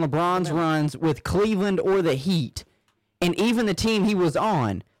East during LeBron's runs with Cleveland or the Heat, and even the team he was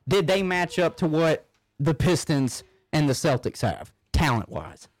on, did they match up to what the Pistons and the Celtics have,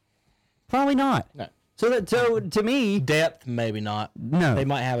 talent-wise? Probably not. No. So to me, Depth, maybe not. No. They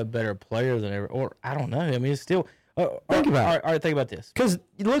might have a better player than ever, or I don't know. I mean, it's still. Think about it. All right, think about this. because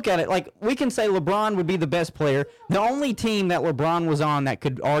you look at it, like we can say LeBron would be the best player. The only team that LeBron was on that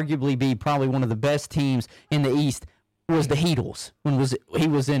could arguably be probably one of the best teams in the East was the Heatles when he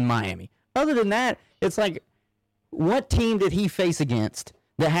was in Miami. Other than that, it's like, what team did he face against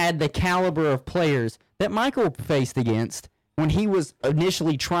that had the caliber of players that Michael faced against when he was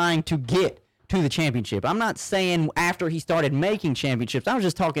initially trying to get to the championship? I'm not saying after he started making championships. I was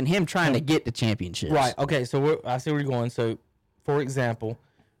just talking him trying to get to championships. Right. Okay. So I see where you're going. So, for example,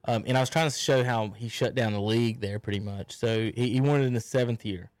 and I was trying to show how he shut down the league there pretty much. So he won it in the 7th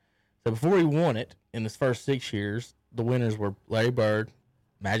year. So before he won it in his first 6 years, the winners were Larry Bird,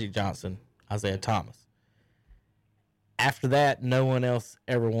 Magic Johnson, Isaiah Thomas. After that, no one else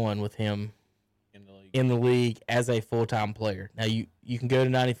ever won with him in the league as a full-time player. Now, you can go to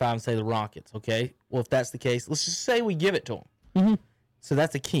 95 and say the Rockets, okay? Well, if that's the case, let's just say we give it to him. So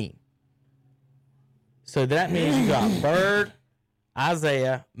that's Akeem. So that means you got Bird,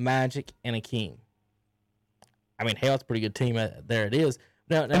 Isaiah, Magic, and Akeem. I mean, hell, it's a pretty good team. There it is.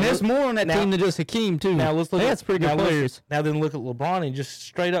 Now, And there's more on that team than just Hakeem, too. Now let's look. That's pretty good players. Now then, look at LeBron and just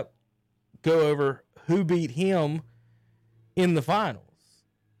straight up go over who beat him in the finals.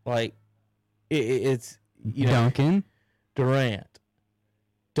 Like it's Duncan. Durant,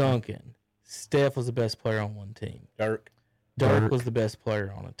 Duncan, Steph was the best player on one team. Dirk. Dirk was the best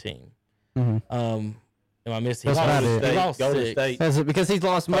player on a team. Am I missing? That's about it. He lost Golden 6. State. That's it, because he's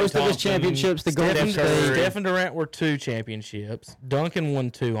lost most of his Thompson, championships to Steph, Golden State. Steph and Durant were 2 championships. Duncan won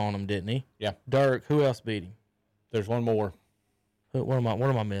 2 on him, didn't he? Yeah. Dirk, who else beat him? There's one more. What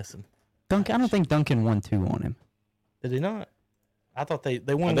am I missing? Duncan, I don't think Duncan won 2 on him. Did he not? I thought they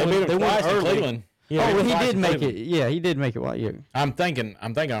won. They beat him won twice in early. Cleveland. Yeah, oh, well, he twice did in make Cleveland. it. Yeah, he did make it. Well, yeah. I'm thinking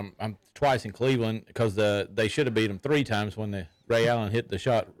I'm twice in Cleveland because they should have beat them 3 times when Ray Allen hit the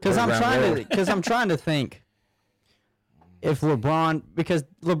shot. Because I'm around trying to think if because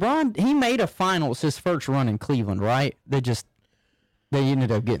LeBron he made a finals his first run in Cleveland, right? They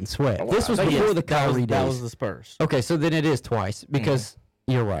ended up getting swept. This was I think before the that Kyrie was days. the Spurs. Okay, so then it is twice because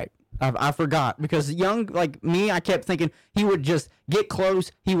you're right. I forgot because young like me, I kept thinking he would just get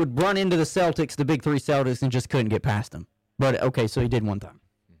close. He would run into the Celtics, the big 3 Celtics, and just couldn't get past them. But okay, so he did one time.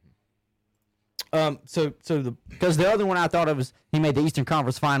 Because the other one I thought of was he made the Eastern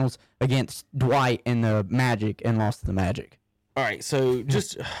Conference Finals against Dwight and the Magic and lost to the Magic. All right, so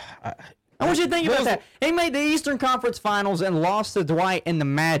just I want you to think about that. He made the Eastern Conference Finals and lost to Dwight and the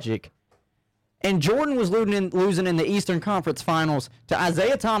Magic. And Jordan was losing in the Eastern Conference Finals to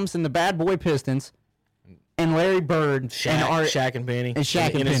Isaiah Thomas and the Bad Boy Pistons and Larry Bird Shaq and Penny. And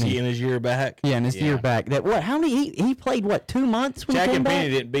Shaq and Penny. In his year back. Yeah, in his year back. How many he played 2 months when he Shaq came and back? Penny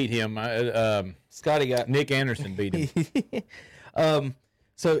didn't beat him. Scotty got Nick Anderson beat him.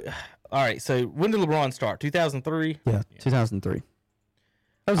 So, all right. So when did LeBron start? 2003. Yeah, 2003.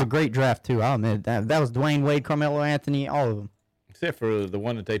 That was a great draft too. I'll admit that. That was Dwayne Wade, Carmelo Anthony, all of them. Except for the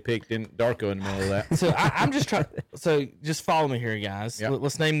one that they picked in Darko in the middle of that. So I'm just trying. So just follow me here, guys. Yep.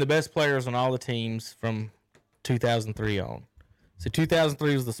 Let's name the best players on all the teams from 2003 on. So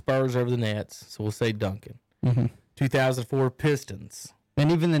 2003 was the Spurs over the Nets. So we'll say Duncan. 2004 Pistons.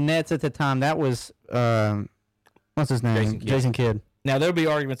 And even the Nets at the time, that was what's his name? Jason Kidd. Now there'll be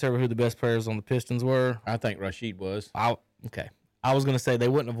arguments over who the best players on the Pistons were. I think Rashid was. Okay. I was going to say they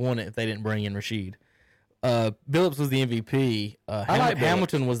wouldn't have won it if they didn't bring in Rashid. Billups was the MVP. like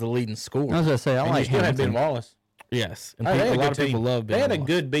Hamilton was the leading I scorer. was gonna say I And you like still had Ben Hamilton. Wallace. Yes. And Hey, they had a lot good of people team. love Ben They had a Wallace.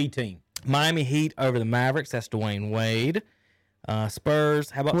 good B team. Miami Heat over the Mavericks. That's Dwayne Wade.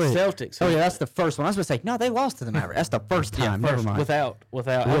 Spurs. How about Wait. Celtics? Oh yeah, that's the first one. I was gonna say no, they lost to the Mavericks. That's the first time. Never mind. Without.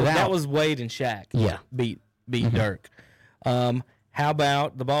 That was Wade and Shaq. Yeah. Beat Dirk. How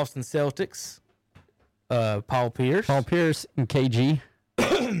about the Boston Celtics? Paul Pierce. Paul Pierce and KG.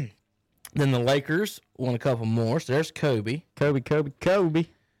 Then the Lakers won a couple more. So there's Kobe. Kobe.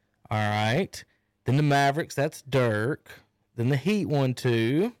 All right. Then the Mavericks. That's Dirk. Then the Heat won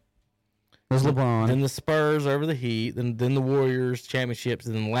 2. There's LeBron. Then the Spurs over the Heat. Then the Warriors championships.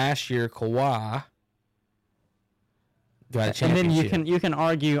 And then last year Kawhi got a And championship. then you can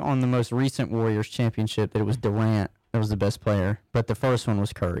argue on the most recent Warriors championship that it was Durant that was the best player, but the first one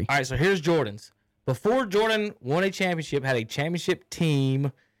was Curry. All right, so here's Jordan's. Before Jordan won a championship, had a championship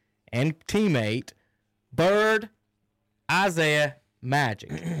team and teammate, Bird, Isaiah, Magic.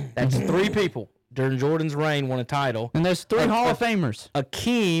 That's 3 people during Jordan's reign won a title. And there's 3 Hall of Famers.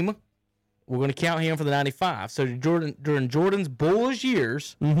 Akeem, we're going to count him for the 95. So during Jordan's bullish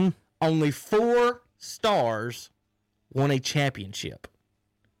years, only 4 stars won a championship.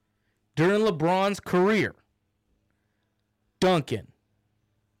 During LeBron's career, Duncan,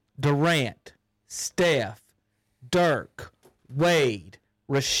 Durant, Steph, Dirk, Wade,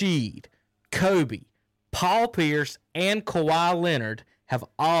 Rashid, Kobe, Paul Pierce, and Kawhi Leonard have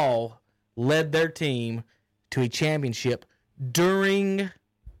all led their team to a championship during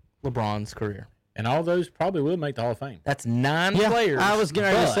LeBron's career. And all those probably will make the Hall of Fame. That's 9 players. I was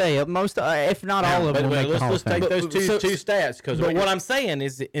going to but- say most, if not all of them, will make the Hall let's of Fame. take those two stats because But what I'm saying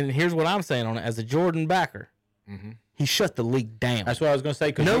is, and here's what I'm saying on it, as a Jordan backer, he shut the league down. that's what I was going to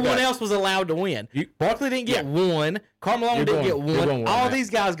say. No one else was allowed to win. Barkley didn't get one. Carmelo You're didn't going- get you're one. going with All that. these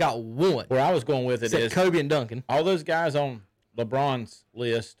guys got one. Where I was going with it Except is Kobe and Duncan. all those guys on LeBron's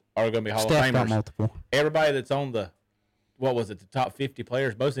list are going to be Hall Steph of got Famers. multiple. Everybody that's on the the top 50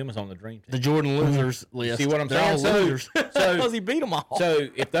 players, most of them was on the Dream Team. The Jordan losers list. See what I'm They're saying? all losers. So- Because he beat them all. So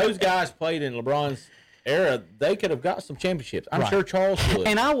if those guys played in LeBron's era, they could have got some championships. I'm sure Charles would.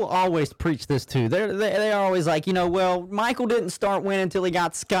 And I will always preach this too. They're always like, well, Michael didn't start winning until he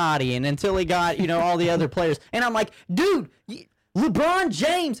got Scotty and until he got, all the other players. And I'm like, dude, LeBron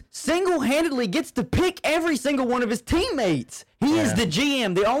James single-handedly gets to pick every single one of his teammates. He is the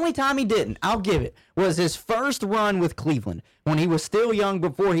GM. The only time he didn't, I'll give it, was his first run with Cleveland when he was still young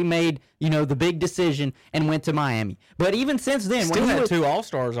before he made, the big decision and went to Miami. But even since then, Still when he had was, 2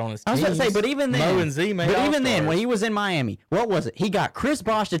 All-Stars on his team. I was about to say, but even then, Mo and Z made when he was in Miami, what was it? He got Chris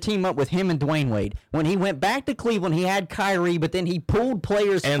Bosh to team up with him and Dwayne Wade. When he went back to Cleveland, he had Kyrie, but then he pulled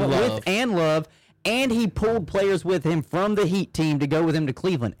players And with Love, and he pulled players with him from the Heat team to go with him to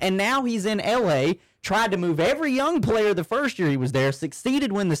Cleveland. And now he's in LA tried to move every young player the first year he was there,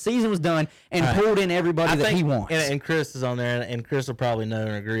 succeeded when the season was done, and pulled in everybody that he wants. And Chris is on there, and Chris will probably know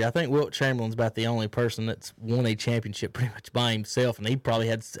and agree. I think Wilt Chamberlain's about the only person that's won a championship pretty much by himself, and he probably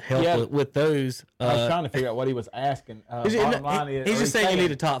had help with those. I was trying to figure out what he was asking. Bottom line is, he's or just saying you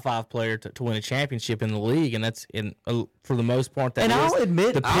need a top 5 player to win a championship in the league, and that's for the most part. That and is. I'll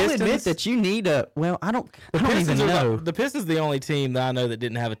admit that you need a. Well, I don't even know. The Pistons are the only team that I know that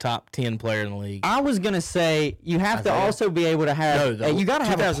didn't have a top 10 player in the league. I was gonna say you have to also be able to have. You got to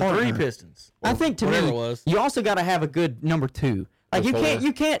have a 2003 partner. Pistons. I think to whatever me, it was. you also got to have a good number 2. Like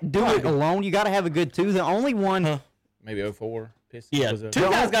you can't do it alone. You got to have a good 2. The only one. Maybe 04 Pistons. Yeah, was 2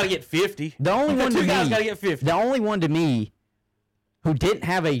 guys got to get 50. The only one. 2 to guys me- got to get 50. The only one to me who didn't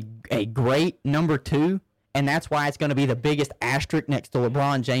have a great number 2, and that's why it's going to be the biggest asterisk next to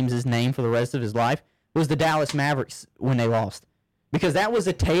LeBron James's name for the rest of his life, was the Dallas Mavericks when they lost. Because that was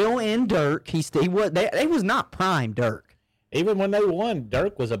a tail end Dirk. He was not prime Dirk. Even when they won,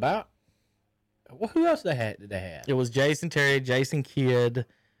 Dirk was about. Well, who else did they have? It was Jason Terry, Jason Kidd,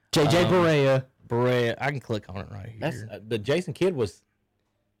 JJ Barea. I can click on it right here. But Jason Kidd was.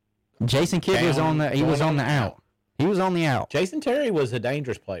 Jason Kidd was on the. He was on the out. He was on the out. Jason Terry was a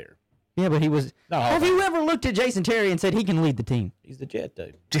dangerous player. Yeah, but he was. No, have you ever looked at Jason Terry and said he can lead the team? He's the Jet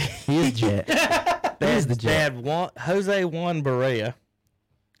dude. He is Jet. He is the They Jet. had Jose Juan Barea,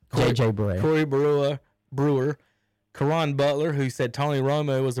 JJ Barea. Corey Brewer, Caron Butler, who said Tony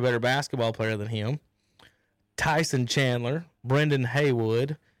Romo was a better basketball player than him, Tyson Chandler, Brendan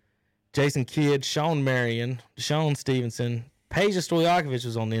Haywood, Jason Kidd, Sean Marion, Deshaun Stevenson, Peja Stojakovic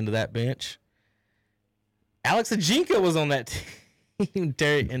was on the end of that bench. Alex Ajinka was on that team,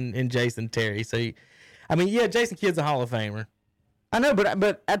 Terry and Jason Terry. So, Jason Kidd's a Hall of Famer. I know,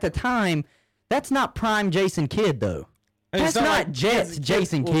 but at the time, that's not prime Jason Kidd though. That's it's not like Jets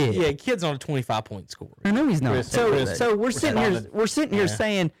Jason Kidd. Yeah, Kidd's on a 25-point score. I know he's not. Chris- So Chris- we're sitting here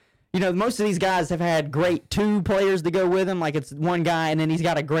saying, most of these guys have had great 2 players to go with him. Like it's one guy, and then he's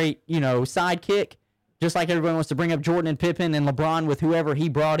got a great, sidekick. Just like everybody wants to bring up Jordan and Pippen and LeBron with whoever he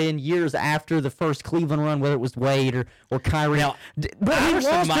brought in years after the first Cleveland run, whether it was Wade or Kyrie. Now, but he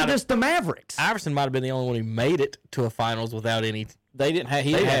Iverson lost might to have- just the Mavericks. Iverson might have been the only one who made it to a finals without any. They didn't have.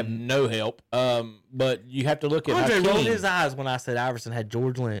 He didn't have no help. But you have to look at Andre rolled Hakeem. his eyes when I said Iverson had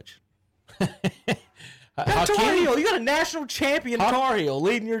George Lynch. Tar Hakeem, Heel, you got a national champion Tar Heel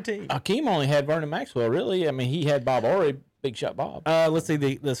leading your team. Hakeem only had Vernon Maxwell. Really, I mean, he had Bob Horry, Big Shot Bob. Let's see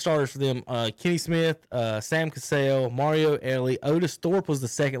the starters for them: Kenny Smith, Sam Cassell, Mario Elie, Otis Thorpe was the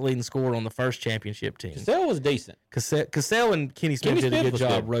second leading scorer on the first championship team. Cassell was decent. Cassell and Kenny Smith Kenny did a Smith good was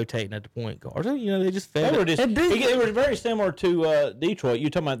job good. rotating at the point guard. They just fed They were it. just. It was very similar to Detroit. You're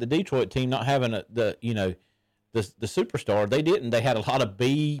talking about the Detroit team not having the superstar. They didn't. They had a lot of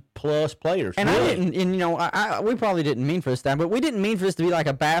B+ players. And really. I didn't, and we probably didn't mean for this time, but we didn't mean for this to be like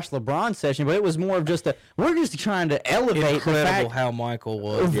a bash LeBron session, but it was more of just we're just trying to elevate the Incredible fact how Michael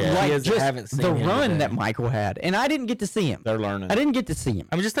was. of Haven't seen the him run today. that Michael had, and I didn't get to see him. They're learning. I didn't get to see him,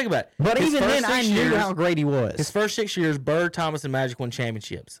 I mean, just think about it. but His even first then, I 6 knew years- how great he was. His first 6 years, Bird, Thomas, and Magic won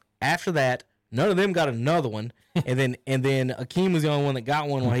championships. After that, none of them got another one. and then Akeem was the only one that got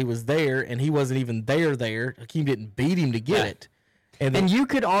one while he was there, and he wasn't even there. Akeem didn't beat him to get it. And you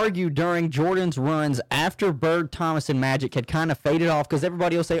could argue during Jordan's runs after Bird, Thomas, and Magic had kind of faded off because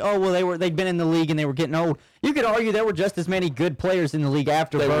everybody will say, "Oh, well, they'd been in the league and they were getting old." You could argue there were just as many good players in the league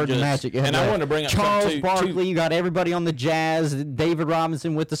after They were Bird and just- Magic. and I wanted to bring up Charles something, too. Barkley. You got everybody on the Jazz. David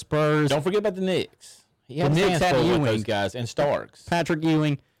Robinson with the Spurs. Don't forget about the Knicks. He had The a Knicks handful had with Ewing. those guys and Starks. Patrick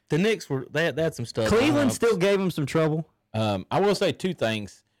Ewing. the Knicks they had some stuff. Cleveland still gave him some trouble. I will say 2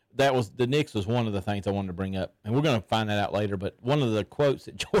 things. The Knicks was one of the things I wanted to bring up, and we're going to find that out later. But one of the quotes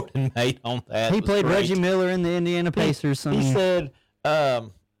that Jordan made on that, He was played great. Reggie Miller in the Indiana Pacers. He said,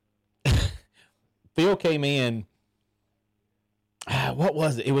 Phil came in. What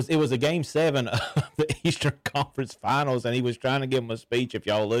was it? It was a game 7 of the Eastern Conference Finals, and he was trying to give him a speech if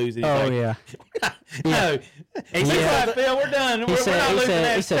y'all lose. And he's "Oh like, yeah." no, he's Yeah. like, Phil, we're done. He We're said, not he losing said,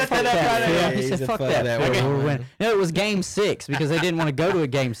 that. he said, Set fuck that up that, right Phil. now. He He's said, a fuck fuck that, that, Phil. we're We're winning. winning. No, it was game 6 because they didn't want to go to a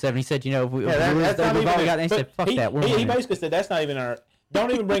game 7. He said, if we lose, That's not we've even all a- got. He but said, fuck he, that. We're he winning. basically said that's not even our.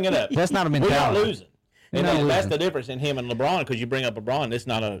 Don't even bring it up. That's not a We're not mentality. losing. And Not that's losing. the difference in him and LeBron, because you bring up LeBron. It's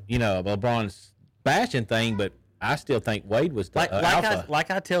not a LeBron's bashing thing, but I still think Wade was the alpha. like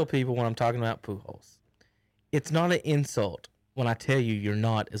I tell people when I'm talking about Pujols, it's not an insult when I tell you you're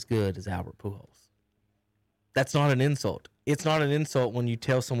not as good as Albert Pujols. That's not an insult. It's not an insult when you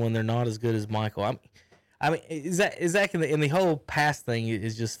tell someone they're not as good as Michael. I mean, is that and the whole past thing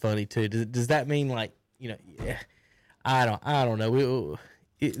is just funny too. Does that mean like yeah, I don't know.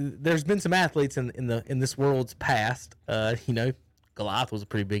 there's been some athletes in this world's past. Goliath was a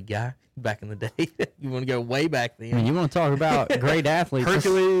pretty big guy back in the day. You want to go way back then. I mean, you want to talk about great athletes?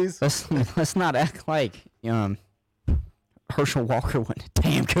 Hercules. Let's not act like Herschel Walker wasn't a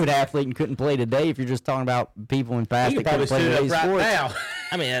damn good athlete and couldn't play today. If you're just talking about people in past He could that probably couldn't play stood up today's right sports.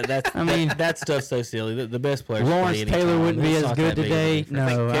 now. I mean, that stuff's so silly. The best players. Lawrence play Taylor anytime. wouldn't be It's as not good that big of a today.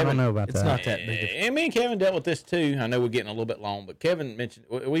 difference. No, I don't know about It's that. not that big. And me and Kevin dealt with this too. I know we're getting a little bit long, but Kevin mentioned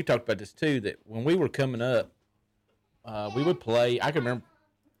we talked about this too. That when we were coming up, we would play. I can remember.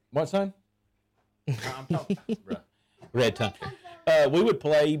 What, son? I'm talking, bruh. Red tongue. We would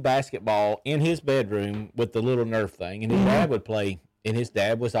play basketball in his bedroom with the little Nerf thing, and his dad would play. And his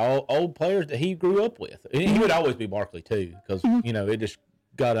dad was all old players that he grew up with. And he would always be Barkley too, because it just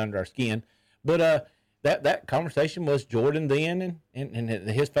got under our skin. But that conversation was Jordan then and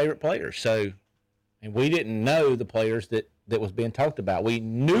his favorite players. So, and we didn't know the players that was being talked about. We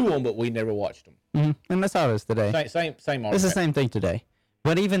knew them, but we never watched them. And that's how it is today. Same It's the argument. same thing today.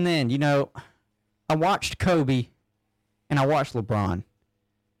 But even then, I watched Kobe and I watched LeBron,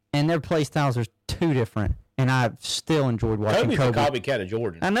 and their play styles are too different. And I still enjoyed watching Kobe's Kobe. a copycat of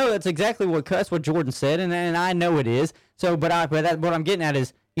Jordan. I know that's exactly what Jordan said, and I know it is. So, what I'm getting at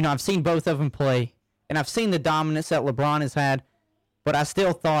is, I've seen both of them play, and I've seen the dominance that LeBron has had, but I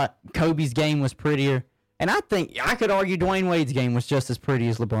still thought Kobe's game was prettier, and I think I could argue Dwayne Wade's game was just as pretty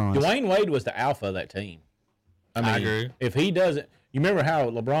as LeBron's. Dwayne Wade was the alpha of that team. I agree. If he doesn't, you remember how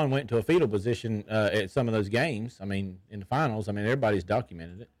LeBron went to a fetal position at some of those games. I mean, in the finals. I mean, everybody's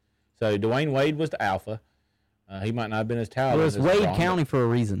documented it. So Dwayne Wade was the alpha. He might not have been as talented. Well, it's as Wade LeBron, County for a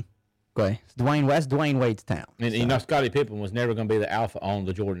reason. Okay, that's Dwayne Wade's town. And Scottie Pippen was never going to be the alpha on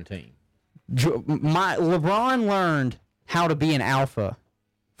the Jordan team. LeBron learned how to be an alpha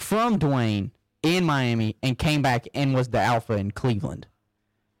from Dwayne in Miami and came back and was the alpha in Cleveland.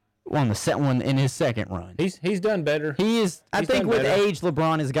 On the second one in his second run. He's done better. He is. I He's think done with better. age,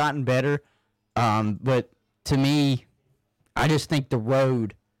 LeBron has gotten better. But to me, I just think the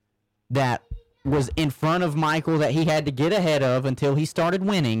road that was in front of Michael that he had to get ahead of until he started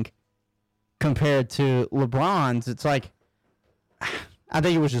winning, compared to LeBron's, it's like I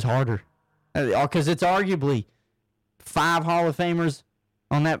think it was just harder because it's arguably 5 Hall of Famers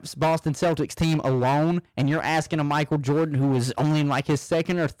on that Boston Celtics team alone, and you're asking a Michael Jordan who was only in like his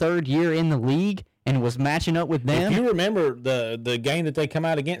second or third year in the league and was matching up with them. If you remember the game that they come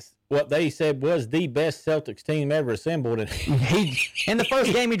out against, what they said was the best Celtics team ever assembled, and In the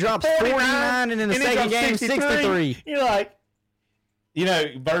first game he drops 49, and in the he second dropped game 63. You're like,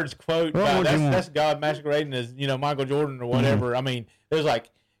 Bird's quote, What would you want? that's God masquerading as Michael Jordan or whatever. I mean, it was like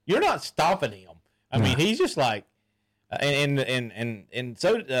you're not stopping him. I mean, he's just like, and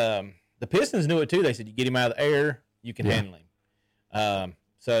so the Pistons knew it too. They said you get him out of the air, you can handle him.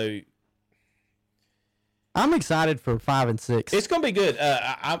 So I'm excited for 5 and 6. it's gonna be good.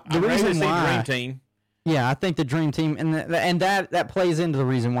 I'm ready to reason see why- the Dream Team. Yeah, I think the dream team, and that plays into the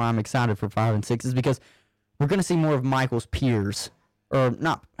reason why I'm excited for 5 and 6 is because we're going to see more of Michael's peers, or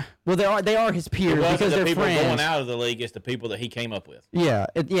not. Well, they are his It peers wasn't because the they're people friends. going out of the league; it's the people that he came up with. Yeah,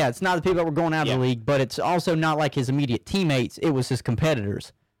 it's not the people that were going out of Yeah. the league, but it's also not like his immediate teammates. It was his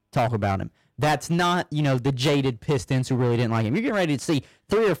competitors talk about him. That's not, the jaded Pistons who really didn't like him. You're getting ready to see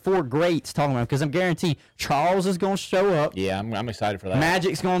 3 or 4 greats talking about him because I'm guaranteed Charles is going to show up. Yeah, I'm excited for that.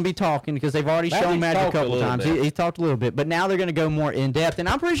 Magic's going to be talking because they've already shown Magic's Magic a talked a couple little times. bit. He's talked a little bit, but now they're going to go more in depth, and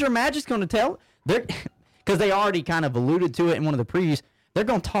I'm pretty sure Magic's going to tell because they already kind of alluded to it in one of the previews. They're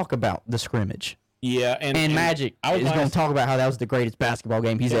going to talk about the scrimmage, Yeah, and Magic I was is gonna going ask to talk about how that was the greatest basketball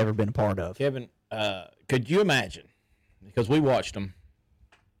game he's ever been a part of. Kevin, could you imagine? Because we watched them.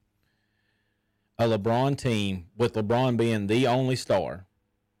 A LeBron team with LeBron being the only star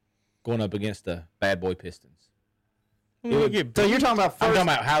going up against the bad boy Pistons. So you're talking about I'm first, talking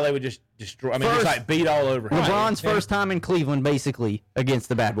about how they would just destroy. I mean, First- just like beat all over him. LeBron's first time in Cleveland, basically against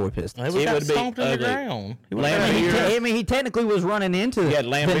the Bad Boy Pistons. He It got would be stomped on the ugly. ground. He would've Lamb got- here. I mean, he technically was running into had the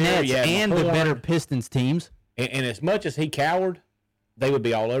Lambert, Nets you had and the McCorn. better Pistons teams. And as much as he cowered, they would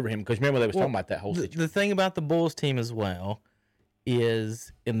be all over him. Because remember, they was talking about that whole situation. The thing about the Bulls team as well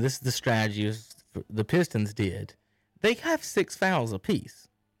is, and this is the strategy the Pistons did, they have 6 fouls apiece.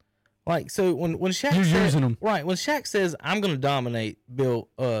 Like, so when Shaq You're said, using 'em. right, when Shaq says, I'm going to dominate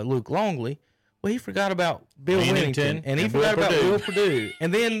Luke Longley, well, he forgot about Bill Pennington Whittington, and he and forgot Will about Purdue. Will Purdue,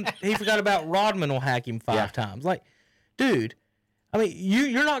 and then he forgot about Rodman will hack him 5 times. Like, dude, I mean,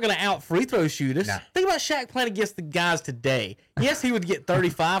 you're not going to out free throw shoot us. Nah. Think about Shaq playing against the guys today. Yes, he would get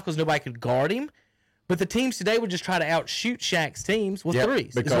 35 because nobody could guard him, but the teams today would just try to outshoot Shaq's teams with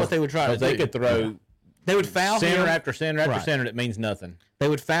threes. Is what they would try to do. They could throw They would foul center him. after center after Right. center. That means nothing. They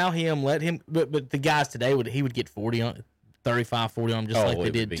would foul him, let him. But the guys today he would get 40 on, 35, 40 on him, just Oh, like it they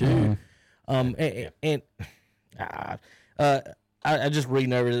would did be. too. I just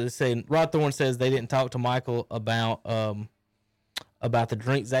reading over this saying Rod Thorne says they didn't talk to Michael about the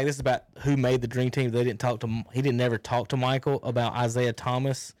drink. Zach, this is about who made the dream team. They didn't talk to. He didn't ever talk to Michael about Isaiah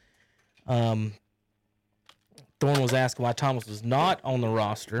Thomas. Thorne was asked why Thomas was not on the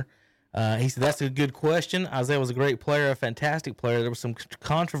roster. He said that's a good question. Isaiah was a great player, a fantastic player. There was some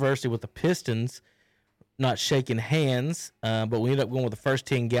controversy with the Pistons not shaking hands, but we ended up going with the first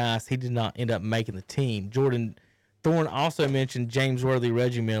 10 guys. He did not end up making the team. Jordan Thorne also mentioned James Worthy,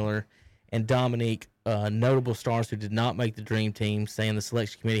 Reggie Miller, and Dominique, notable stars who did not make the dream team, saying the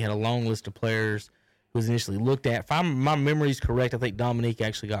selection committee had a long list of players who was initially looked at. If my memory is correct, I think Dominique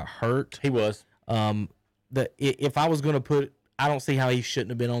actually got hurt. He was. If I was going to put, I don't see how he shouldn't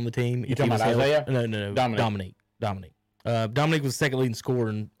have been on the team. You talking about Isaiah? No. Dominique. Dominique was the second leading scorer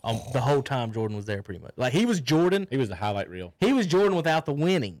and, the whole time Jordan was there, pretty much. Like, he was Jordan. He was the highlight reel. He was Jordan without the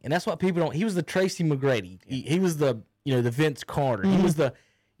winning, and that's what people don't. He was the Tracy McGrady. He was the the Vince Carter. He was the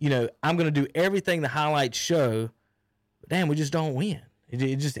I'm going to do everything the highlights show. But damn, we just don't win.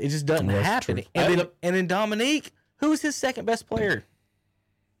 It just doesn't happen. And then Dominique, who was his second best player?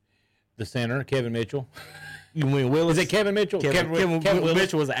 The center, Kevin Mitchell. You mean Willis? Is it Kevin Mitchell? Kevin Willis.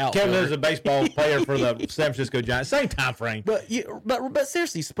 Mitchell was the outfielder. Kevin was a baseball player for the San Francisco Giants. Same time frame. But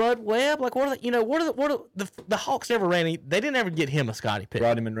seriously, Spud Webb, like what are the Hawks ever ran? They didn't ever get him a Scottie Pippen.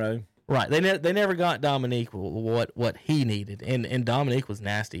 Rodney Monroe. Right. They never got Dominique what he needed, and Dominique was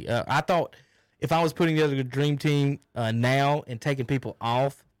nasty. I thought if I was putting together a dream team now and taking people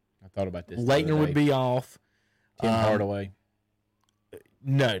off, I thought about this. Leitner would be off. Tim Hardaway.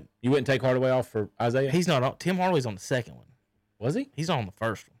 No, You wouldn't take Hardaway off for Isaiah? he's not on. Tim Hardaway's on the second one. Was he? He's on the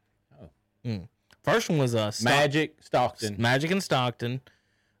first one. Oh. First one was Magic, Stockton. Magic and Stockton,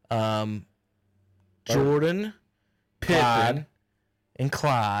 Jordan, Pippen, Clyde. and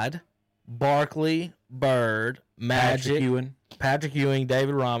Clyde, Barkley, Bird, Magic, Patrick Ewing,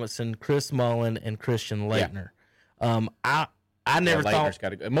 David Robinson, Chris Mullen, and Christian Leitner. I never thought Leitner's got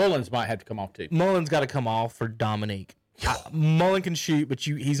to go. Mullins might have to come off too. Mullen's got to come off for Dominique. Mullen can shoot, but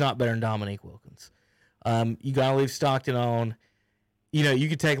he's not better than Dominique Wilkins. You got to leave Stockton on. You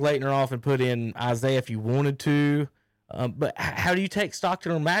could take Leitner off and put in Isaiah if you wanted to. But how do you take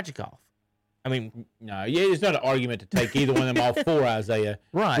Stockton or Magic off? I mean, No, it's not an argument to take either one of them off for Isaiah.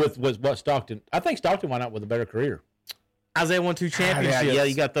 Right. With what Stockton. I think Stockton went out with a better career. Isaiah won 2 championships. Yeah,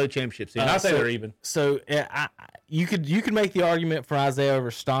 you got those championships in. I say they're even. So you could make the argument for Isaiah over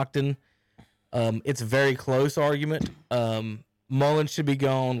Stockton. It's a very close argument. Mullen should be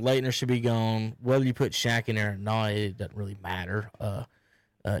gone. Leitner should be gone. Whether you put Shaq in there or not, it doesn't really matter.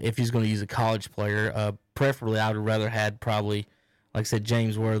 If he's going to use a college player, preferably I would rather had probably, like I said,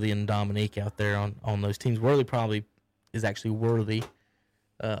 James Worthy and Dominique out there on those teams. Worthy probably is actually worthy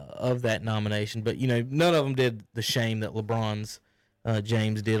of that nomination, but none of them did the shame that LeBron's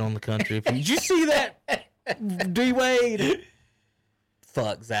James did on the country. Did you see that? D Wade.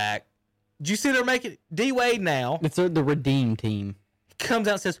 Fuck Zach. Did you see they're making D Wade now? It's the Redeem team. Comes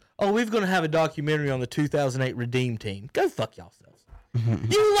out and says, "Oh, we're going to have a documentary on the 2008 Redeem team." Go fuck yourselves.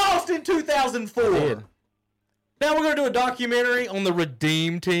 You lost in 2004. Did. Now we're going to do a documentary on the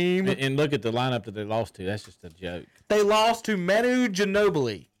Redeem team. And look at the lineup that they lost to. That's just a joke. They lost to Manu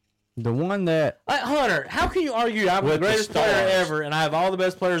Ginobili. The one that Hunter, how can you argue I'm the With the greatest player stars. ever and I have all the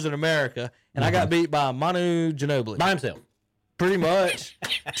best players in America and I got beat by Manu Ginobili? By himself. Pretty much.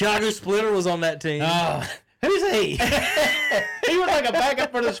 Thiago Splitter was on that team. Who's he? He was like a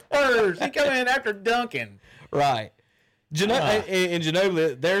backup for the Spurs. He come in after Duncan. Right. And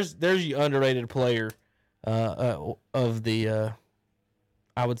Ginobili, there's your underrated player of the,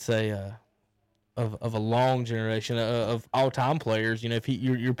 I would say, of a long generation of all-time players. If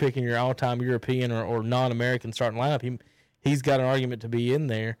you're picking your all-time European or non-American starting lineup, he's got an argument to be in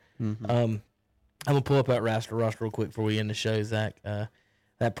there. I'm gonna pull up that roster real quick before we end the show, Zach.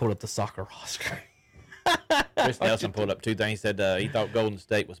 That pulled up the soccer roster. Chris Nelson pulled up 2 things. He said he thought Golden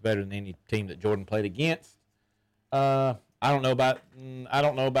State was better than any team that Jordan played against. I don't know about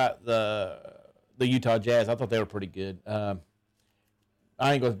the Utah Jazz. I thought they were pretty good. I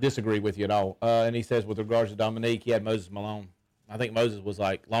ain't going to disagree with you at all. And he says with regards to Dominique, he had Moses Malone. I think Moses was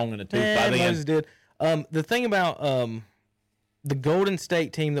like long in the tooth by then. Moses did. The thing about the Golden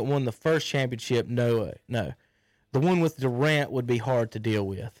State team that won the first championship, no. The one with Durant would be hard to deal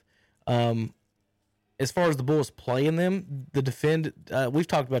with. as far as the Bulls playing them, we've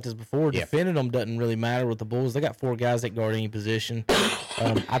talked about this before. Yeah. Defending them doesn't really matter with the Bulls. They got 4 guys that guard any position.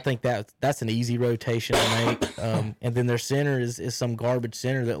 I think that's an easy rotation to make. And then their center is some garbage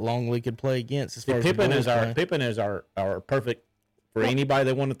center that Longley could play against. As far as the Bulls play. Pippen is our perfect for anybody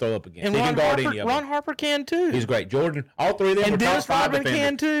they want to throw up against. And He can guard any of them. Ron Harper can too. He's great. Jordan, all 3 of them And are top Dennis 5 Rodman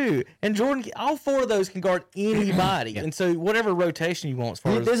can defenders. too. And Jordan, all 4 of those can guard anybody. And so whatever rotation you want as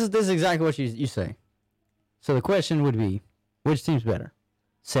far as This is exactly what you say. So the question would be, which team's better,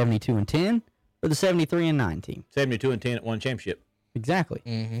 72-10 or the 73-9 team? 72-10 at one championship. Exactly.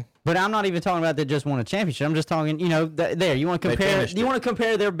 Mm-hmm. But I'm not even talking about that just won a championship. I'm just talking, you want to compare. finished You it. want to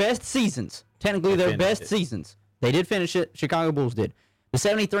compare their best seasons. Technically, their finished best it. seasons. They did finish it. Chicago Bulls did. The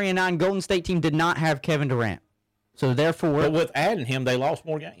 73-9 Golden State team did not have Kevin Durant. So therefore, But with adding him, they lost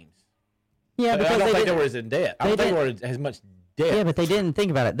more games. yeah, I because don't think didn't- they were as in debt. I don't they think they were as much debt. Yeah, but they didn't think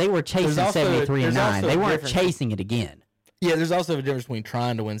about it. They were chasing There's 73-9. also They a weren't difference. chasing it again. Yeah, there's also a difference between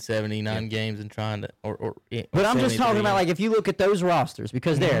trying to win 79 games and trying to But I'm just talking about, like, if you look at those rosters,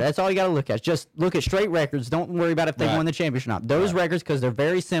 because that's all you got to look at. Just look at straight records. Don't worry about if they Right. won the championship or not. Those records, because they're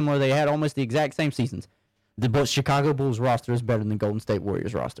very similar, they had almost the exact same seasons. The Chicago Bulls roster is better than the Golden State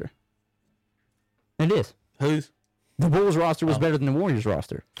Warriors roster. It is. who's The Bulls roster was better than the Warriors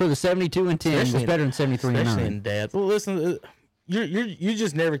roster. So the 72-10 was Especially in- better than 73-9. especially in depth. Well, listen, you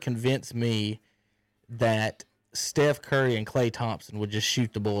just never convinced me that Steph Curry and Klay Thompson would just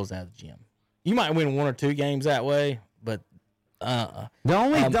shoot the Bulls out of the gym. You might win 1 or 2 games that way, but The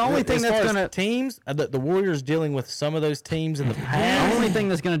only thing as that's far as gonna teams, the Warriors dealing with some of those teams in the the past. only thing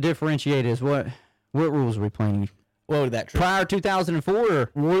that's gonna differentiate is what rules are we playing? What would that true? Prior 2004 or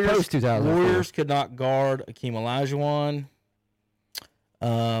post 2004? Warriors could not guard Akeem Olajuwon.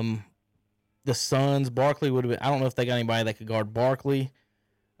 The Suns, Barkley would have been. I don't know if they got anybody that could guard Barkley.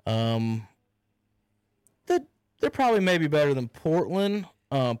 They're probably maybe better than Portland.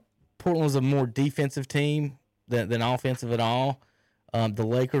 Portland's a more defensive team than offensive at all. The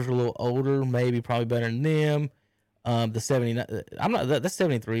Lakers are a little older, maybe probably better than them. The 79, I'm not. That's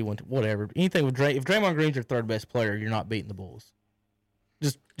 73. Whatever. Anything with If Draymond Green's your 3rd best player, you're not beating the Bulls.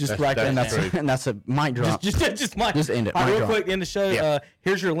 Just write that that's down. true. And that's a mic drop. Just end it. All right, Mic real drop. quick, end the show. Yeah.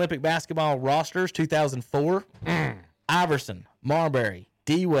 Here's your Olympic basketball rosters: 2004, Iverson, Marbury,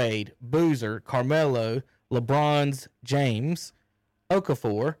 D. Wade, Boozer, Carmelo, LeBron's James,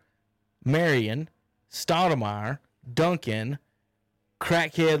 Okafor, Marion, Stoudemire, Duncan,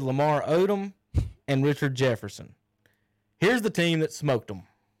 crackhead Lamar Odom, and Richard Jefferson. Here's the team that smoked them: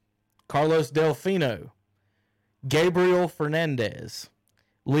 Carlos Delfino, Gabriel Fernandez,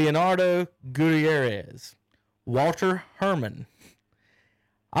 Leonardo Gutierrez, Walter Herman,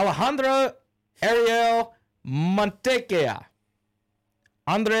 Alejandro Ariel Montequia,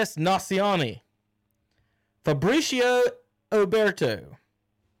 Andres Naciani, Fabricio Oberto,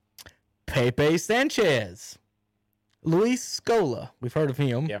 Pepe Sanchez, Luis Scola, we've heard of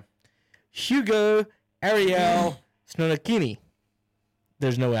him, Yeah. Hugo Ariel Snonokini.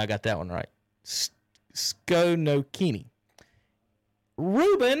 There's no way I got that one right. Skonokini.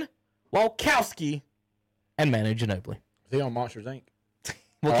 Ruben Walkowski, and Manu Ginobili. Is he on Monsters, Inc.?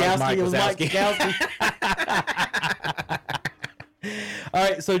 Walkowski, it was Mike Wazowski. Walkowski. All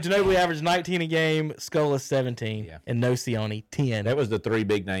right, so Ginobili averaged 19 a game, Scola 17, Yeah. and Nocioni 10. That was the 3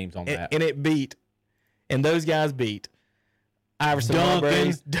 big names on that. And it beat. And those guys beat. Iverson, Duncan,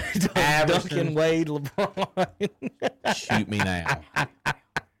 Marbury's, Iverson. Duncan, Wade, LeBron. Shoot me now.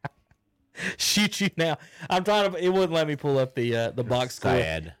 Shoot you now. I'm trying to. It wouldn't let me pull up the box score.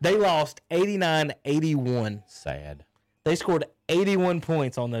 Sad. They lost 89-81. Sad. They scored 81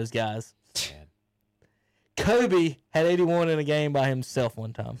 points on those guys. Sad. Kobe had 81 in a game by himself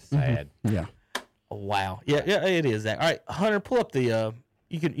one time. Sad. Yeah. Oh, wow. Yeah, it is that. All right, Hunter, pull up the.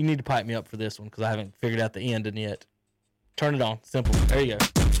 You need to pipe me up for this one because I haven't figured out the ending yet. Turn it on. Simple. There you go.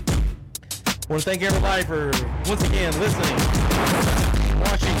 Want to thank everybody for once again listening,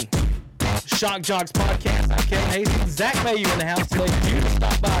 watching Shock Jocks podcast. I'm Kevin Hastings. Zach Mayu in the house today. Judah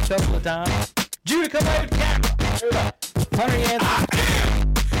stopped by a couple of times. Judah, come over to the camera. Hunter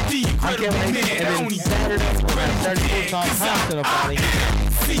Yancey. I'm Kevin Hastings. And then Saturday, we're going to Saturday full-time Thompson of Fighting.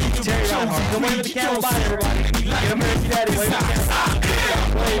 Terry Reinhardt. Come over to the camera. Bye, everybody. Get American Daddy. Wave at the camera.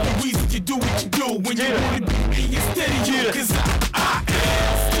 The reason you do what you do when you want to be instead of you. Cause I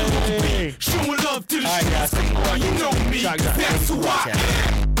am still on beat, showing love to the All right, guys. streets. You know me, Shock Jocks. that's who I am.